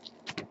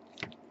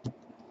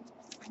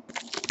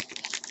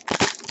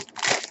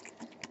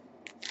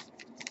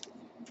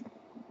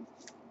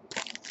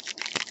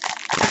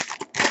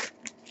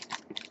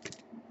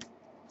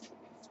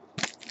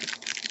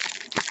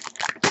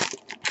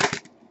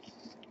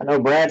 I know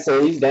Brad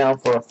said he's down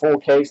for a full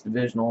case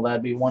divisional.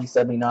 That'd be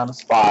 $179 a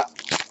spot.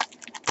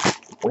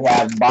 We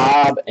have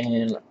Bob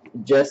and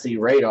Jesse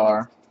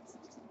Radar.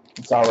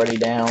 It's already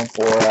down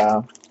for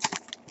a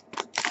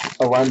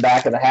run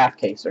back of the half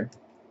caser.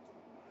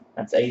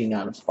 That's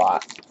 $89 a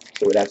spot.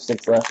 So we'd have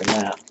 6 left in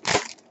that.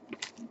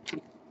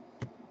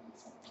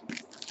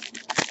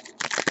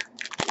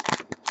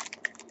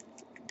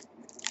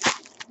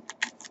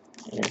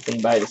 And if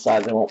anybody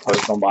decides they want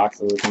personal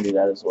boxes, we can do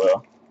that as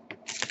well.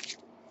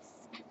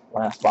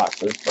 Last box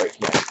for this break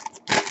here.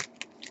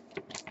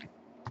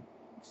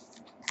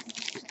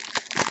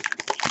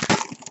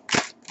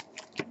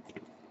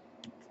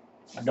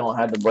 I don't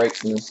have the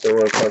breaks in the store.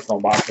 Personal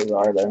boxes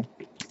are there.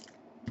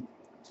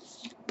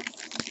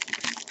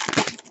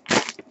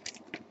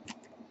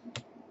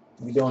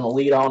 We're doing a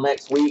lead all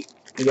next week.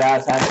 If you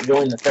guys haven't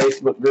joined the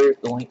Facebook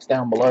group, the link's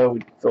down below.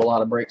 We fill a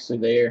lot of breaks through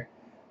there.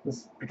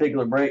 This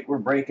particular break we're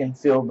breaking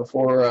filled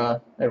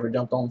before ever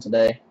jumped on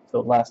today.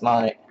 Filled last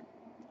night.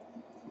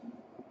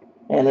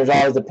 And there's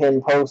always a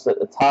pinned post at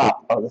the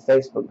top of the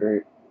Facebook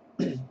group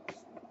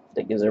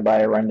that gives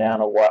everybody a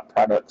rundown of what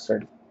products are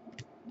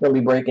going to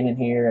be breaking in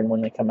here and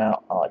when they come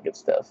out, all that good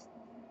stuff.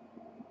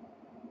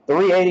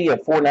 380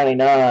 of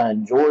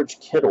 499, George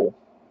Kittle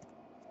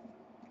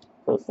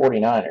for the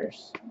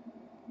 49ers.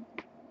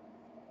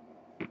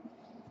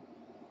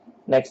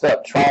 Next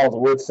up, Charles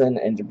Woodson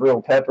and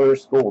Jabril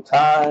Peppers, school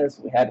ties.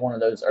 We had one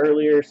of those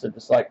earlier, so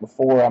just like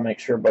before, I'll make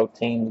sure both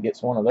teams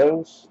gets one of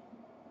those.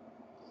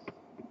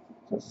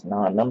 It's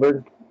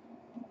non-numbered.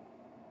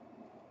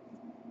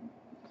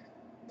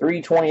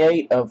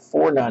 328 of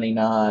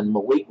 499,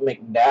 Malik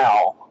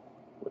McDowell,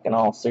 looking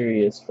all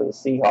serious for the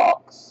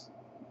Seahawks.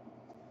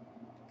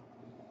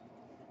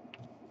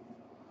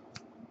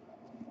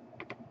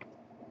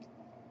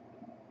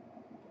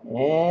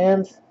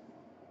 And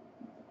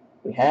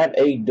we have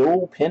a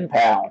dual Pen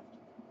Pal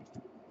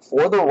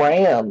for the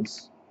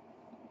Rams.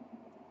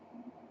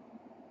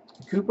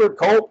 Cooper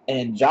Kupp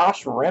and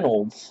Josh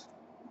Reynolds.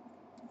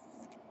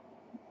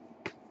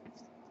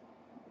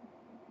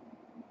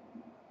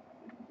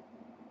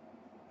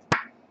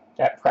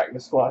 That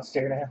practice squad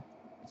stare down.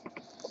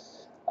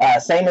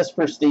 Same as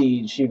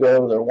Prestige. You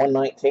go over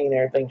 119,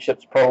 everything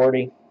ships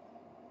priority.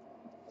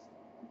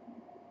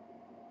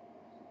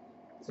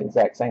 It's the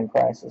exact same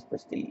price as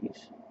Prestige.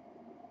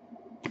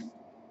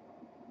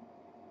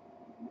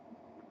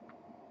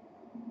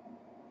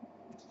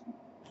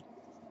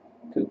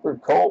 Cooper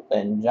Colt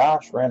and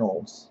Josh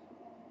Reynolds.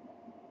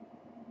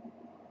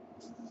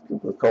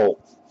 Cooper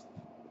Colt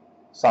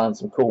signed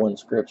some cool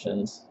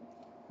inscriptions.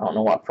 I don't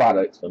know what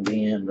products would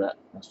be in, but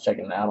I was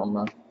checking it out on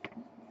the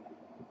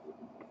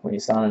when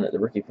he's signing at the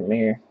rookie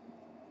premiere.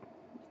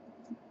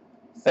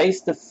 Face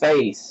to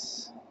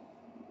face.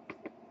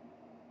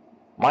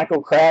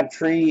 Michael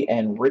Crabtree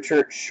and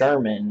Richard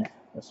Sherman.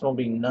 This one will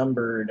be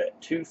numbered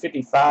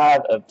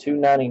 255 of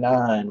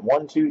 299.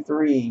 1, 2,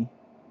 3.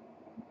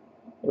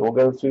 It will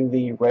go to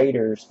the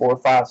Raiders. 4,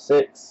 5,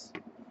 6.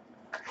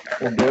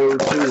 Will go to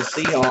the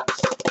Seahawks.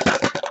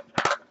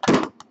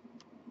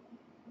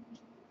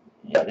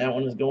 And that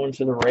one is going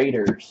to the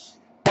Raiders.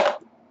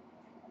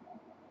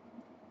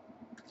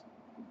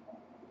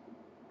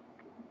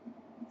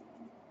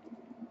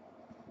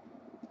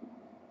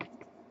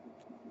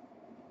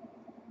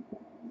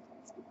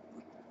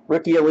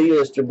 Rookie Elite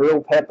is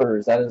Jabril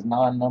Peppers. That is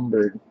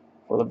non-numbered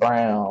for the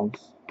Browns.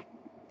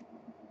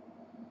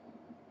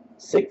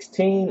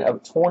 16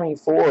 of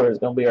 24 is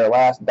going to be our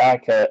last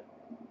die cut.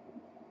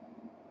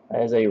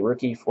 That is a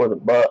rookie for the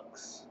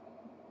Bucks.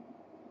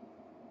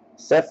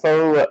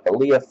 Sefo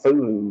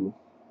Liafu.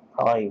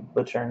 Probably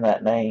butchering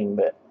that name,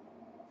 but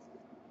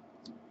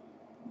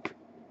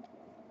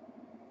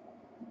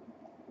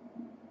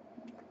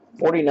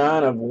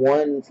 49 of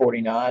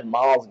 149,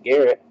 Myles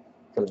Garrett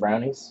for the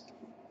Brownies.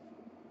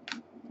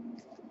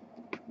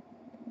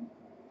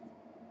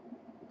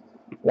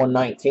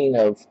 119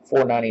 of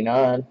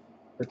 499,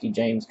 rookie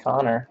James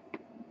Conner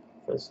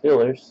for the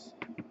Steelers.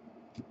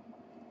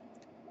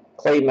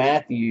 Clay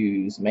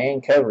Matthews,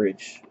 man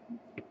coverage,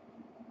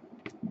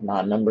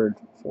 not numbered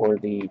for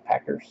the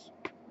Packers.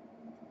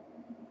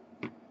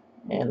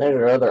 And there's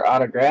our other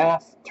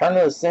autograph. Turn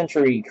of the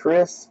century,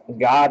 Chris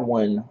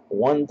Godwin,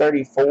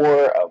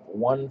 134 of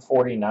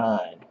 149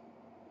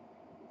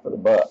 for the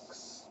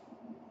Bucks.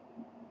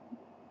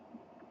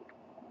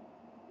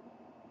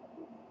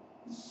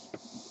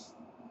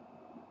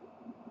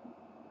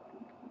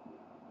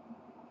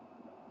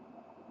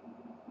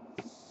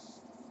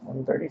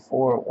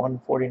 $134 at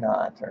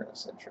 $149, turn of the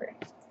century.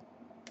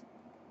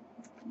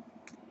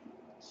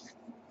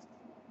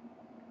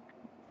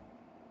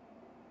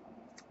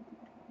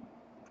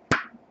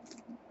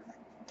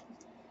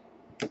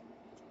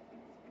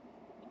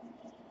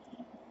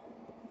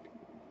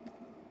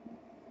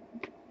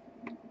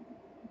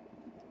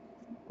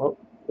 Well,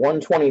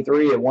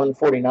 123 at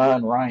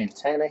 149, Ryan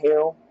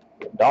Tannehill,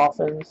 the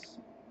Dolphins.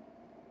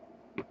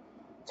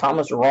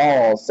 Thomas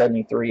Rawls,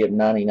 73 of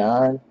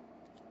 99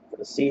 for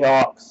the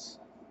Seahawks.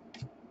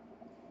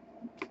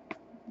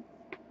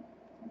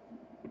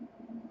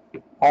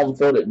 Home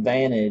field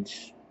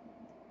advantage,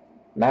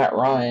 Matt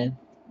Ryan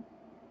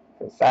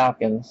for the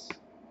Falcons.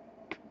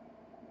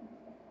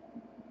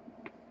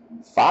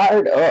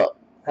 Fired up.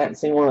 Haven't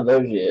seen one of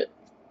those yet.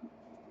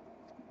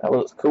 That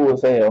looks cool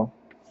as hell.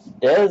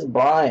 Dez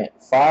Bryant,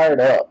 fired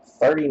up.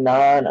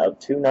 39 of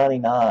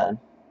 299.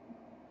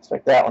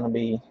 Expect that one to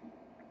be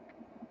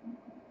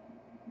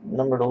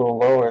numbered a little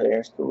lower there,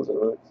 as cool as it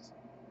looks.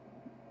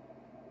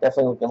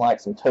 Definitely looking like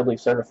some totally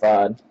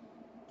certified.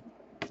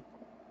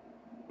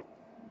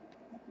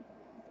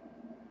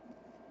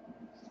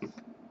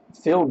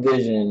 Field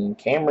Vision,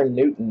 Cameron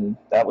Newton.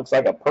 That looks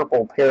like a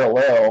purple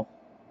parallel.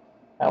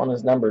 That one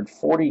is numbered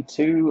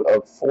 42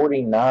 of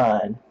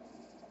 49.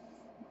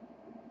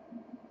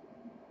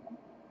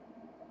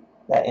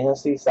 That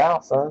NFC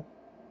South, son.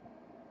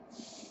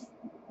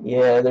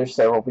 Yeah, there's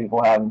several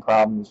people having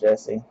problems,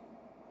 Jesse.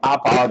 I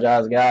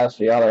apologize, guys,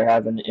 for y'all that are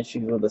having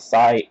issues with the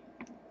site.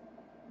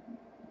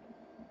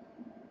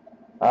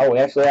 Oh, we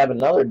actually have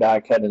another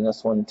die cut in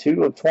this one.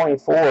 2 of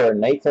 24,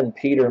 Nathan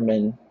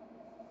Peterman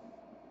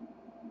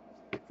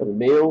for the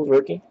Bills,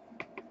 rookie.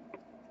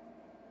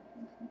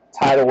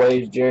 Tidal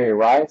Waves, Jerry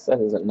Rice. That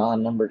is a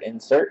non-numbered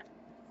insert.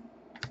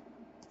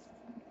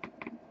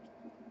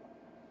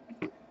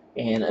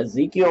 And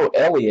Ezekiel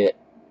Elliott,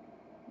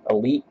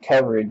 Elite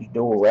Coverage,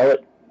 Dual Relic.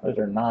 Those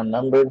are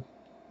non-numbered.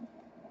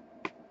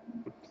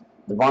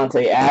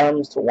 Devontae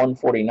Adams to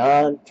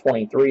 149,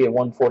 23 of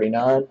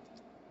 149.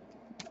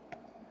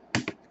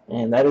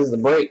 And that is the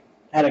break.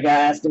 Had a guy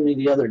asking me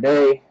the other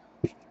day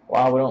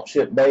why we don't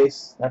ship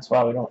base. That's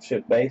why we don't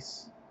ship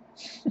base.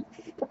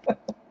 So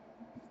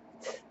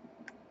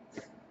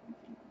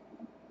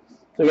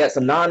we got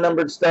some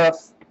non-numbered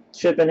stuff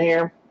shipping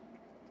here.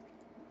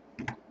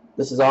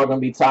 This is all going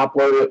to be top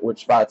loaded,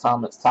 which by the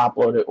time it's top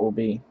loaded will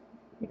be,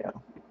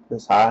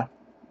 this high.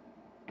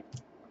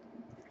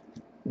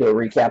 Do a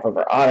recap of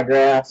our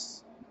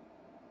autographs.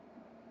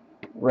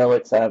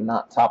 Relics I have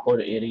not top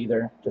loaded yet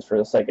either, just for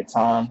the sake of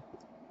time.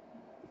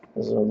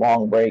 This is a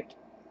long break.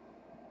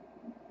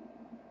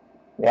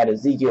 We had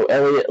Ezekiel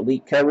Elliott,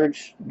 Elite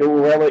Coverage,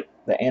 Dual Relic,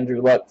 the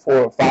Andrew Luck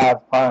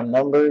 405 prime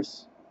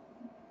numbers.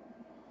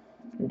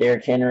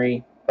 Derrick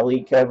Henry,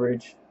 elite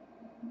coverage.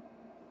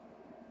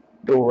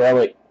 Dual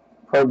relic,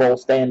 Pro Bowl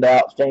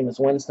standouts, Jameis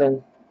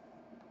Winston.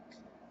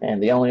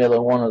 And the only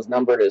other one was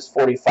numbered as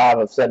 45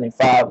 of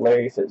 75,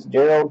 Larry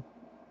Fitzgerald.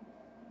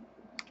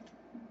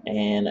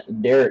 And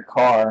Derek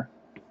Carr.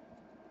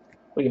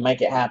 We can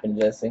make it happen,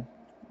 Jesse.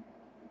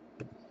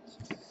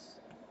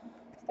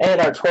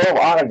 And our 12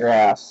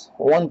 autographs,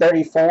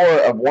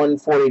 134 of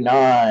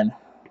 149.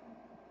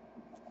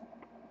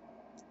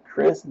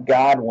 Chris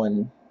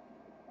Godwin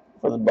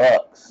for the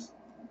Bucks.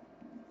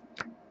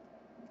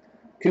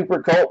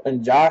 Cooper Kupp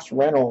and Josh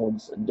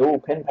Reynolds, dual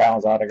pen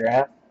pals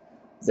autograph.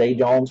 Zay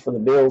Jones for the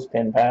Bills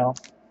pen pal.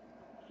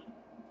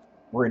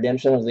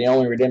 Redemption was the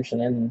only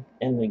redemption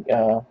in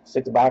the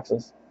 6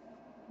 boxes.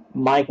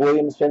 Mike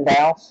Williams pen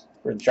pals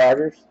for the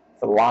Chargers.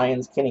 For the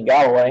Lions, Kenny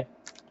Golladay.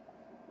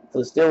 For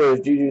the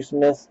Steelers, Juju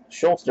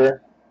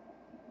Smith-Schuster.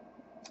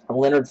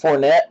 Leonard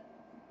Fournette,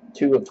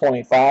 2 of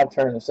 25,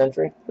 turn of the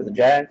century for the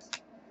Jags.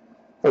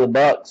 For the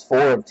Bucks,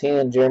 4 of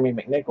 10, Jeremy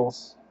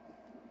McNichols.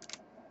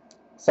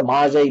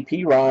 Samaje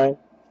Perine,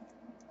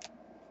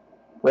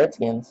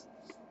 Redskins.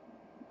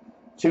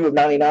 2 of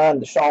 99,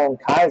 DeShone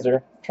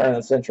Kizer, turn of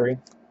the century.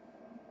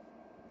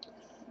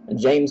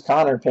 James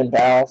Conner, pen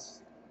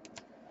pals.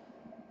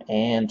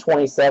 And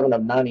 27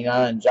 of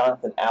 99,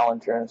 Jonathan Allen,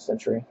 turn of the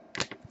century.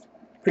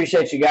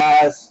 Appreciate you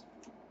guys.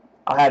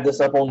 I'll have this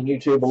up on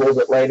YouTube a little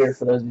bit later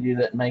for those of you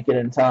that make it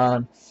in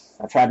time.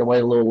 I tried to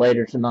wait a little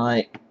later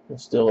tonight. There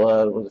still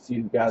was a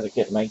few guys that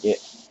couldn't make it.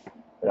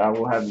 But I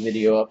will have the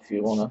video up if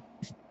you want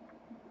to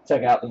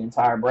check out the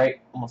entire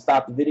break. I'm going to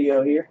stop the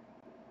video here.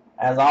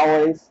 As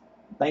always,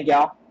 thank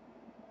y'all.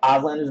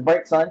 Islanders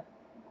break, son.